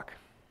 o'clock.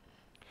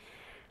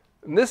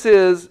 And this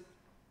is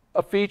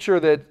a feature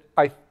that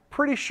I'm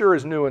pretty sure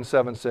is new in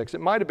 7.6.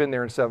 It might have been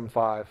there in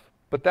 7.5.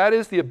 But that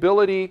is the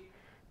ability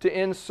to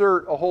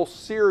insert a whole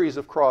series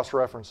of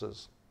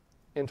cross-references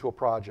into a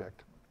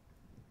project.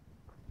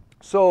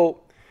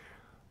 So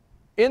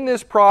in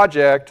this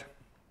project,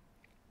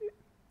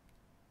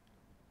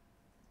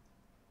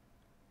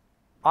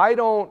 I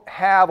don't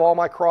have all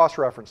my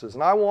cross-references,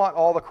 and I want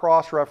all the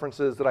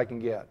cross-references that I can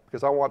get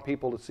because I want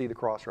people to see the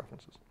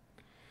cross-references.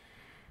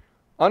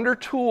 Under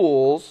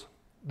Tools,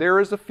 there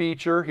is a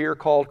feature here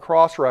called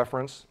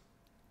Cross-Reference,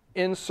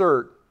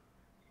 Insert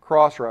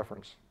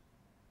Cross-Reference.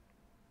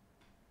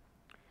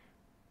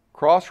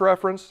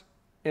 Cross-Reference,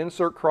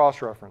 Insert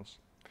Cross-Reference.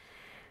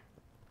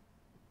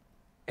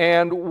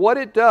 And what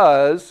it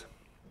does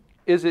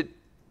is it,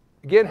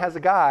 again, has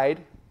a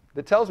guide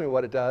that tells me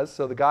what it does,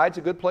 so the guide's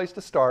a good place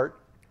to start.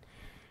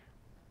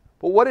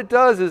 But what it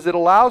does is it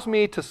allows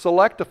me to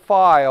select a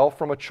file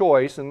from a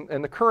choice,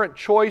 and the current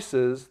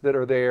choices that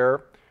are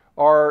there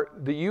are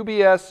the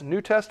UBS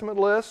New Testament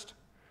list,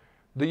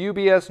 the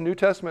UBS New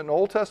Testament and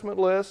Old Testament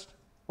list,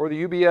 or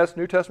the UBS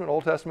New Testament,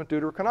 Old Testament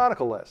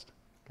Deuterocanonical list.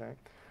 Okay?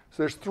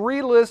 So there's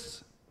 3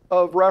 lists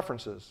of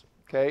references.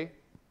 Okay?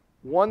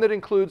 One that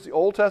includes the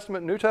Old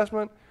Testament and New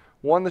Testament,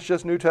 one that's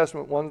just New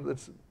Testament, one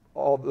that's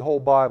the whole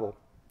Bible.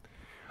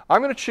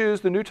 I'm going to choose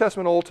the New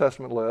Testament, Old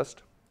Testament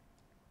list.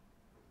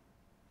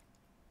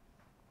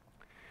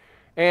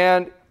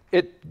 And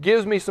it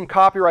gives me some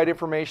copyright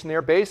information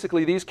there.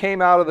 Basically, these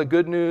came out of the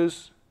Good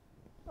News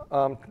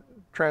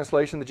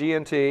translation, the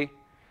GNT.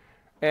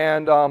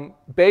 And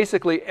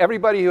basically,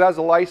 everybody who has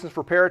a license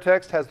for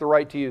Paratext has the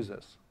right to use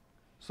this.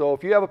 So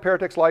if you have a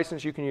Paratext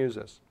license, you can use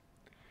this.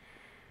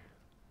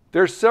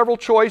 There's several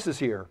choices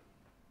here.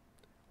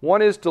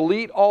 One is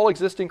delete all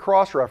existing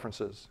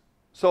cross-references.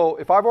 So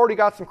if I've already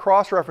got some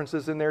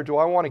cross-references in there, do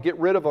I want to get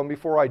rid of them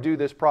before I do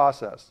this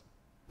process?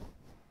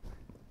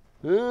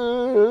 I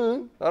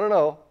don't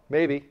know.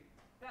 Maybe.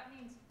 That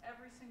means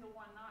every single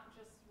one, not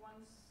just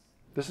ones.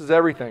 This is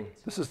everything.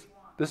 This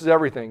is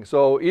everything.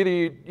 So either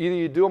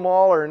you do them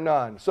all or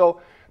none.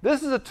 So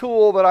this is a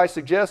tool that I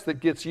suggest that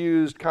gets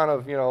used kind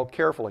of,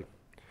 carefully.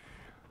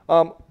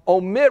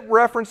 Omit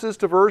references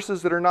to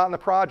verses that are not in the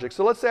project.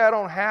 So let's say I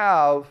don't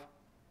have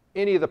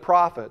any of the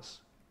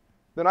prophets.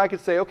 Then I could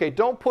say, okay,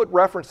 don't put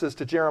references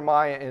to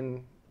Jeremiah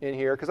in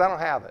here because I don't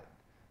have it.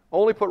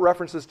 Only put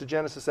references to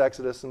Genesis,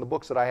 Exodus, and the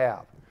books that I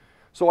have.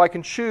 So I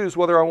can choose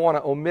whether I want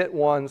to omit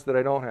ones that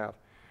I don't have.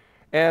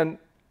 And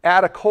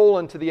add a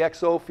colon to the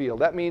XO field.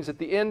 That means at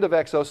the end of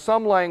XO,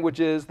 some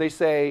languages, they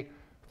say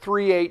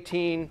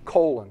 318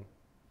 colon.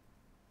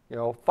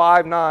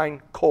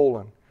 59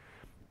 colon.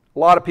 A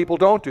lot of people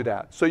don't do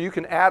that. So you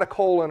can add a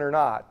colon or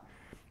not.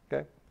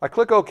 Okay? I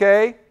click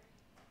OK.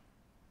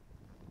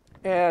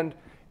 And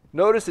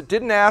notice it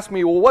didn't ask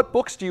me, well, what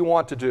books do you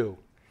want to do?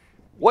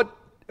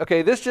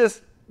 Okay,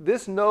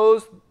 this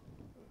knows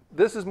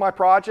this is my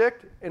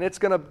project, and it's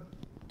going to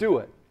do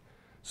it.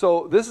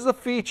 So this is a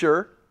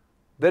feature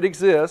that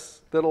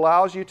exists that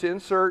allows you to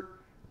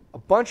insert a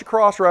bunch of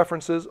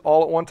cross-references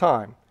all at one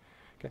time.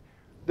 Okay.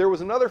 There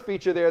was another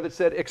feature there that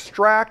said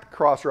extract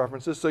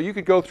cross-references, so you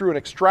could go through and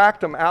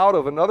extract them out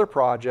of another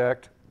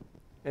project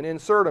and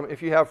insert them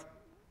if you have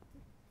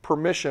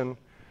permission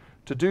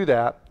to do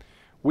that.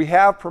 We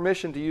have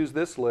permission to use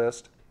this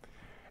list.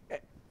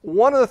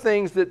 One of the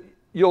things that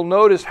you'll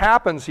notice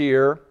happens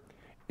here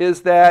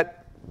is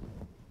that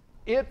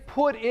it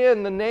put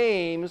in the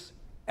names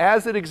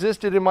as it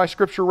existed in my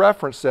scripture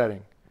reference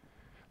setting.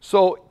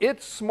 So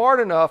it's smart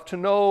enough to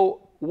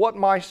know what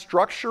my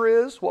structure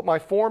is, what my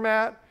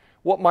format,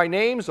 what my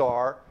names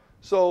are.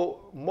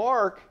 So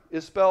Mark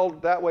is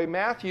spelled that way.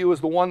 Matthew is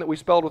the one that we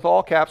spelled with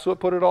all caps, so it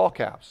put it all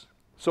caps.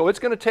 So it's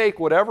going to take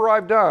whatever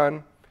I've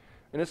done,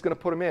 and it's going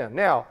to put them in.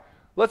 Now,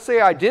 let's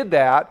say I did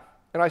that,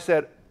 and I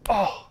said,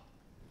 oh,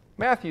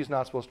 Matthew's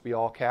not supposed to be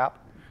all cap.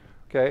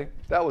 Okay,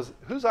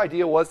 whose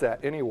idea was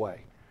that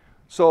anyway?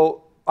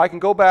 So I can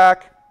go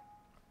back,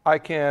 I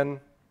can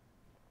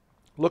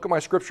look at my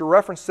scripture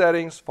reference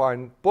settings,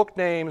 find book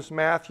names,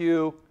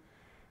 Matthew,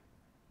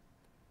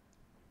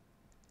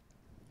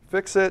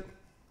 fix it.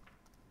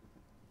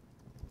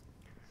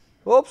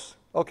 Oops,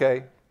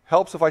 okay,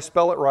 helps if I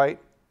spell it right.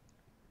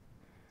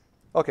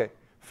 Okay,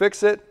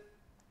 fix it.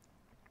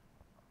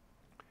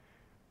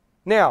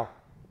 Now,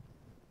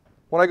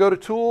 when I go to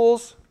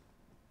Tools,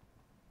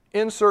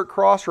 Insert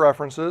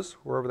Cross-References,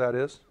 wherever that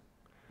is,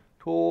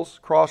 Tools,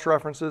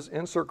 Cross-References,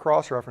 Insert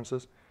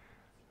Cross-References,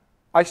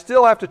 I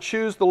still have to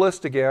choose the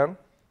list again.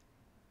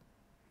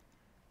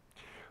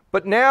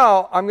 But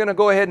now I'm going to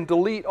go ahead and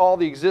delete all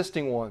the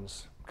existing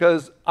ones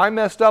because I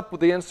messed up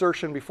with the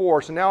insertion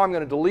before, so now I'm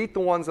going to delete the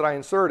ones that I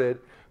inserted,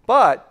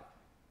 but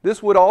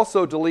this would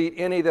also delete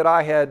any that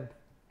I had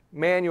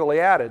manually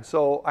added.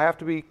 So I have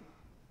to be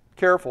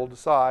careful,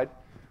 decide,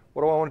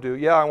 what do I want to do?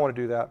 Yeah, I want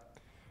to do that.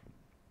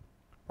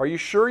 Are you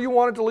sure you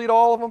want to delete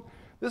all of them?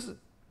 This is,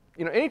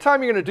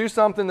 anytime you're going to do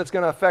something that's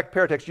going to affect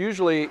Paratext,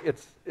 usually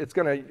it's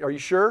going to, are you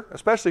sure?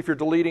 Especially if you're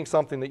deleting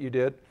something that you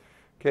did.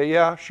 Okay,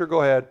 yeah, sure,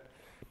 go ahead.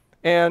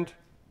 And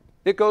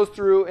it goes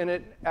through and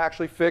it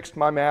actually fixed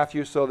my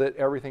Matthew so that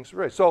everything's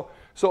right. So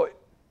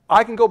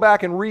I can go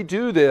back and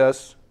redo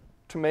this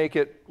to make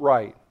it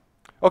right.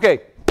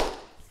 Okay,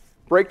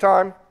 break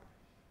time.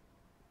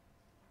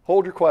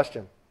 Hold your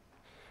question.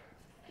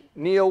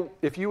 Neil,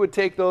 if you would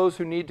take those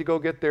who need to go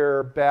get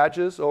their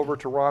badges over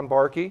to Ron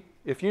Barkey.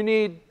 If you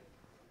need,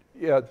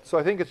 yeah, so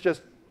I think it's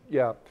just,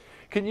 yeah.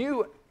 Can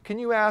you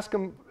ask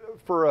him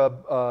for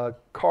a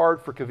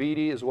card for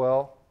Kaviti as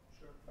well?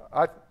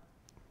 Sure.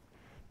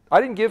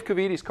 I didn't give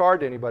Kaviti's card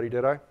to anybody,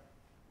 did I?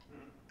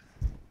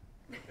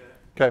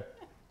 Okay.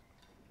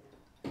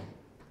 So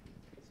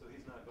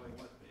he's not going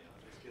with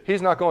me.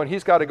 He's not going.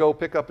 He's got to go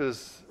pick up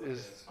his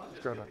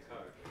card.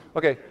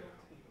 Okay.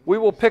 We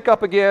will pick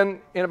up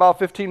again in about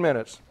 15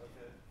 minutes.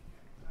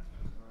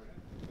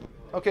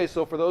 Okay,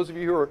 so for those of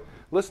you who are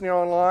listening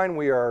online,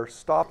 we are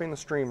stopping the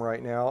stream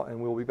right now, and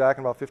we'll be back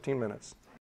in about 15 minutes.